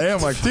to LA? I'm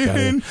like,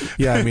 dude.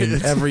 Yeah, I mean,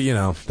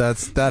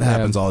 that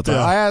happens all the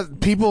time.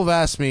 People have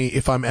asked me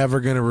if I'm ever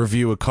gonna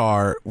review a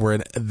car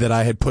that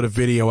I had put a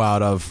video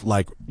out of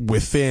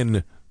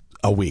within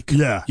a week.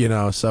 Yeah.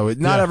 So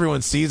not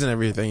everyone sees and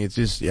everything. It's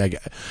just,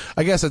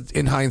 I guess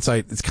in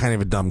hindsight, it's kind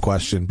of a dumb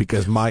question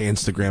because my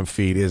Instagram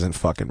feed isn't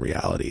fucking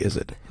reality, is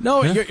it?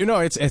 No,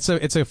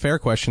 it's a fair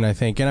question, I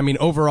think. And I mean,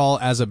 overall,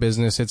 as a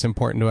business, it's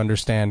important to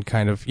understand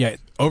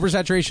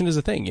oversaturation is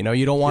a thing.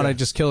 You don't want to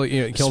just kill the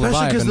vibe.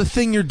 Especially because the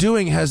thing you're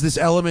doing has this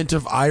element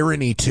of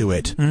irony to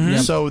it.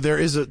 Mm-hmm. So there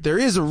is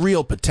a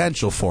real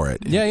potential for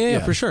it. Yeah,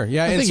 for sure.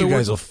 Yeah, I think you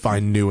guys will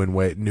find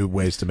new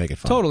ways to make it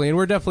fun. Totally, and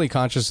we're definitely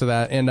conscious of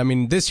that. And I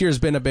mean, this year's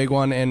been a big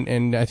one,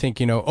 and I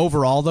think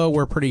overall though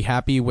we're pretty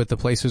happy with the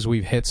places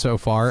we've hit so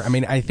far. I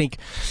mean, I think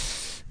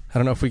I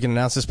don't know if we can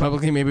announce this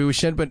publicly. Maybe we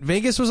should. But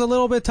Vegas was a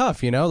little bit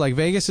tough, you know. Like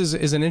Vegas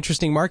is an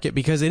interesting market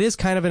because it is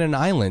kind of in an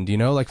island, you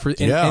know. Like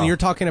and you're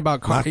talking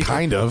about not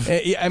kind of.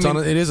 I mean,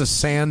 it is a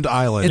sand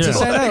island. It's a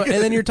sand island,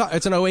 and then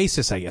it's an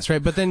oasis, I guess,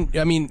 right? But then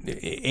I mean,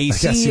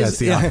 AC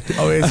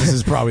oasis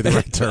is probably the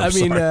right term. I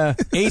mean,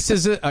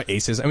 aces.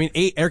 I mean,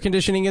 air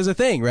conditioning is a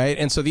thing, right?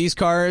 And so these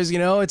cars, you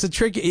know, it's a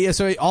tricky.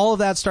 So all of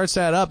that starts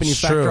to add up, and you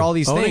factor all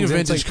these Owning things.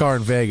 Owning a vintage car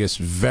in Vegas,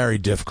 very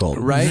difficult,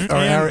 right? Or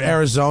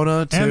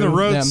Arizona too. And the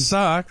roads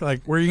suck.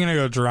 Like, where are you going to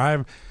go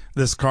drive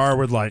this car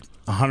with like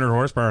 100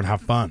 horsepower and have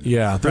fun?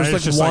 Yeah, there's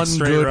right? like one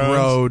good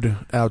road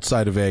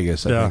outside of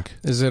Vegas, I think.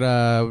 Is it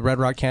Red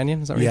Rock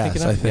Canyon? Is that what you're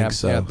thinking of? I think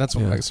so. Yeah, that's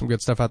like some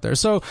good stuff out there.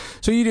 So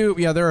you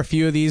do, there are a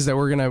few of these that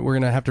we're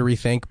gonna have to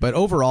rethink. But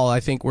overall, I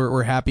think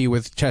we're happy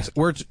with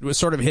we're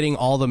sort of hitting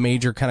all the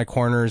major kind of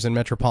corners and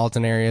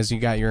metropolitan areas. You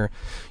got your,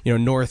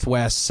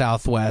 northwest,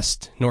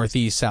 southwest,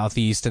 northeast,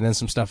 southeast, and then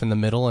some stuff in the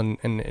middle, and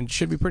it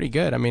should be pretty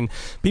good. I mean,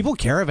 people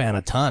caravan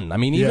a ton. I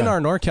mean, even our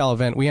NorCal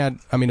event, we had,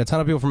 a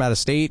ton of people from out of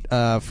state,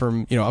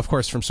 from of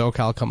course from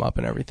SoCal come up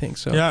and everything.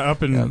 So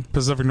up in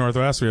Pacific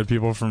Northwest, we had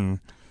people from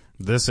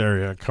this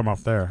area come up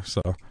there.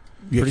 So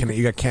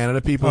you got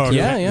Canada people. Oh,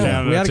 yeah.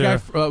 Canada we had a guy.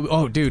 couple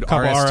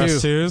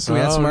RS2s. We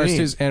had some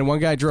RS2s, and one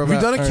guy drove.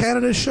 Have you done a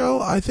Canada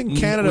show? I think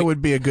Canada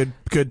would be a good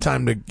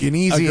time to an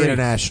easy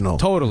international.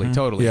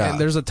 Totally. Yeah. And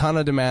there's a ton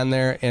of demand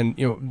there, and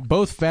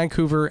both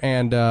Vancouver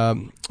and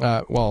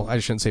well, I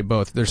shouldn't say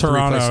both. There's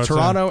Toronto, 3 places.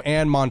 Toronto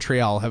and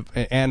Montreal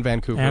and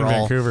Vancouver.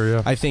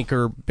 Vancouver, I think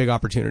are big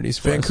opportunities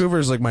for Vancouver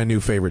us. is like my new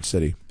favorite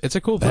city. It's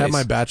a cool place. I had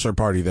my bachelor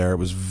party there. It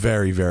was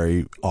very,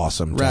 very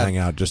awesome to hang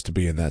out, just to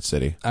be in that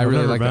city. I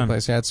really like that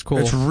place. Yeah, it's cool.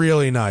 It's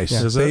really nice.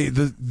 Yeah.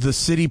 The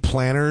city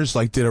planners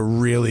did a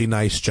really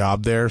nice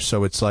job there.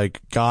 So it's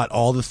got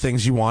all the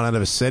things you want out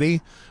of a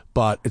city,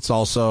 but it's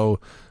also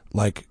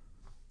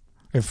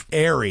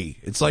airy.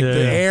 It's the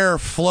air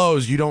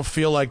flows. You don't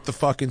feel like the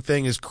fucking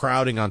thing is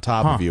crowding on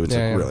top of you. It's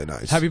really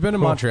nice. Have you been to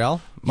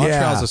Montreal?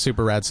 Montreal's a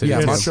super rad city.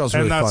 Yeah, Montreal's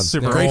really fun.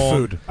 Super Great cool.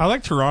 food. I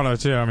like Toronto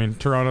too. I mean,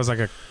 Toronto's like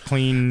a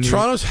clean.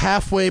 Toronto's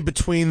halfway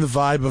between the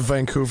vibe of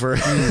Vancouver,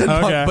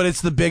 but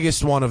it's the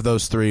biggest one of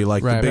those three.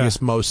 The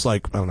biggest, most I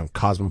don't know,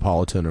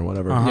 cosmopolitan or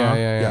whatever.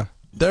 Yeah.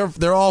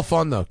 They're all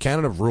fun though.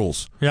 Canada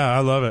rules. Yeah, I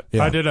love it.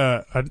 Yeah. I did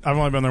I've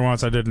only been there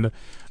once. I did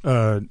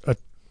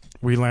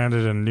we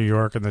landed in New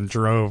York and then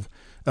drove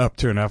up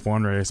to an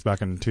F1 race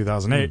back in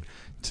 2008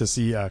 to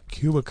see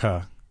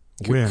Kubica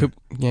win.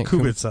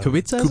 Kubica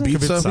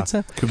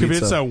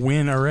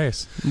win a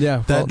race.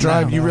 Yeah, that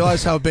drive. You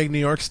realize how big New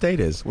York State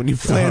is when you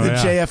land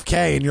at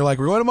JFK and you're like,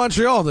 we're going to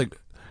Montreal. I'm like,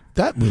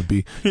 that would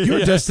be your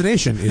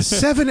destination is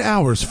 7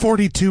 hours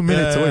 42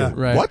 minutes away.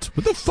 Right. What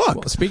the fuck?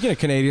 Well, speaking of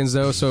Canadians,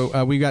 though,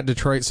 so we got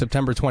Detroit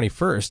September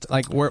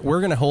 21st.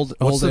 We're gonna hold.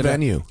 What's the it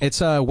venue? It's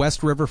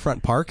West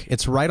Riverfront Park.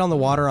 It's right on the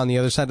water on the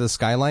other side of the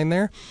skyline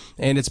there,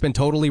 and it's been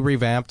totally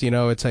revamped.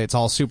 It's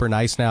all super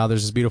nice now.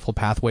 There's this beautiful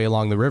pathway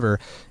along the river,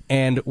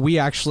 and we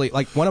actually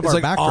one of our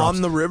backdrops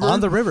on the river. On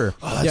the river.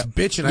 Oh, that's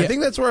bitching. I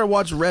think that's where I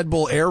watched Red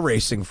Bull Air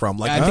Racing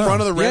from, in front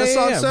of the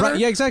Renaissance Center. Right,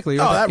 yeah, exactly.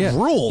 Oh, that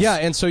rules. Yeah,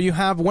 and so you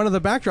have one of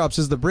the backdrops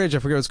is the bridge. I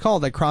forget what it's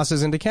called, that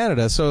crosses into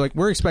Canada. So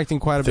we're expecting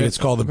quite a bit. It's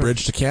called the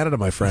Bridge to Canada,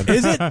 my friend.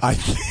 Is it? I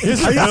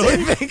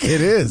think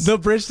it is. The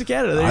Bridge to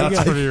Canada. There you go.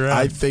 That's pretty rad.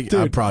 I think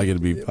I'm probably going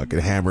to be fucking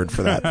hammered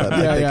for that, but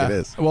I think it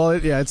is. Well,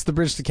 it's the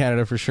Bridge to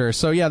Canada for sure.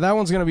 So yeah, that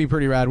one's going to be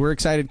pretty rad. We're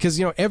excited because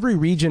every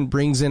region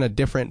brings in a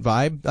different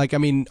vibe.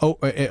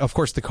 Of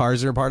course the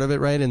cars are a part of it,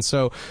 right? And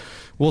so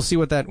we'll see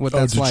what that's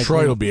like.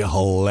 Detroit will be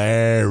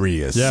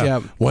hilarious. Yeah.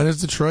 When is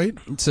Detroit?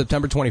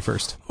 September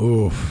 21st.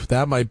 Oof,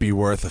 that might be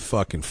worth a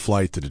fucking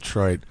flight to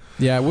Detroit.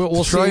 Yeah,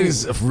 we'll Detroit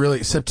see. is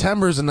really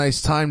September is a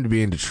nice time to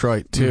be in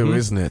Detroit too,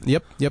 isn't it?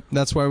 Yep.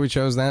 That's why we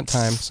chose that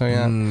time. So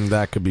yeah,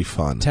 that could be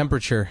fun.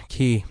 Temperature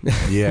key.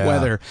 Yeah.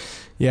 Weather.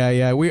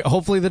 Yeah. We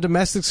hopefully the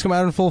domestics come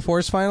out in full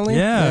force finally.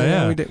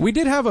 Yeah. We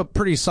did have a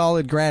pretty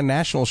solid Grand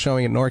National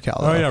showing at NorCal.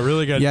 Oh yeah,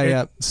 really good.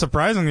 Yeah.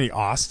 Surprisingly,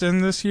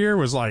 Austin this year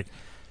was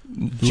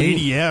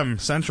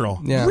JDM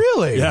Central. Yeah.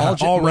 Really? Yeah.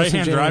 All mostly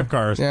right-hand JDM. drive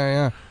cars.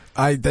 Yeah.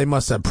 They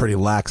must have pretty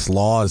lax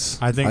laws.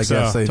 I think so.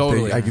 Guess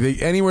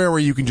Totally. anywhere where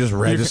you can just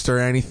register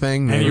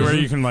anything. Anywhere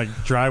you can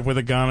drive with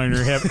a gun on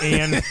your hip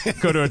and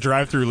go to a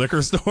drive-through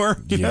liquor store.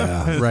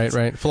 Yeah.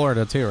 Right.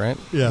 Florida too, right?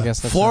 Yeah. I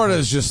guess that's Florida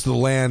is just the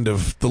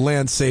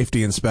land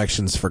safety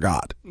inspections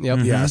forgot. Yep.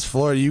 Yes,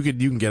 Florida. You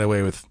can get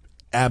away with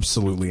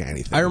absolutely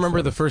anything. I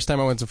remember the first time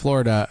I went to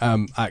Florida,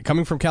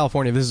 coming from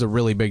California. This is a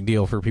really big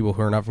deal for people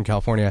who are not from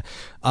California.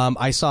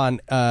 I saw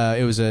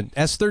it was an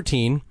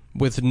S13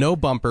 with no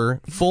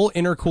bumper, full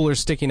intercooler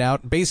sticking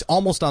out, base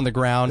almost on the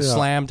ground,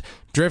 slammed,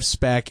 drift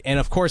spec, and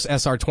of course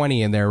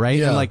SR20 in there, right?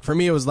 Yeah. And for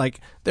me, it was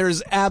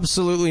there's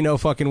absolutely no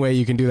fucking way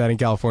you can do that in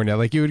California.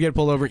 You would get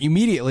pulled over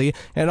immediately,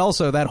 and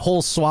also that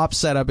whole swap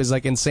setup is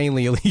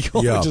insanely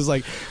illegal, which is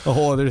a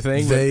whole other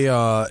thing.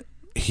 They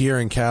here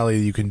in Cali,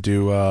 you can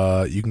do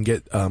you can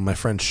get my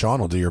friend Sean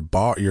will do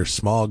your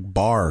smog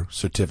bar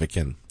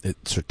certificate.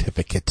 It's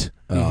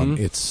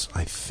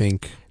I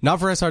think not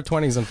for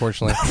SR20s,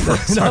 unfortunately.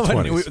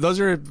 SR20s. Those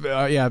are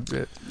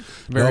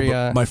Very.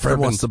 No, my friend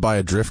urban. wants to buy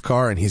a drift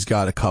car, and he's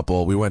got a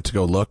couple. We went to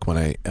go look when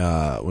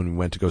we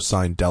went to go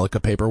sign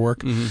Delica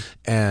paperwork,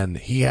 and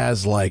he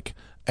has like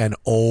an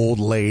old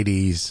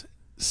lady's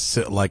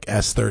like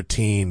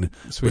S13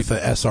 with the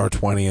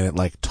SR20 in it,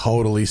 like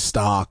totally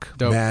stock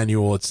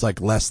manual. It's like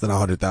less than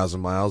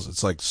 100,000 miles.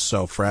 It's like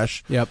so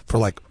fresh. Yep. For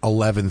like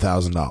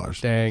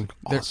 $11,000. Dang,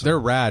 Awesome. they're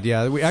rad.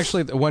 Yeah, we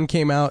actually one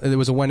came out. It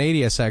was a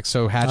 180 SX,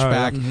 so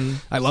hatchback.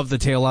 I love the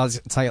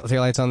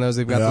taillights on those.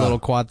 They've got the little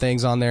quad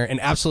things on there, an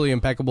absolutely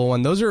impeccable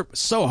one. Those are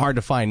so hard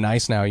to find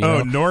nice now. You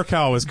know?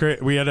 NorCal was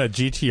great. We had a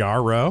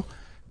GTR row.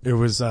 It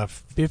was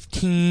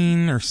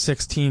 15 or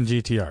 16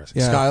 GTRs.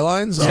 Yeah.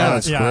 Skylines? Oh,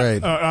 that's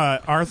great.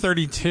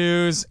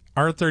 R32s,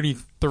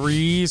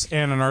 R33s,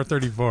 and an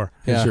R34.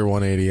 Here's your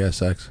 180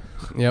 SX.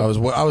 Yep.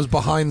 I was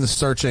behind the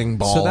searching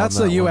ball. So that's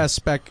on a that US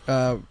spec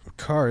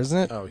car, isn't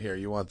it? Oh, here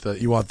you want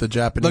the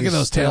Japanese. Look at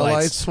those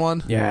taillights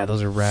one. Yeah,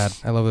 those are rad.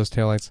 I love those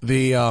taillights.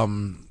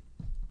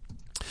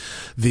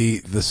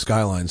 The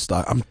Skyline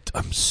stock. I'm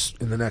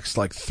in the next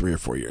like 3 or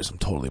 4 years. I'm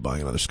totally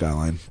buying another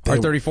Skyline.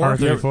 R34.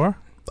 R34.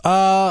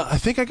 I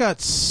think I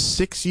got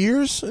 6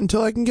 years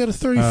until I can get a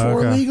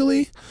 34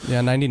 legally.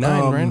 Yeah,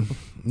 99, right?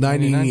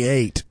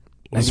 98.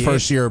 His 98?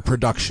 first year of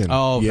production.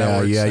 Oh, that yeah,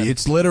 works yeah. then.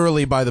 It's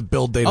literally by the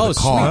build date of the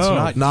car,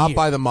 sweet. So not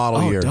by the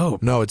model year.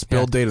 Dope. No, it's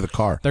build date of the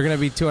car. They're gonna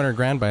be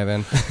 $200,000 by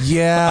then.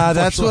 Yeah,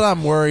 that's what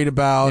I'm worried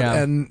about. Yeah.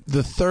 And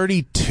the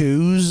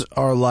 32s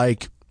are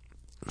like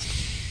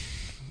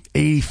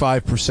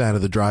 85%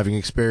 of the driving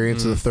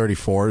experience of the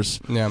 34s.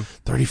 Yeah.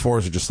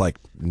 34s are just like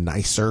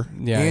nicer.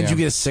 Yeah, and yeah. you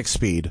get a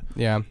 6-speed.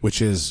 Yeah.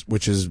 Which is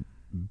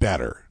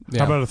better. Yeah.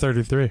 How about a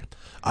 33?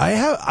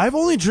 I've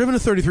only driven a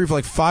 33 for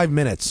like 5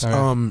 minutes.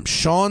 Okay.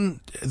 Sean,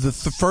 the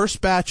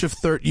first batch of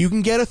you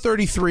can get a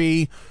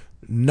 33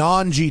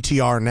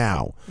 non-GTR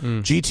now.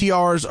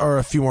 GTRs are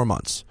a few more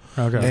months.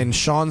 Okay. And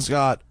Sean's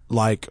got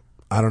like,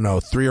 I don't know,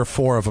 3 or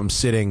 4 of them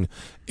sitting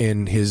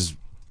in his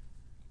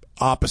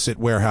opposite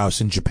warehouse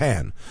in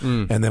Japan.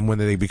 And then when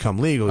they become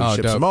legal, he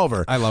ships dope. them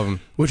over. I love them.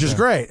 Which is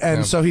great.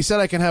 And so he said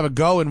I can have a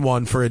go in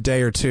one for a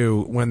day or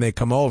two when they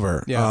come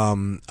over. Yeah.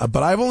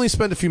 But I've only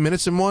spent a few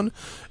minutes in one,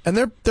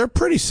 and they're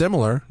pretty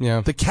similar.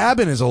 Yeah. The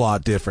cabin is a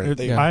lot different.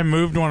 I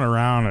moved one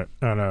around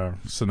at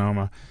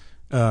Sonoma.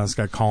 This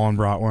guy Colin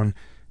brought one.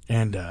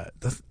 And that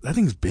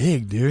thing's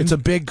big, dude. It's a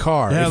big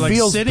car. Yeah, it like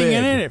feels sitting big.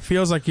 in it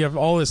feels like you have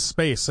all this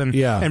space. And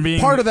being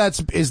part of that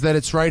is that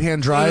it's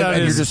right-hand drive, That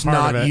and you're is just part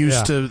not of it, used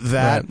yeah. to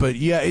that. Right. But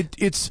yeah,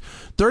 it's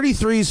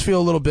 33s feel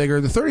a little bigger.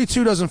 The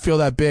 32 doesn't feel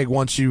that big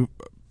once you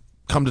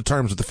come to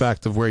terms with the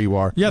fact of where you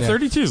are. Yeah,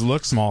 32s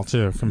look small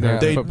too compared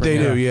They to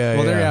do, yeah.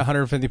 Well, yeah. they're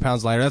 150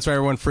 pounds lighter. That's why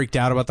everyone freaked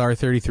out about the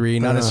R33.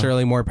 Not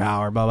necessarily more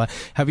power, blah blah.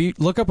 Have you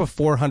look up a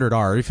 400R?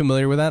 Are you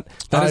familiar with that?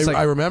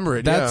 I remember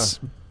it.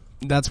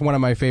 That's one of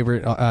my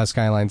favorite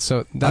Skylines.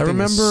 So that I thing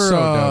is remember. so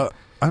dope.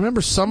 I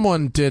remember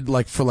someone did for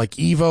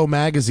Evo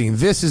magazine.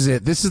 This is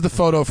it. This is the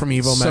photo from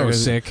Evo So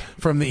magazine. sick.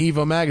 From the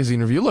Evo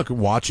magazine review. Look,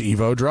 watch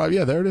Evo drive.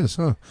 Yeah, there it is.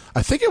 Huh.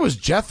 I think it was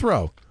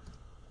Jethro.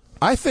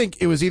 I think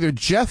it was either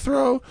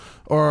Jethro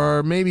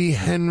or maybe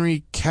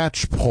Henry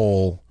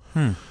Catchpole.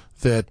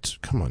 That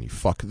come on, you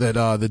fuck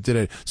that did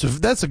it. So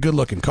that's a good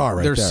looking car,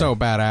 right They're there. so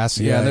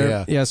badass.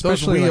 Yeah,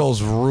 especially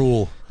those wheels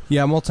rule.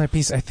 Yeah,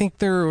 multi-piece. I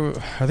think are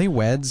they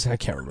Weds? I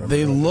can't remember.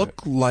 They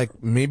look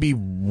like maybe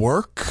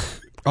Work.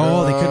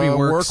 Oh, they could be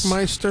Works.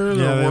 Workmeister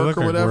Yeah, or they Work look or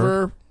like whatever.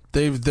 Work.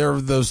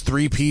 They're those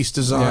 3-piece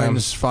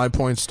designs,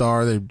 5-point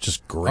star. They're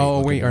just great. Oh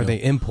wait, looking, are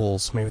they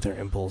Impulse? Maybe they're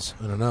Impulse.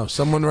 I don't know.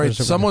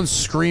 Someone's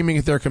screaming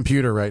at their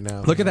computer right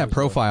now. Look at that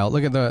profile.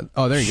 Look at the.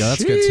 Oh, there you go.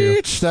 That's good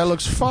too. Sheesh, that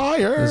looks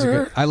fire. Those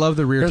are good. I love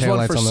the rear There's one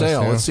taillights for on those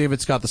sale. too. Let's see if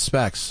it's got the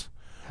specs.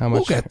 How much?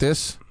 We'll get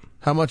this.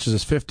 How much is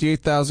this?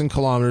 58,000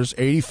 kilometers,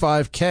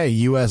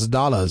 $85K US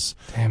dollars.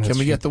 Damn, Can that's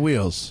we get the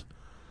wheels?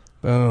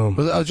 Boom.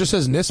 Well, it just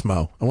says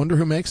Nismo. I wonder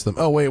who makes them.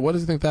 Oh wait, what do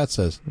you think that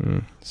says?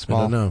 Small.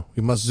 I don't know.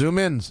 We must zoom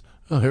in.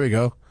 Oh, here we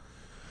go.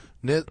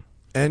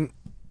 Enkai?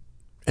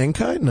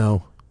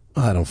 No.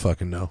 I don't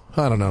fucking know.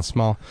 I don't know.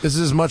 Small. This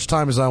is as much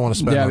time as I want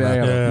to spend on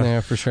that. Yeah,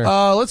 for sure.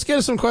 Let's get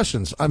to some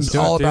questions. I'm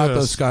all about this.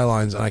 those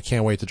Skylines, and I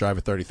can't wait to drive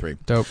a 33.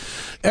 Dope.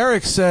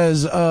 Eric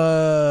says,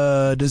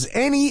 does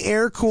any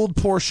air-cooled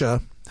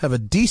Porsche have a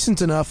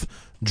decent enough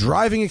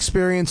driving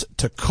experience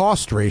to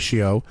cost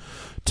ratio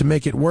to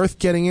make it worth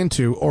getting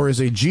into, or is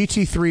a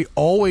GT3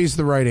 always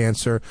the right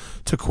answer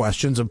to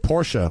questions of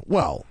Porsche?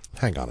 Well,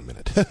 hang on a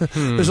minute.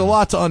 There's a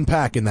lot to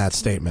unpack in that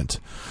statement.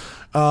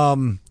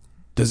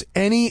 Does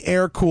any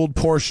air-cooled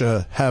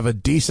Porsche have a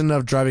decent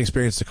enough driving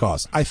experience to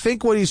cost? I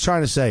think what he's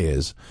trying to say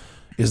is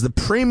the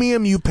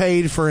premium you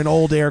paid for an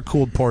old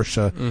air-cooled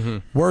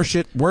Porsche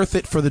worth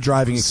it for the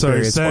driving So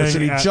he's experience, or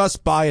should he saying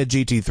just buy a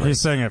GT3? He's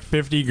saying at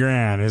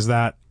 $50,000 is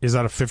that a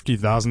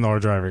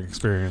 $50,000 driving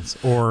experience,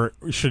 or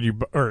should you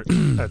or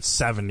at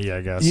 70?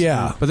 I guess.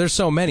 Yeah. But there's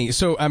so many.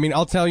 So I mean,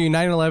 I'll tell you,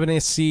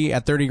 911 SC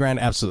at $30,000,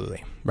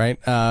 absolutely. right?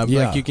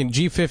 Like you can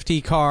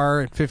G50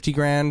 car at 50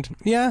 grand.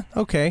 Yeah,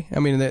 okay. I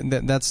mean,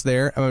 that's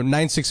there.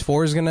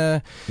 964 is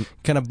gonna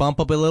kind of bump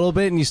up a little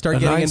bit, and you start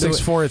getting into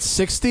 964 at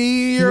 60.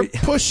 You're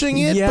pushing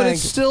it, but it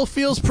still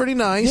feels pretty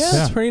nice.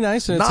 Yeah, it's pretty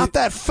nice. And not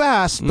that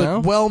fast,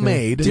 but well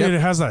made. Dude,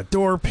 it has that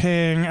door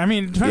ping. I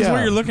mean, it depends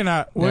what you're looking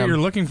at, what you're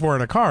looking for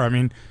in a car. I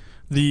mean,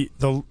 the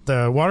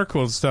water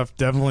cooled stuff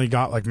definitely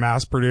got like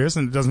mass produced,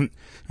 and it doesn't.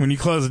 When you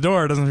close the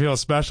door, it doesn't feel as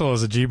special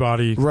as a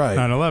G-body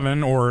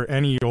 911 or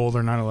any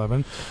older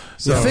 911.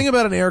 So. The thing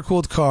about an air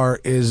cooled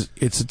car is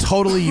it's a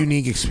totally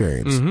unique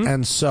experience,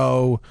 and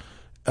so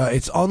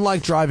it's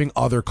unlike driving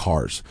other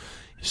cars.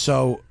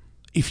 So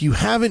if you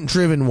haven't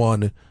driven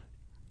one,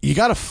 you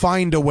got to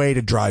find a way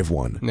to drive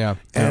one. Yeah.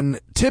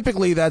 And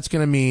typically that's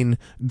going to mean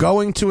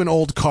going to an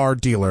old car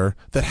dealer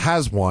that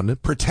has one,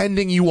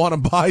 pretending you want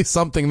to buy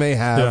something they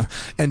have,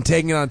 and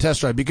taking it on a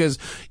test drive. Because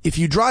if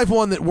you drive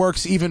one that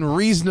works even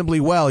reasonably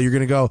well, you're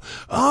going to go,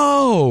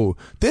 oh,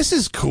 this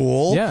is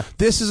cool. Yeah.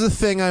 This is a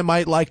thing I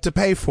might like to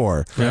pay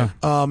for. Yeah.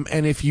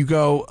 And if you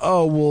go,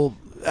 oh, well,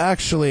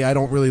 actually, I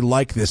don't really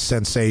like this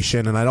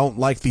sensation, and I don't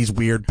like these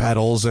weird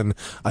pedals, and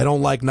I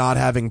don't like not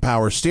having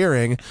power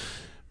steering,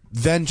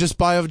 then just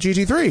buy a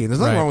GT3. There's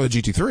nothing wrong with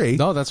a GT3.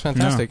 No, that's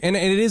fantastic. And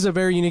it is a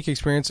very unique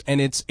experience,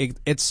 and it's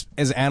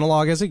as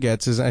analog as it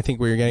gets, is I think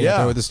where you're getting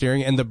at with the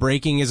steering, and the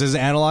braking is as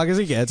analog as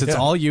it gets. It's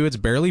all you. It's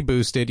barely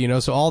boosted,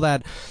 so all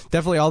that,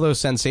 definitely all those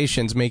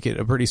sensations make it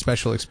a pretty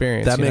special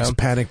experience. That makes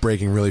panic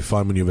braking really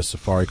fun when you have a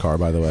Safari car,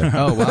 by the way.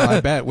 Oh, wow,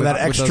 I bet. With that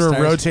extra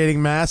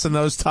rotating mass in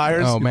those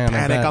tires. Oh, man,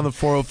 panic on the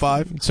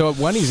 405. So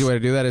one easy way to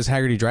do that is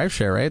Haggerty Drive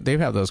Share, right? They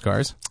have those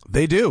cars.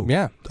 They do.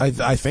 Yeah.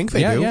 I think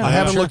they do. Yeah, I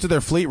haven't looked at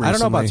their fleet recently. I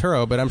don't know about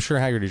Turo, but I'm sure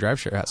Haggerty Drive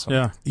Share has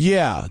some.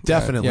 Yeah,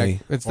 definitely.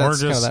 Or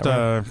just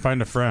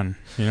find a friend.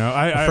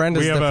 A friend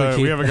is definitely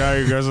key. We have a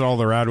guy who goes to all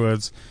the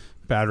Radwoods.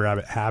 Bad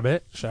Rabbit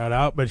Habit, shout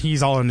out. But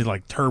he's all into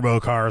like turbo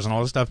cars and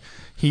all this stuff.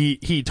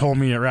 He told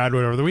me at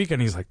Radwood over the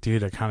weekend, he's like,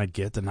 dude, I kind of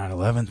get the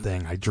 911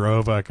 thing. I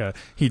drove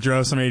he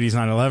drove some 80s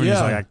 911. Yeah.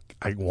 He's like,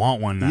 I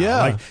want one now.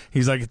 Yeah.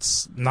 He's like,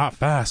 it's not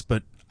fast,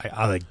 but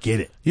I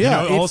get it.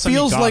 Yeah, it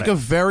feels like a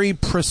very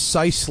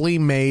precisely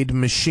made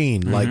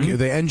machine. Like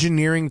the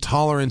engineering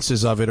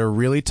tolerances of it are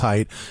really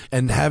tight.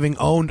 And having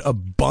owned a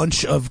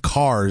bunch of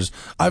cars,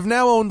 I've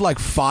now owned like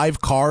 5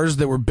 cars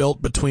that were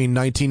built between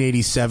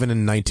 1987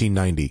 and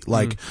 1990.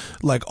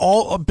 Like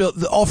all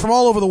built all from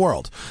all over the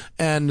world.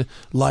 And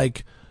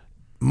like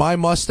my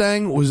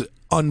Mustang was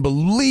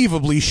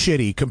unbelievably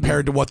shitty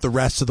compared to what the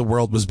rest of the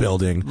world was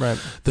building. Right.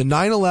 The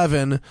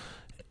 911.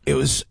 It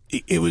was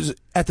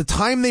at the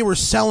time they were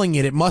selling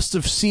it. It must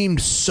have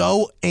seemed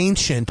so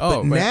ancient,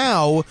 but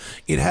now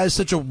it has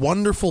such a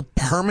wonderful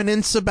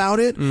permanence about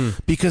it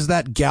because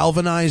that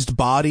galvanized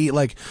body,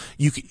 like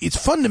it's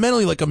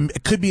fundamentally like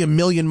it could be a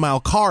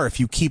 1,000,000-mile car if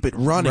you keep it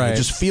running. Right. It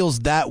just feels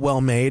that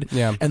well made.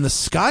 Yeah. And the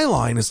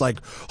Skyline is like,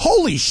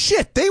 holy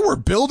shit, they were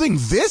building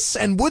this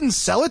and wouldn't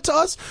sell it to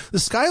us. The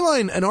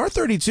Skyline, an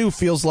R32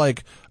 feels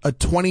like a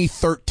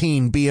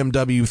 2013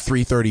 BMW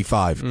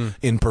 335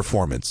 in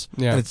performance.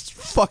 Yeah. And it's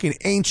fucking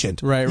ancient.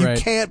 Right. You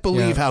can't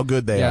believe how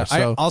good they are.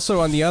 So.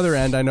 Also, on the other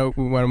end, I know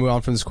we want to move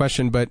on from this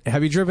question, but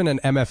have you driven an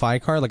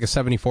MFI car, like a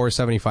 74,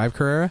 75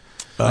 Carrera?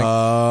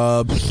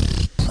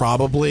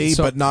 Probably,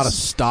 but not a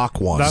stock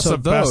one. That's the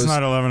best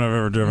 911 I've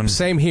ever driven.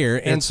 Same here.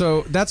 And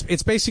so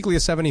it's basically a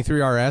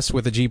 73 RS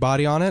with a G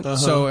body on it.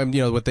 So,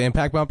 with the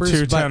impact bumpers.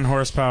 210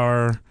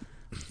 horsepower.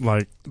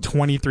 Like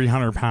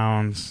 2,300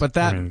 pounds. But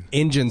that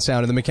engine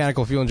sound and the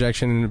mechanical fuel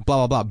injection and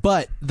blah, blah, blah.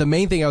 But the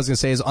main thing I was going to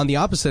say is on the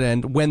opposite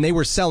end, when they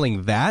were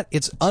selling that,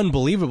 it's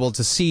unbelievable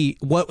to see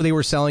what they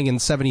were selling in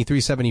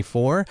 73,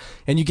 74.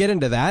 And you get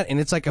into that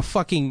and it's like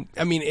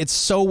it's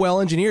so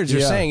well engineered. As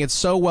you're saying, it's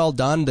so well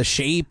done. The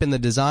shape and the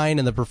design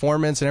and the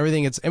performance and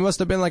everything. It must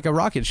have been like a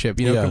rocket ship,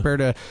 compared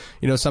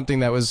to, something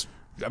that was,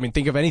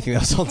 think of anything that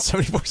was sold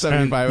 74,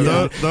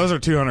 75. Those are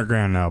 200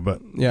 grand now,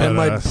 but and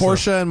my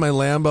Porsche and my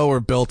Lambo were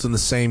built in the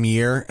same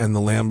year, and the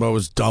Lambo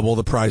was double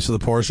the price of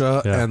the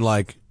Porsche, and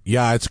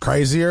it's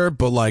crazier,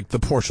 but the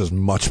Porsche's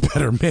much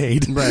better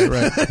made.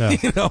 Right.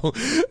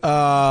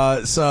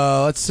 Yeah.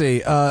 So let's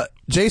see.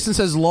 Jason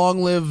says,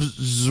 "Long live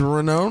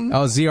Zrenon."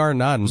 Oh, ZR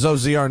None.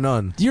 ZR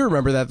None. You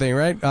remember that thing,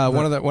 right?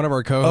 One of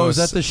our co-hosts. Oh, is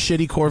that the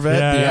shitty Corvette?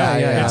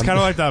 Yeah. It's kind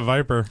of like that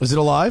Viper. Is it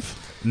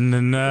alive?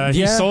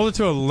 He sold it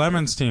to a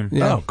Lemons team.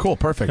 Yeah. Oh, cool.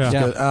 Perfect.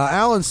 Yeah.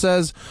 Alan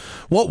says,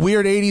 what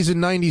weird 80s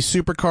and 90s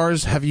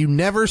supercars have you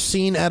never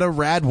seen at a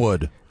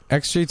Radwood?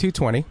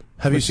 XJ220.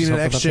 Have you seen an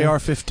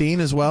XJR15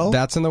 as well?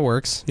 That's in the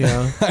works.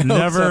 Yeah.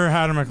 Never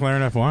had a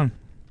McLaren F1.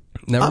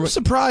 I'm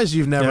surprised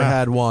you've never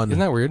had one. Isn't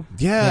that weird?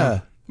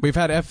 Yeah. We've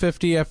had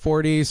F50,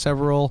 F40,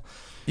 several.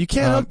 You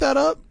can't hook that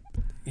up?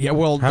 Yeah,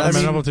 well, that's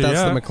the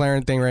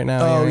McLaren thing right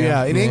now. Oh,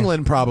 yeah. In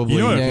England,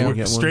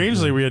 probably.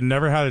 Strangely, we had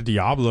never had a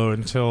Diablo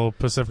until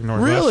Pacific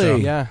Northwest.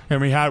 Really? Yeah. And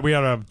we had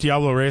a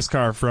Diablo race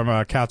car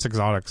from Cat's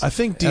Exotics. I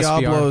think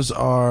Diablos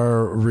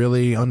are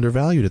really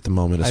undervalued at the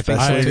moment,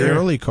 especially the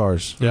early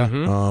cars. Yeah.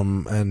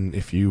 And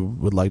if you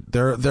would like,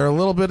 they're a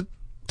little bit,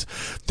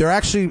 they're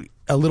actually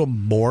a little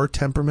more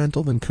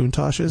temperamental than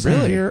Countach's.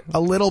 Really? I hear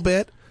a little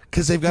bit.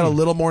 Because they've got a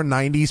little more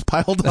 90s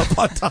piled up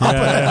on top of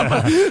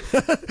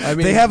them. I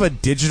mean, they have a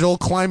digital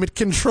climate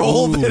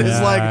control that is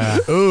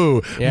like,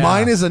 ooh,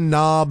 mine is a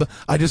knob.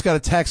 I just got a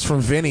text from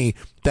Vinny,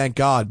 thank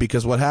God,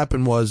 because what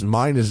happened was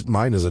mine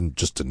isn't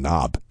just a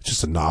knob. It's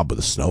just a knob with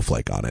a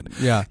snowflake on it.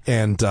 Yeah.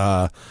 And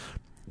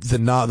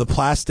the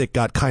plastic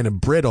got kind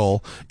of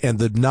brittle, and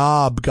the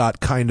knob got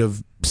kind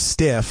of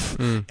stiff,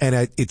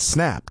 and it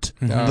snapped.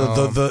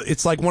 The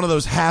it's like one of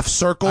those half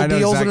circle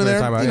deals exactly under there.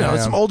 about,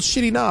 It's some old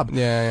shitty knob.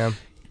 Yeah.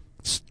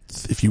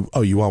 If you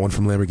want one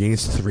from Lamborghini,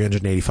 it's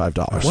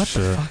 $385. What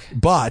the fuck?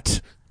 But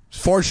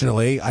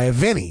fortunately, I have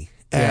Vinny,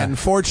 and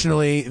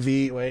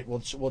fortunately,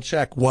 we'll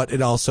check what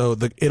it also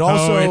it's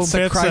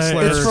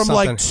Chrysler. It's from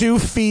like 2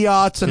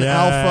 Fiats, an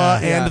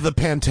Alpha, and the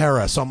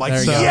Pantera. So I'm like,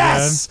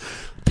 yes.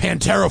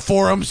 Pantera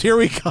forums, here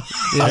we go.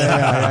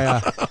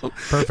 Yeah.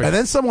 Perfect. And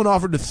then someone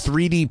offered to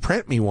 3D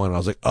print me one. I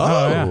was like,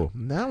 now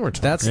we're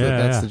talking.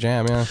 That's the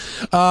jam. Yeah.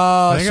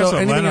 So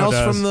anything else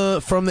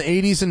from the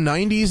 80s and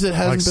 90s that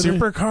hasn't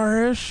like been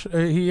supercar-ish?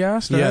 He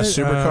asked. Right? Yeah,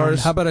 supercars.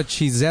 How about a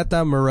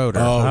Chisetta Marauder?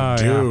 Oh,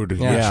 dude.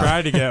 Yeah. I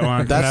tried to get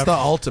one. That's the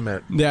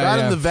ultimate.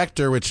 Yeah, in the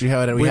Vector, which we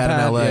had in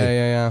LA.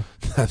 Yeah.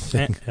 That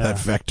thing, that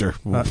Vector.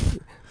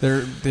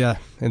 They're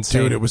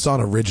insane. Dude, it was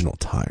on original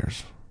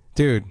tires.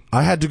 Dude,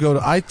 I had to go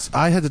to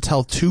I had to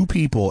tell 2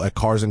 people at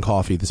Cars and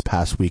Coffee this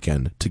past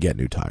weekend to get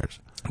new tires.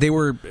 they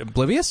were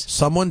oblivious?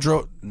 Someone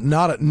drove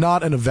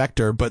not in a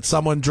Vector, but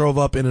someone drove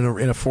up in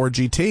a Ford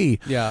GT.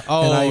 Yeah.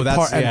 Oh,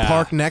 and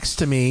parked next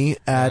to me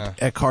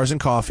at Cars and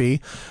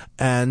Coffee.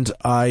 And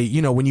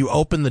when you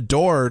open the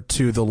door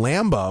to the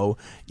Lambo,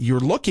 you're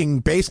looking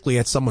basically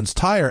at someone's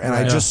tire, and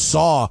I just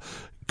saw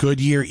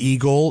Goodyear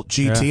Eagle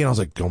GT, and I was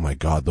like, oh my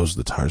God, those are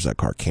the tires that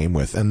car came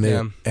with. And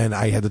and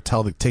I had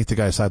to take the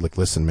guy aside, like,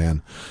 listen,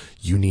 man,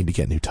 you need to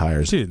get new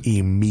tires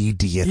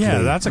immediately.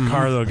 Yeah, that's a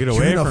car that'll get away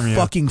from you. You're in a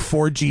fucking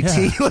Ford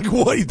GT. Like,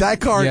 what?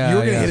 That car,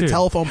 you're going to hit a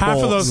telephone pole half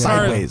of those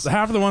sideways.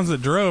 Half of the ones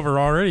that drove are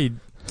already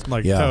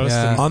toast.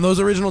 Yeah. On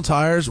those original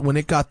tires, when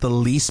it got the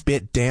least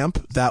bit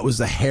damp, that was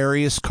the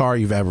hairiest car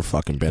you've ever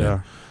fucking been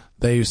in.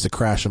 They used to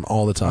crash them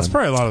all the time. That's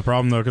probably a lot of the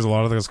problem, though, because a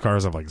lot of those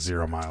cars have like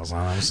 0 miles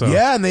on them. So.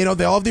 Yeah, and they all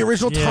have the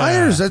original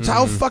tires. That's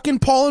how fucking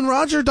Paul and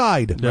Roger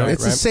died. Yeah,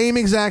 it's the same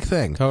exact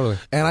thing. Totally.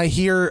 And I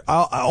hear,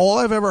 all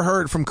I've ever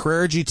heard from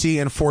Carrera GT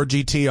and Ford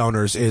GT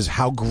owners is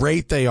how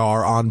great they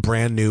are on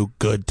brand new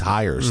good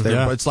tires.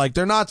 It's like,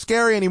 they're not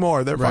scary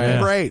anymore. They're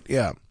fucking great.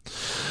 Yeah.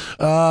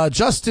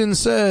 Justin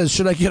says,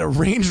 should I get a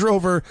Range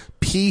Rover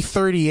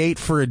P38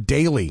 for a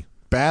daily?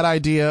 Bad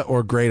idea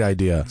or great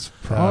idea? It's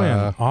probably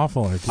an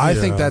awful idea. I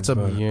think that's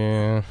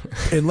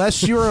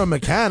unless you're a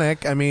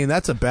mechanic, I mean,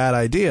 that's a bad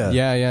idea.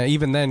 Yeah.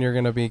 Even then, you're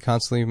going to be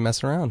constantly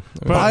messing around.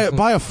 Buy a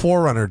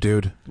 4Runner,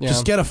 dude. Yeah.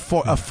 Just get a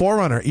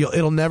 4Runner.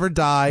 It'll never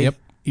die. Yep.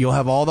 You'll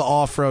have all the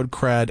off-road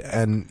cred,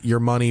 and your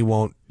money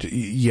won't.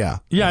 Yeah.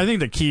 Yeah, I think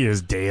the key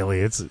is daily.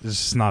 It's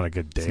just not a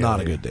good daily. It's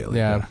not a good daily.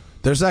 Yeah.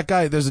 There's that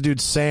guy. There's a dude,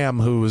 Sam,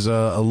 who's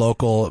a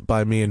local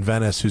by me in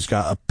Venice, who's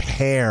got a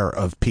pair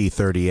of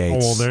P38s. Oh,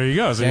 well, there you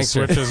go. So he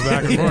switches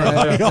back and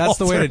forth. That's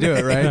the way to do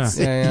it, right?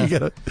 Yeah. You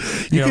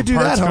could do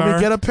that,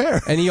 homie. Get a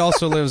pair. And he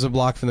also lives a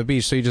block from the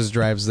beach, so he just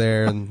drives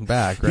there and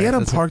back, right? He had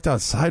them parked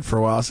outside for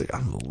a while. I was like,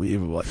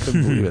 unbelievable. I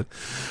couldn't believe it.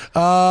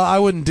 I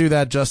wouldn't do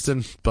that,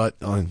 Justin, but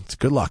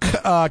good luck.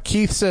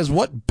 Keith says,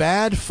 what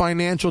bad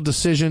financial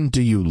decision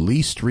do you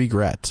least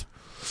regret?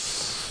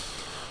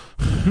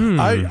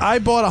 I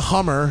bought a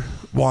Hummer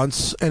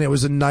once, and it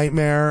was a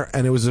nightmare,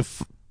 and it was a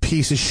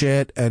piece of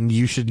shit, and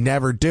you should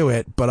never do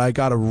it, but I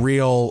got a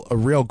real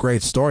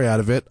great story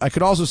out of it. I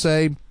could also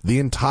say the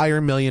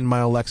entire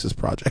 1,000,000-mile Lexus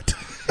project.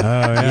 Oh,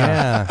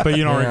 yeah. But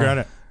you don't regret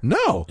it?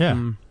 No.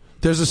 Yeah.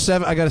 There's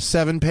I got a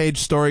 7-page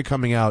story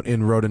coming out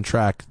in Road and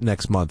Track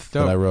next month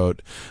that I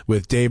wrote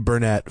with Dave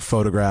Burnett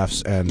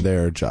photographs, and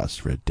they're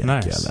just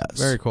ridiculous. Nice.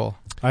 Very cool.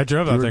 I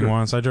drove that thing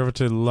once. I drove it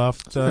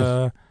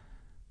to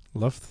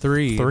Left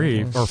 3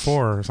 or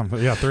 4 or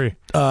something. Yeah, 3.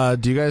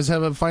 Do you guys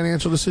have a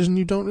financial decision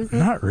you don't regret?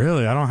 Not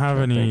really. I don't have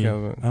any.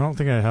 I don't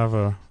think I have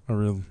a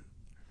real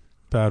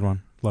bad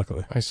one,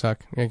 luckily. I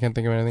suck. I can't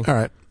think of anything. All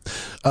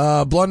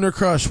right. Blunder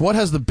Crush, what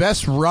has the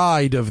best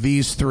ride of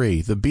these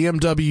 3? The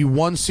BMW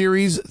 1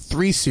 Series,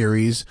 3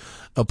 Series,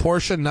 a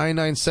Porsche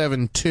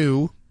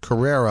 997-2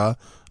 Carrera,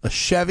 a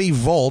Chevy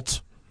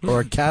Volt, or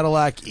a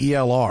Cadillac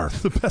ELR?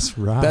 The best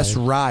ride. Best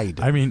ride.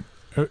 I mean,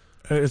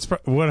 it's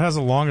what has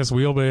the longest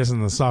wheelbase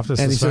and the softest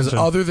suspension. suspension. He says,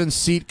 other than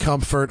seat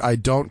comfort, I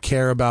don't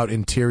care about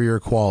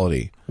interior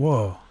quality.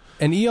 Whoa.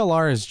 An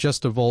ELR is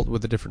just a Volt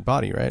with a different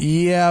body, right?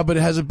 Yeah, but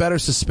it has a better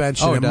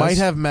suspension. Oh, it might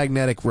have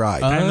magnetic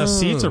ride. And the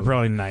seats are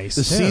probably nice,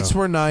 The seats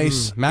were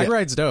nice.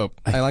 MagRide's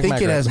dope. I like think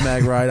MagRide. it has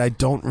MagRide. I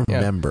don't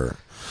remember.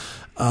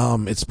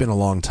 It's been a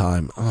long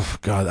time. Oh,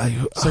 God.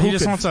 He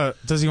just wants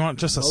does he want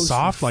just a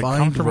soft, like,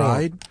 comfortable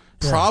ride?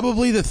 Yeah.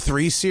 Probably the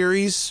 3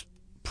 Series.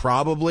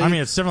 Probably. I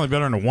mean, it's definitely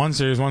better than a 1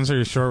 Series. 1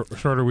 Series shorter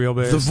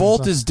wheelbase. The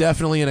Volt is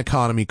definitely an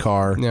economy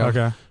car. Yeah.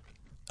 Okay.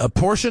 A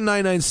Porsche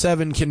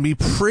 997 can be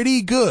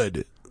pretty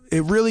good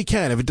It really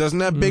can. If it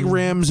doesn't have big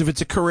rims, if it's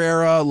a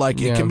Carrera,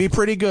 like it can be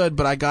pretty good.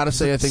 But I gotta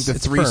say, I think the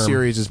 3 firm.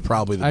 Series is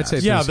probably the best.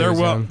 they're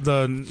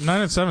the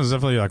 997 is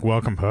definitely like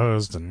well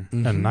composed and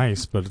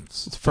nice, but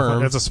it's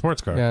firm. It's a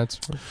sports car. Yeah, it's.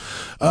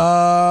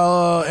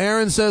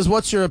 Aaron says,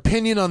 "What's your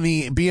opinion on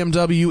the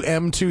BMW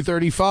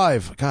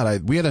M235?"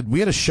 God, we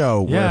had a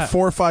show where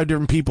 4 or 5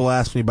 different people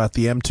asked me about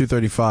the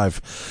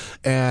M235,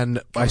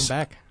 and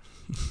back.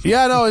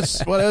 Yeah, no,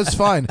 it's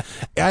fine.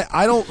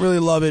 I don't really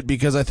love it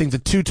because I think the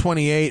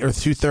 228 or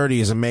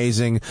 230 is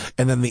amazing,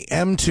 and then the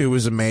M2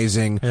 is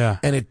amazing. Yeah.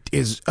 And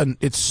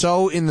it's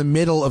so in the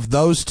middle of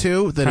those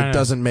two that it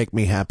doesn't make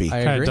me happy.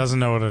 I Kind agree. of doesn't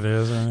know what it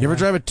is. You ever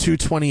drive a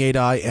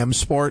 228i M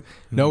Sport?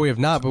 No, we have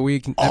not, but we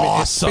can. I mean,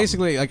 it's Awesome.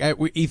 basically like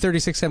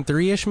E36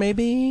 M3-ish,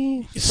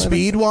 maybe.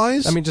 Speed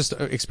wise? I mean, just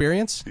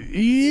experience.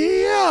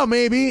 Yeah,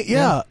 maybe.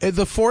 Yeah.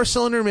 The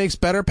 4-cylinder makes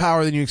better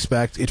power than you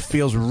expect. It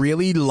feels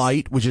really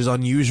light, which is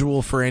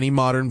unusual for any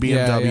modern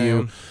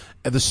BMW.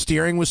 And the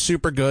steering was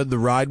super good. The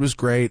ride was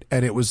great.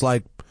 And it was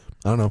like,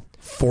 I don't know,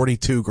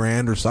 42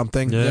 grand or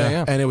something.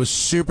 Yeah. And it was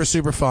super,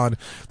 super fun.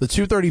 The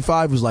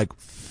 235 was like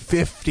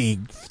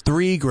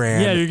 53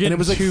 grand. Yeah, you're getting and it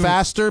was like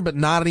faster, but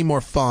not any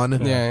more fun.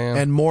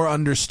 And more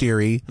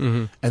understeery.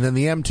 And then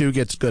the M2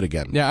 gets good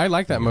again. Yeah, I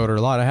like that motor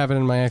a lot. I have it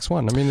in my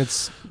X1. I mean,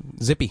 it's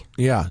zippy.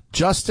 Yeah.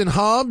 Justin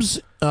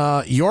Hobbs,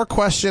 your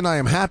question I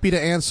am happy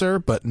to answer,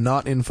 but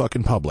not in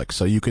fucking public.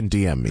 So you can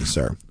DM me,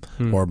 sir.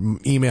 Or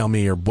email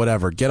me or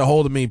whatever. Get a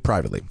hold of me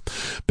privately.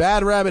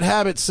 Bad Rabbit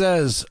Habit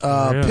says,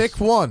 pick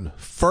one.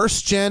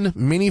 First gen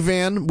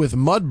minivan with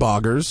mud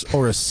boggers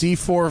or a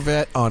C4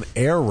 Vet on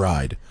air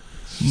ride.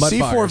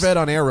 C4 Vet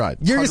on air ride.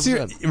 You're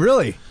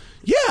really?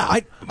 Yeah,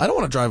 I don't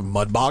want to drive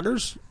mud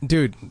boggers.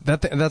 Dude,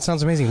 that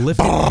sounds amazing.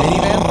 Lifted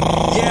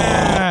minivan?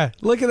 Yeah!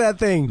 Look at that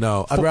thing.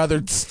 No, I'd rather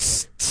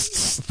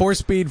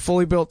 4-speed,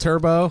 fully built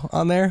turbo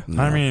on there.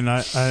 I mean,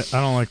 I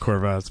don't like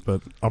Corvettes,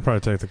 but I'll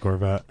probably take the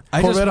Corvette.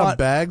 Corvette on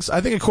bags.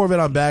 I think a Corvette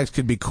on bags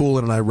could be cool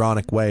in an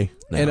ironic way.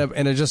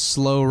 And a just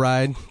slow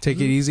ride. Take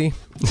it easy.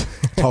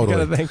 Totally.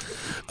 Kind of thing.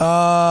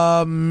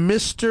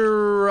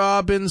 Mr.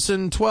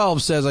 Robinson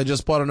 12 says, I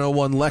just bought an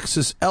 01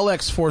 Lexus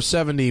LX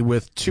 470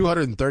 with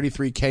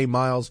 233k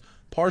miles,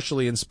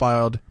 partially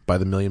inspired by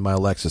the Million Mile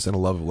Lexus and a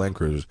love of Land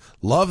Cruisers.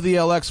 Love the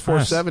LX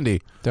 470.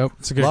 Nice. Dope.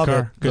 It's a good Love car.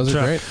 it. Good Those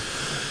truck. are great.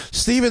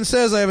 Steven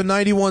says, I have a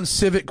 91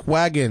 Civic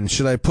wagon.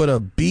 Should I put a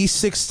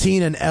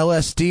B16 and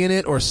LSD in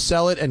it or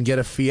sell it and get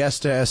a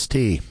Fiesta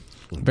ST?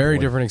 Very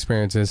different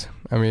experiences.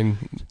 I mean,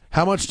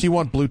 How much do you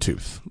want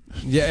Bluetooth?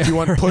 yeah. Do you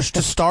want push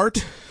to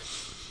start?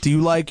 Do you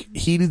like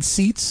heated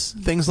seats?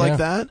 Things like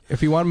that?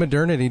 If you want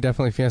modernity,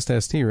 definitely Fiesta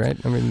ST, right?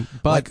 I mean,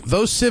 but Like,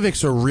 those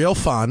Civics are real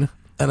fun,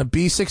 and a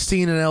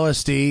B16 and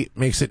LSD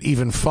makes it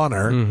even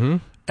funner,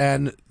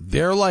 and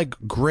they're like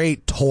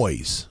great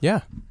toys.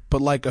 yeah. But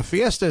like a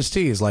Fiesta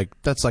ST is like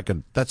that's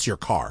your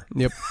car.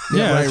 Yep.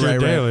 Yeah, right, it's your right.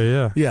 daily,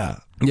 yeah. Yeah.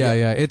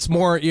 Yeah. It's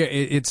more. Yeah,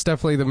 it's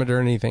definitely the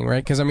modernity thing,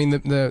 right? Because I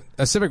mean,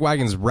 a Civic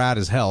wagon's rad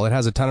as hell. It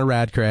has a ton of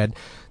rad cred.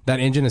 That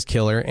engine is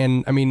killer,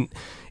 and I mean,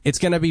 it's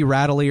going to be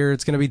rattlier,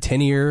 it's going to be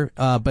tinnier,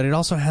 but it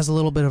also has a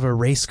little bit of a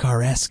race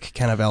car-esque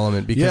kind of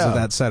element because of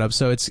that setup.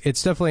 So it's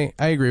definitely.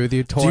 I agree with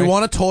you. Toy. Do you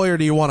want a toy or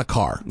do you want a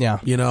car? Yeah.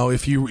 You know,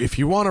 if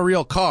you want a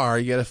real car,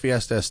 you get a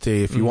Fiesta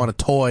ST. If you want a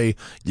toy,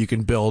 you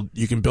can build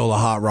a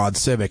hot rod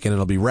Civic and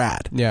it'll be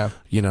rad. Yeah.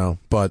 You know,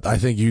 but I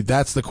think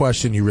that's the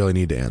question you really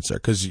need to answer,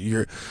 because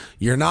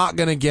you're not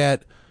going to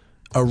get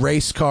a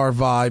race car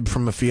vibe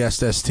from a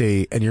Fiesta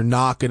ST, and you're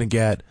not going to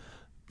get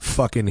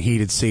fucking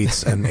heated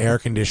seats and air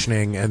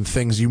conditioning and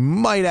things you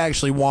might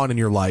actually want in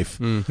your life.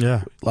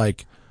 Yeah.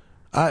 Like,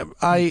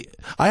 I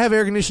have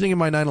air conditioning in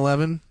my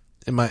 911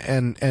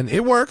 and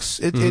it works.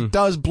 It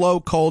does blow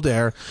cold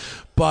air,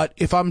 but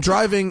if I'm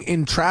driving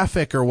in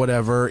traffic or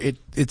whatever,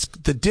 it's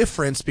the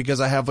difference,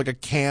 because I have like a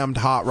cammed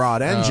hot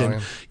rod engine.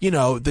 yeah. You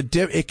know,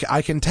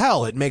 I can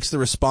tell it makes the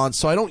response,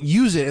 so I don't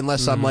use it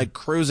unless I'm like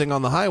cruising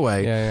on the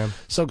highway. Yeah.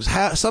 So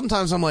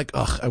sometimes I'm like,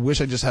 ugh, I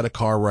wish I just had a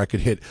car where I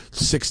could hit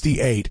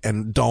 68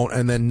 and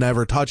then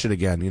never touch it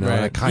again. You know,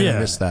 and I kind of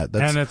miss that.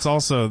 And it's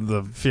also,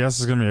 the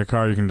Fiesta's going to be a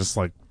car you can just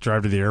like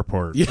drive to the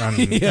airport and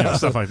you know,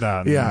 stuff like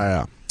that.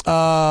 Yeah.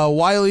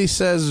 Wiley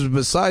says,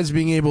 besides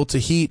being able to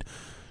heat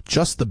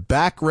just the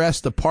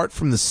backrest apart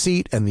from the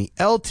seat and the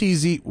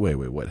LTZ.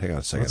 Wait. Hang on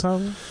a second. What's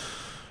happening?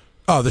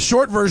 Oh, the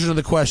short version of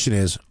the question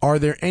is, are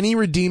there any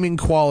redeeming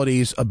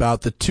qualities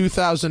about the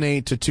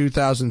 2008 to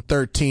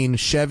 2013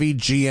 Chevy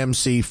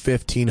GMC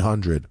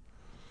 1500?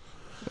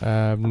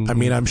 I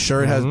mean, I'm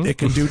sure it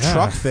can do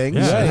truck things.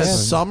 Yeah, it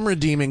has some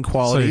redeeming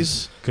qualities.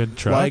 So good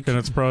truck, and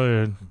it's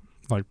probably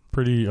like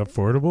pretty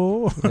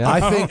affordable.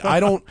 I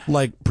don't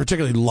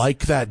particularly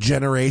like that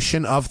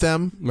generation of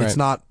them.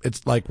 Right.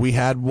 It's like we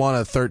had one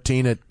at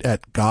 13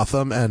 at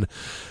Gotham, and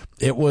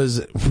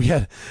we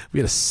had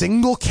a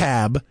single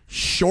cab,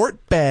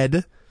 short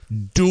bed,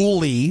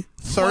 dually,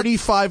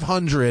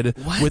 3,500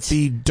 with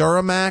the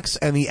Duramax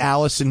and the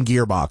Allison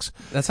gearbox.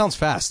 That sounds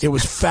fast. It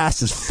was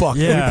fast as fuck.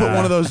 Yeah. And you put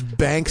one of those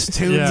Banks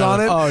tunes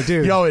on it. Oh,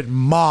 dude. Yo, it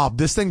mobbed.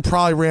 This thing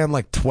probably ran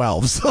like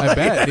 12s. I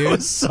bet, dude. It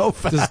was so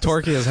fast. This is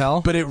torquey as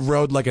hell. But it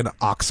rode like an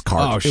ox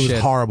cart. Oh, it was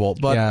shit. horrible.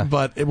 But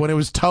Yeah. when it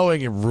was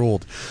towing, it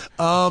ruled.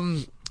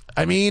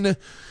 I mean,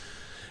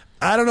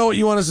 I don't know what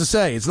you want us to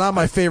say. It's not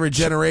my favorite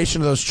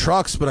generation of those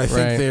trucks, but I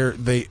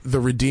think the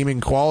redeeming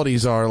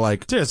qualities are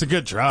like. Dude, it's a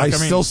good truck. I mean,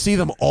 still see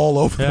them all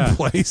over the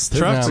place.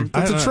 Trucks,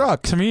 It's a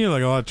truck. To me,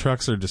 like a lot of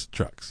trucks are just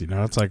trucks. You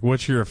know, it's like,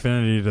 what's your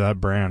affinity to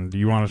that brand? Do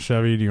you want a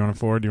Chevy? Do you want a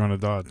Ford? Do you want a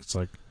Dodge? It's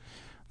like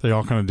they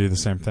all kind of do the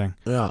same thing.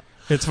 Yeah.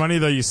 It's funny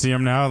though. You see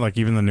them now, like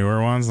even the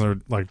newer ones. They're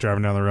like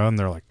driving down the road and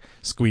they're like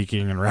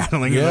squeaking and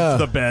rattling. Yeah.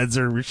 And the beds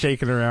are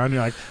shaking around.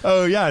 You're like,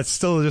 oh yeah, it's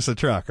still just a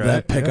truck, right?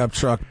 That pickup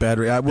truck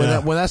battery.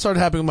 When that started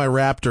happening with my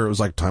Raptor, it was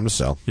like time to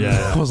sell.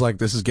 Yeah. I was like,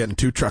 this is getting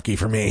too trucky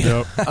for me.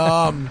 Yep.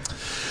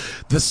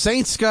 The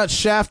Saints got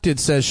shafted.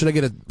 Says, should I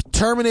get a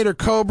Terminator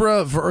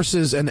Cobra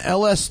versus an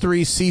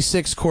LS3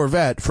 C6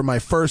 Corvette for my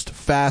first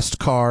fast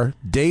car,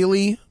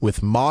 daily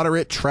with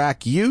moderate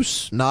track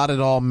use, not at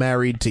all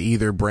married to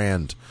either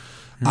brand?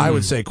 I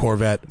would say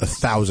Corvette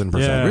 1,000%.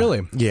 Yeah.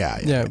 Really?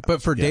 Yeah.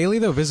 But for daily,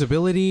 though,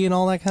 visibility and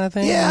all that kind of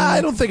thing? Yeah, I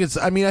don't think it's.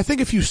 I mean, I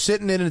think if you sit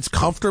in it and it's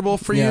comfortable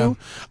for you,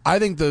 I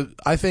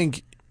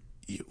think.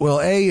 Well,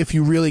 if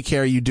you really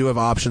care, you do have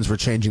options for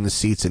changing the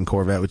seats in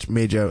Corvette, which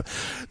made you.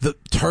 The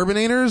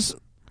Terminators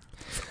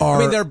are. I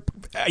mean, they're.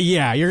 I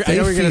know what you're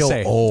going to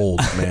say. Old,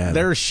 man.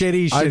 They're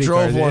shitty I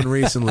drove cars. one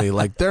recently.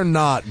 Like, they're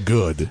not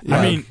good.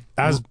 I mean,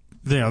 as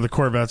you know, the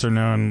Corvettes are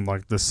known,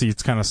 like the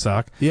seats kind of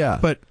suck. Yeah.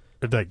 But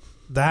like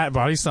that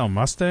body style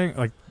Mustang,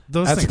 like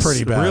those That's things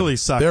pretty bad. really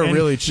suck. They're And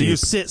really cheap. You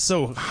sit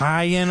so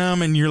high in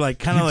them, and you're like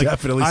kind of like.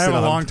 definitely I have sit a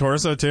on long them.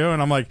 torso too,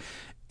 and I'm like.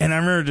 And I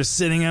remember just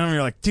sitting in them, and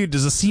you're like, dude,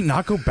 does the seat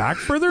not go back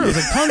further? There's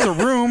like tons of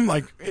room.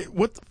 Like,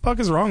 what the fuck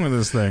is wrong with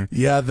this thing?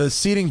 Yeah, the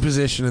seating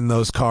position in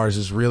those cars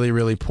is really,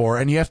 really poor,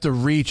 and you have to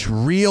reach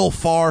real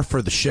far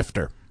for the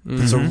shifter.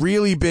 It's a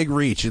really big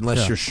reach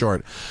unless you're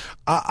short.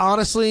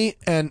 Honestly,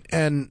 and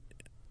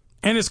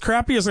as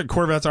crappy as like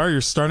Corvettes are,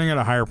 you're starting at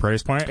a higher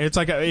price point. It's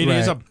like it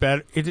is a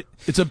better.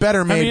 it's a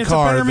better made it's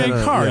car. a better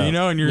made car, yeah. you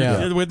know. And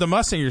you're with the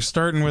Mustang, you're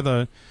starting with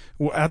a.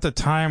 At the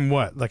time,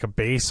 like a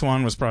base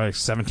one was probably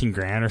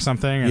 $17,000 or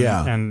something.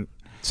 And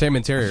Same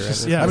interior.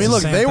 Right? yeah, I mean,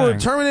 look,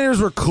 Terminators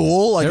were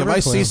cool. Like, They're if I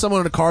really see cool. someone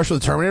in a car with a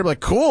Terminator, I'm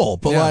like, cool.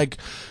 But like,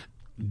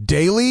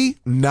 daily,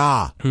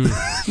 nah,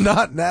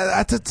 not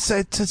that's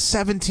a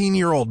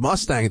 17-year-old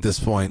Mustang at this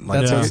point.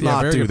 Like, let's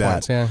not very do good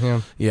that.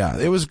 points. Yeah.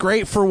 It was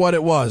great for what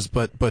it was,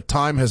 but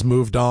time has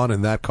moved on,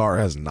 and that car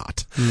has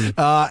not.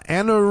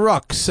 Anna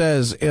Ruck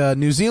says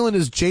New Zealand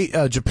is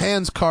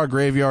Japan's car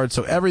graveyard,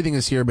 so everything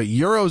is here, but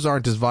euros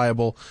aren't as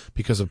viable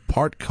because of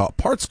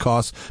parts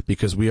costs,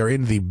 because we are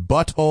in the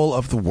butthole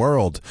of the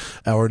world.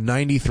 Our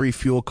 93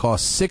 fuel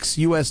costs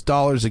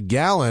 $6 a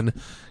gallon,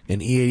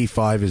 and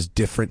E85 is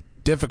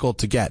difficult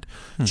to get.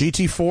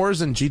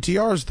 GT4s and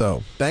GTRs,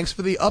 though. Thanks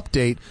for the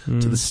update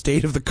to the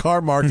state of the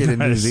car market in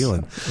New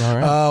Zealand. All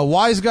right.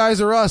 Wise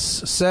Guys Are Us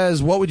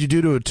says, what would you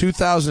do to a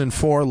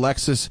 2004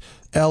 Lexus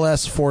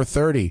LS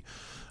 430?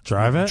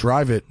 drive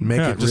it. Make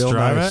it just real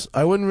drive nice. it.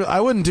 I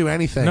wouldn't do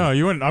anything. No,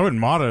 you wouldn't. I wouldn't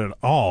mod it at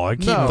all. I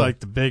keep No. like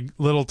the big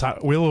little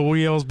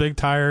wheels, big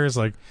tires.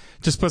 Like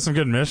just put some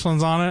good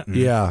Michelins on it.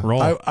 And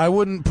roll. I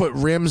wouldn't put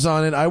rims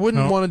on it. I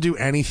wouldn't want to do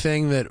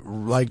anything that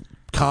like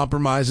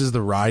compromises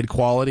the ride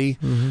quality.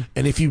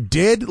 And if you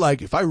did,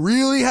 like, if I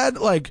really had,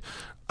 like,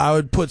 I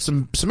would put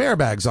some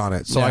airbags on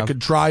it so I could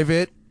drive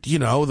it, you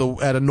know,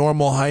 at a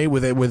normal height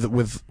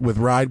with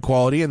ride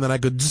quality, and then I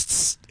could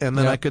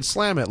I could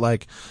slam it.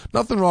 Like,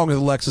 nothing wrong with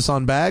a Lexus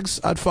on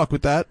bags. I'd fuck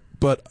with that.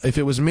 But if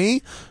it was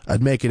me,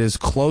 I'd make it as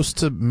close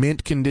to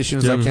mint condition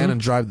as I can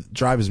and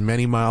drive as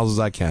many miles as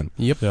I can.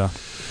 Yep. Yeah.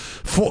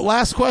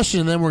 Last question,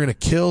 and then we're going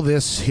to kill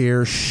this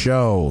here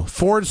show.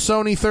 Ford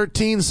Sony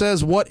 13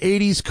 says, what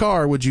 80s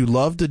car would you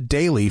love to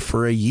daily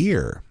for a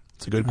year?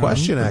 It's a good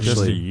question, actually.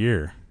 Just a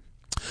year.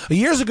 A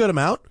year's a good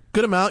amount.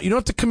 Good amount. You don't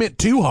have to commit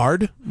too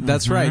hard.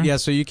 That's right. Yeah,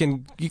 so you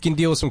can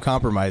deal with some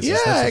compromises.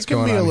 That's Yeah, what's it can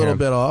going be a on little here.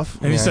 bit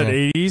off. And you said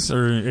 80s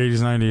or 80s,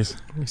 90s?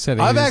 You said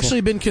I've 80s.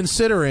 actually been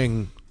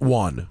considering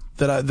one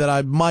that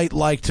I might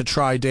like to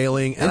try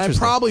dailying, and I Interesting.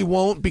 probably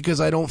won't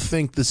because I don't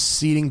think the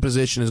seating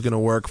position is going to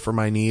work for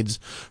my needs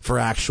for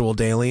actual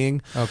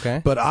dailying.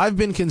 Okay. But I've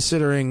been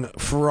considering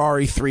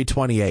Ferrari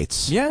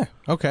 328s. Yeah,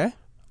 okay.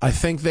 I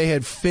think they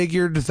had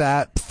figured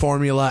that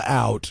formula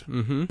out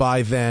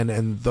by then,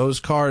 and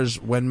those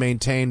cars, when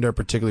maintained, are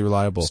particularly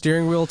reliable.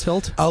 Steering wheel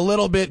tilt? A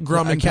little bit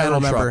Grumman I can't cattle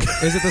remember.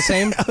 truck. Is it the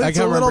same? I It's can't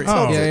a little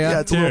remember. tilted. Yeah.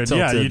 It's a little Dude,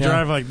 tilted. you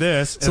drive like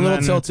this. It's a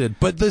little tilted,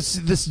 but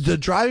the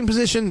driving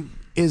position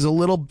is a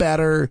little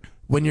better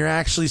when you're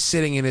actually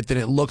sitting in it than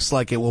it looks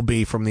like it will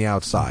be from the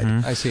outside.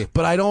 I see.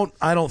 But I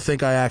don't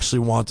think I actually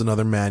want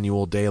another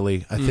manual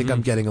daily. I think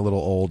I'm getting a little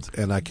old,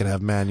 and I can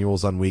have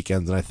manuals on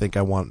weekends, and I think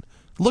I want.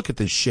 Look at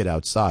this shit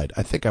outside.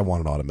 I think I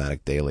want an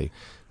automatic daily.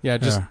 Yeah,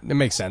 it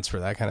makes sense for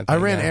that kind of thing. I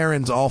ran yeah.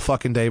 errands all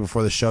fucking day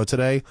before the show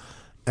today.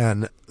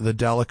 and the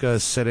Delica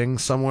is sitting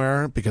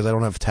somewhere because I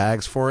don't have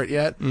tags for it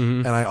yet,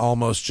 and I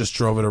almost just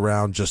drove it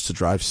around just to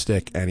drive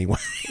stick anyway.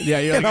 Yeah,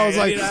 you're and like, I was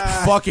like,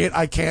 fuck it,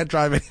 I can't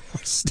drive any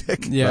more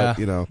stick. Yeah. But,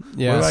 you know.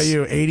 Yes. What about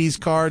you? 80s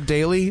car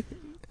daily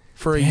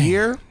for a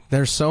year?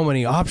 There's so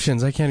many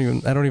options. I don't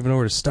even know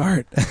where to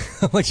start.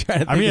 Like trying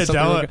to think I mean, of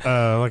something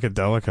like a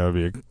Delica would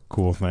be a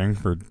cool thing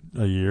for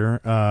a year.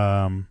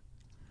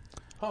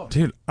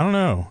 Dude, I don't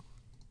know.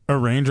 A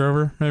Range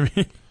Rover,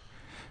 maybe.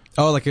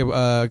 Oh, like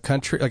a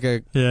country, like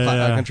a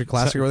country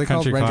classic, or what are they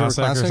called? Country Range Rover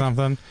classic or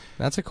something.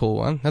 That's a cool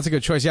one. That's a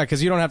good choice. Yeah,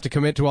 because you don't have to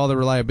commit to all the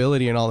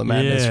reliability and all the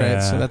madness,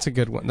 right? So that's a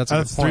good one. That's a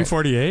good point.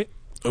 348.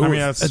 Ooh, I mean,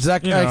 that's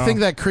exactly. I think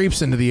that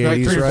creeps into the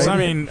 80s, right?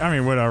 I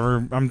mean,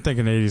 whatever. I'm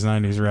thinking 80s,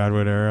 90s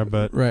Radwood era,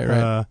 but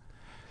right.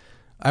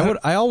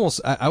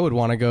 I would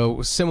want to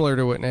go similar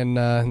to what in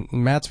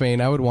Matt's vein.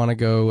 I would want to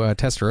go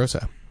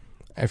Testarossa.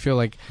 I feel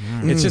like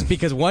it's just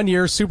because 1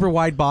 year super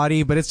wide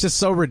body, but it's just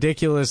so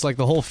ridiculous, like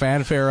the whole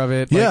fanfare of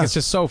it. Like, it's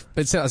just so.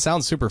 It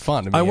sounds super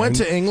fun to me. I went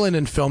to England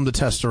and filmed the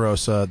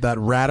Testarossa, that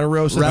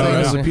Radarossa thing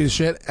was a piece of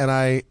shit,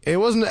 and it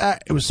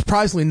was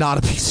surprisingly not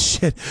a piece of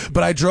shit,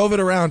 but I drove it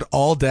around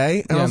all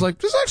day, and I was like,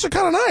 this is actually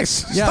kind of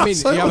nice. Yeah, I mean,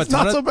 you have a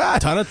not so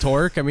bad. ton of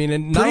torque. I mean,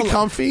 and pretty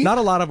comfy. Not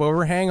a lot of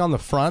overhang on the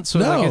front, so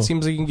like it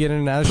seems like you can get in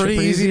and out of shit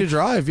pretty easy to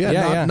drive.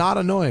 Not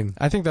annoying.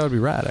 I think that would be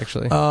rad,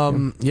 actually.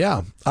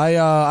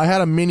 I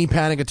had a mini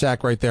panic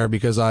attack right there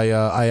because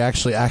I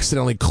actually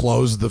accidentally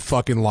closed the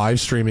fucking live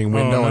streaming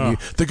window. And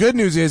the good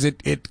news is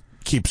it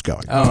keeps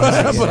going.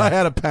 But I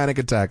had a panic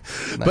attack.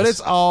 Nice. But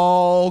it's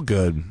all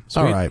good.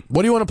 Sweet. All right.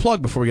 What do you want to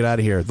plug before we get out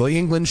of here? The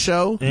England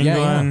show?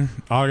 England,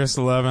 August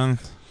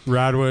 11th,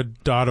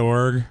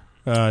 radwood.org.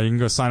 You can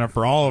go sign up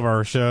for all of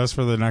our shows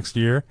for the next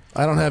year.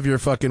 I don't have your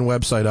fucking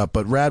website up,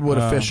 but Radwood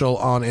Official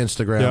on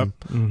Instagram. Yep.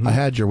 Mm-hmm. I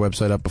had your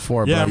website up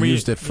before, but I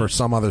used it for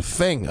some other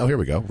thing. Oh, here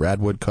we go.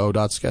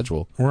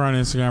 Radwoodco.schedule. We're on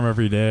Instagram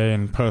every day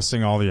and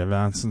posting all the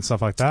events and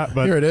stuff like that.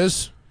 But here it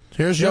is.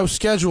 Here's your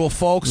schedule,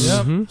 folks.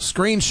 Yep.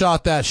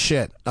 Screenshot that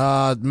shit.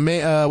 What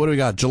do we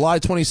got? July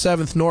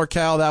 27th,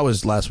 NorCal. That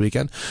was last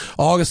weekend.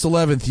 August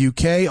 11th,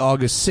 UK.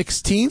 August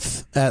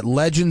 16th at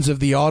Legends of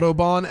the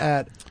Autobahn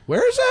at...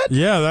 Where is that?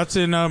 Yeah, that's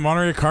in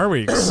Monterey Car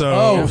Week.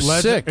 So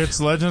sick.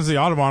 It's Legends of the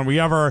Autobahn. We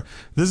have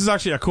this is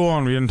actually a cool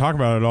one. We didn't talk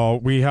about it at all.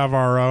 We have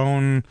our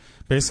own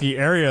basically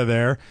area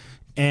there,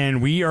 and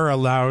we are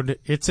allowed,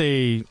 it's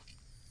a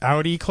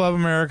Audi Club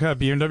America,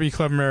 BMW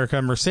Club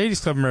America, Mercedes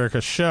Club America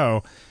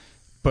show,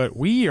 but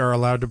we are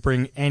allowed to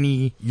bring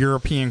any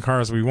European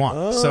cars we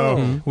want.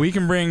 So we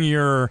can bring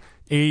your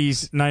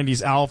 80s,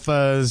 90s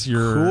Alphas,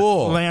 your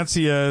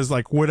Lancias,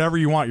 like whatever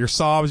you want, your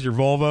Saabs, your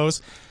Volvos.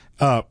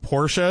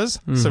 Porsches,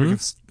 so we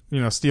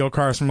can, steal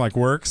cars from like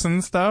Works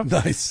and stuff.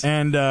 Nice.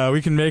 And we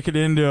can make it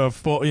into a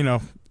full,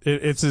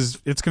 it's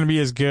going to be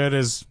as good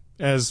as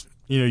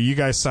you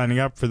guys signing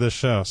up for this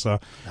show.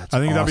 So I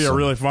think that'll be a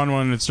really fun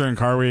one. It's during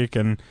Car Week,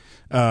 and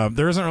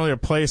there isn't really a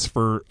place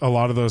for a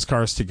lot of those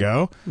cars to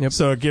go. Yep.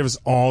 So it gives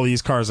all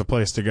these cars a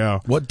place to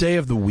go. What day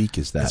of the week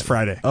is that? It's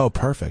Friday. Oh,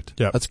 perfect.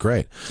 Yep. That's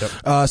great.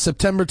 Yep.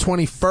 September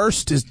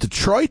 21st is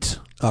Detroit.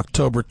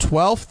 October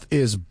 12th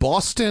is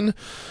Boston.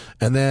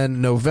 And then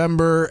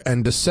November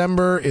and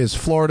December is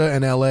Florida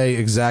and LA.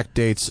 Exact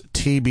dates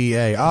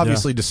TBA.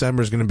 Obviously,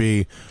 December is going to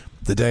be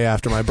the day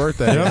after my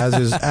birthday,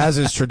 as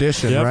is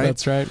tradition, right?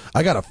 That's right.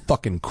 I got a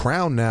fucking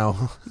crown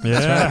now.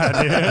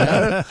 Yeah,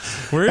 dude.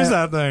 Where is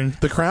that thing?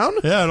 The crown?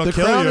 Yeah, it'll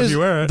kill you if you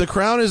wear it. The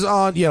crown is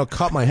on, it'll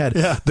cut my head.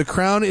 Yeah. The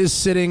crown is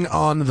sitting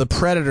on the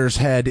Predator's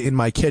head in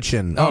my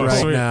kitchen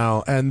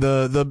now. And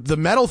the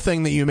metal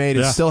thing that you made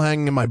is still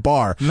hanging in my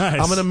bar.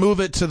 Nice. I'm going to move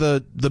it to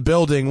the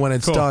building when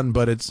it's done,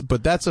 but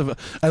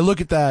I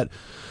look at that.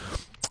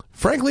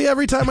 Frankly,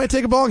 every time I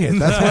take a bong hit,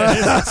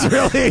 that's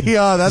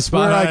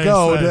where I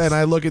go, and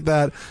I look at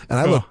that, and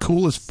I look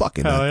cool as fuck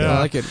in that. I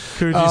like it.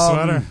 Coogee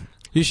sweater.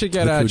 You should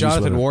get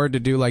Jonathan Ward to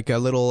do like a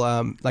little,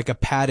 like a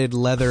padded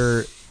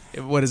leather.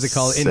 What is it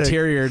called? Sick.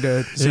 Interior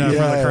to for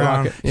the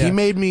crown. Yeah. He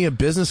made me a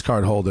business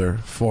card holder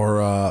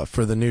for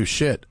the new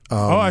shit.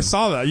 I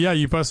saw that. Yeah,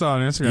 you posted on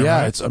Instagram.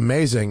 Yeah, right? it's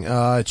amazing.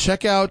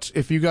 Check out,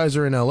 if you guys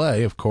are in LA,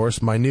 of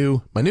course, my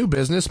new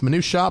business, my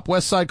new shop,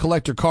 Westside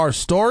Collector Car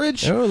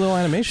Storage. Oh, a little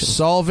animation.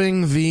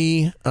 Solving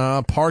the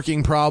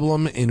parking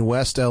problem in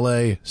West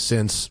LA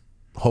since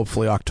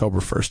hopefully October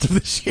 1st of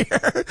this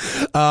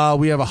year.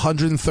 We have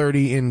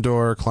 130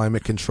 indoor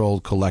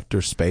climate-controlled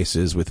collector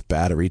spaces with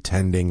battery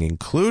tending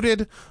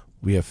included.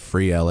 We have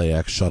free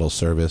LAX shuttle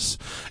service.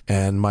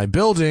 And my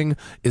building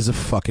is a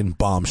fucking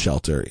bomb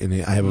shelter. And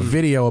I have a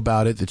video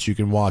about it that you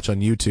can watch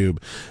on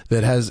YouTube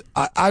that has...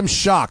 I'm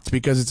shocked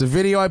because it's a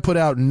video I put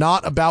out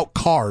not about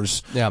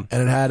cars. Yeah.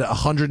 And it had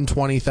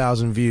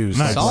 120,000 views.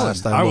 Nice.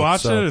 Last time I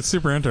watched it. It's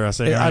super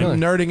interesting.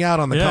 I'm nerding out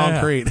on the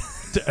concrete.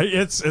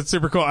 It's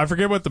super cool. I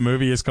forget what the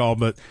movie is called,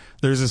 but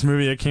there's this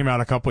movie that came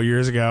out a couple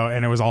years ago,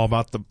 and it was all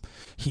about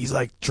he's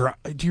like, do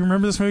you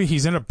remember this movie?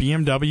 He's in a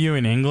BMW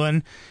in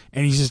England,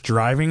 and he's just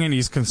driving, and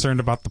he's concerned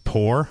about the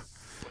poor.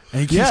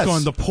 And he keeps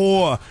going, the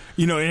poor.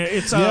 You know,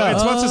 it's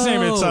what's his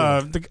name?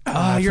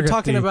 It's you're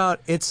talking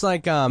about, it's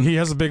like he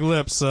has the big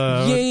lips.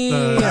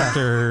 The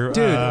actor,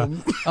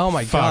 dude. Oh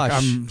my gosh,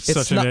 I'm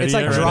such an idiot. It's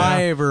like right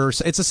drive now. or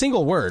it's a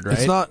single word, right?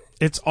 It's not.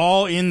 It's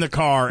all in the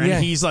car,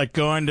 and he's like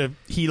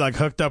he like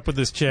hooked up with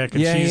this chick,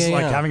 and she's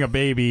like having a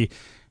baby.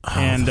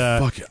 And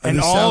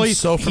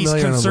he's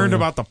concerned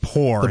about the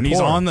poor, and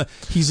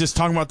he's just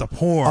talking about the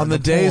poor. On the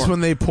days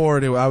when they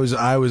poured it, I was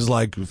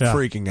like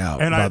freaking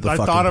out. And about I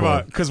thought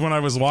about, because when I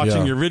was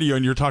watching your video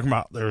and you're talking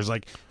about, there was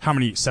like how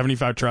many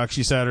 75 trucks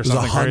you said or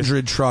something. There's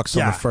 100 trucks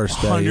on the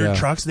first day. 100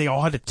 trucks. They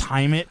all had to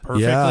time it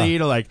perfectly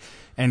to like.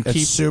 And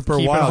it's super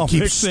wild.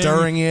 Keep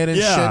stirring it and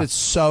shit. It's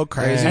so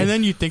crazy. And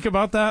then you think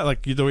about that,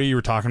 like the way you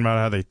were talking about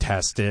how they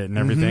test it and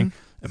everything. Mm-hmm.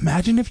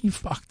 Imagine if you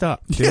fucked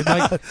up, dude.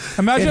 Like,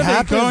 imagine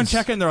if they go and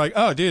check it and they're like,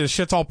 oh, dude, this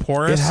shit's all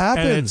porous. It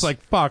happens. And it's like,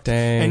 fucked.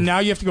 Dang. And now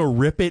you have to go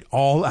rip it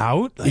all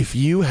out. Like, if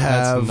you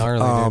have,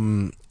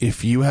 gnarly,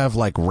 if you have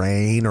like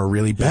rain or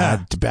really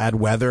bad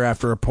weather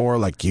after a pour,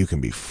 like you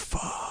can be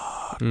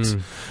fucked.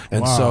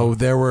 And so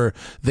they were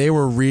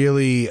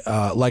really,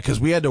 like, cause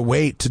we had to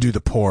wait to do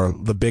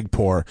the big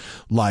pour,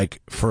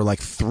 like for like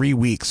 3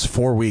 weeks,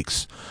 4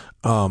 weeks.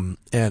 And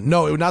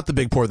no, not the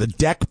big pour, the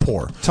deck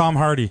pour. Tom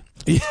Hardy.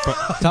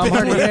 Tom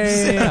Hardy.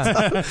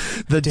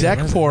 The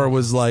deck pour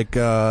was like,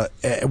 we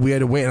had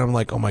to wait, and I'm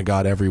like, oh my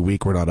God, every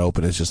week we're not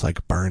open. It's just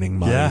like burning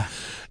money. Yeah.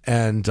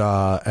 And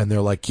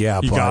they're like, yeah,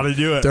 you gotta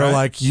do it. They're right?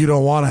 like, you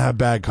don't want to have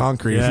bad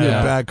concrete. Yeah. If you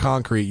have bad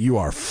concrete, you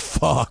are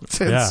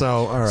fucked. And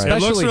so, all right.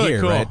 Especially really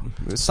here, cool. right?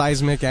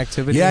 Seismic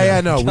activity.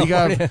 No,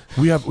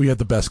 we have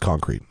the best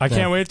concrete. I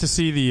can't wait to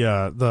see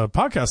the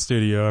podcast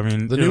studio. I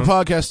mean, the new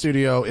podcast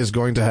studio is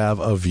going to have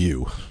a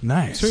view.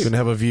 Nice. It's going to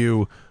have a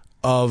view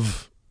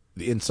of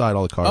the inside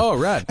all the cars. Oh,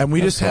 right. And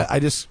we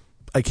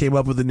I came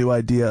up with a new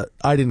idea.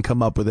 I didn't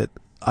come up with it.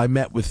 I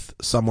met with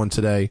someone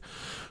today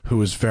who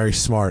was very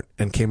smart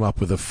and came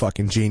up with a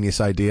fucking genius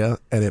idea,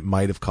 and it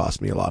might have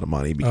cost me a lot of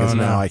money because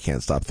now I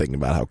can't stop thinking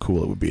about how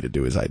cool it would be to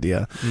do his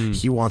idea.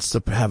 He wants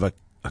to have a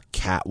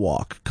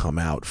catwalk come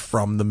out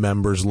from the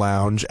members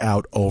lounge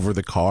out over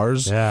the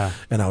cars. Yeah.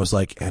 And I was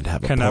like, and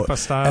have Canepa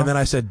style. And then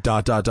I said ...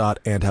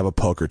 and have a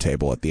poker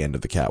table at the end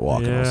of the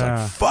catwalk. And I was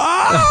like,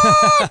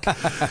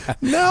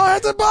 fuck! Now I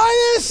have to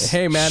buy this.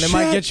 Hey man, it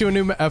might get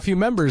you a few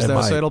members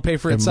though, so it'll pay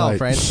for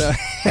itself, right? So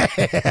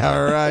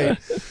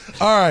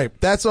All right.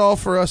 That's all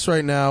for us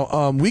right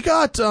now. We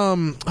got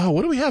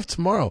what do we have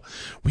tomorrow?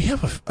 We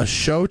have a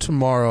show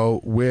tomorrow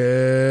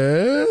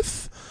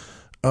with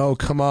oh,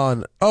 come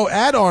on. Oh,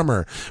 Ad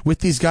Armor with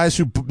these guys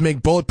who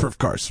make bulletproof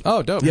cars.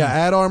 Oh, dope. Yeah,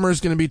 Ad Armor is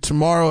going to be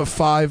tomorrow at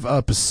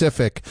 5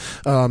 Pacific.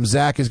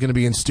 Zach is going to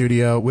be in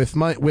studio with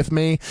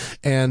me.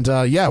 And,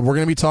 we're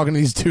going to be talking to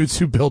these dudes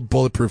who build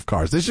bulletproof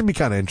cars. This should be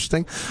kind of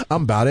interesting.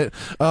 I'm about it.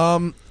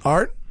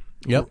 Art?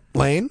 Yep.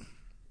 Layne?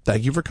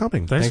 Thank you for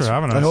coming. Thanks for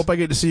having us. I hope I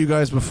get to see you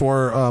guys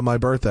before my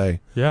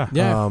birthday. Yeah.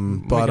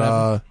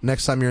 But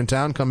next time you're in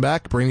town, come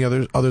back. Bring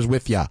the others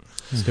with ya.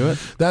 Let's do it.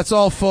 That's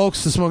all,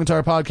 folks. The Smoking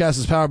Tire Podcast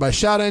is powered by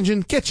Shout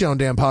Engine. Get your own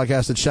damn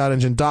podcast at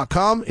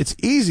shoutengine.com. It's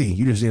easy.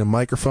 You just need a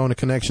microphone, a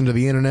connection to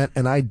the internet,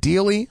 and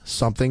ideally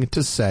something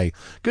to say.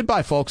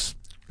 Goodbye, folks.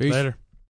 Peace. Later.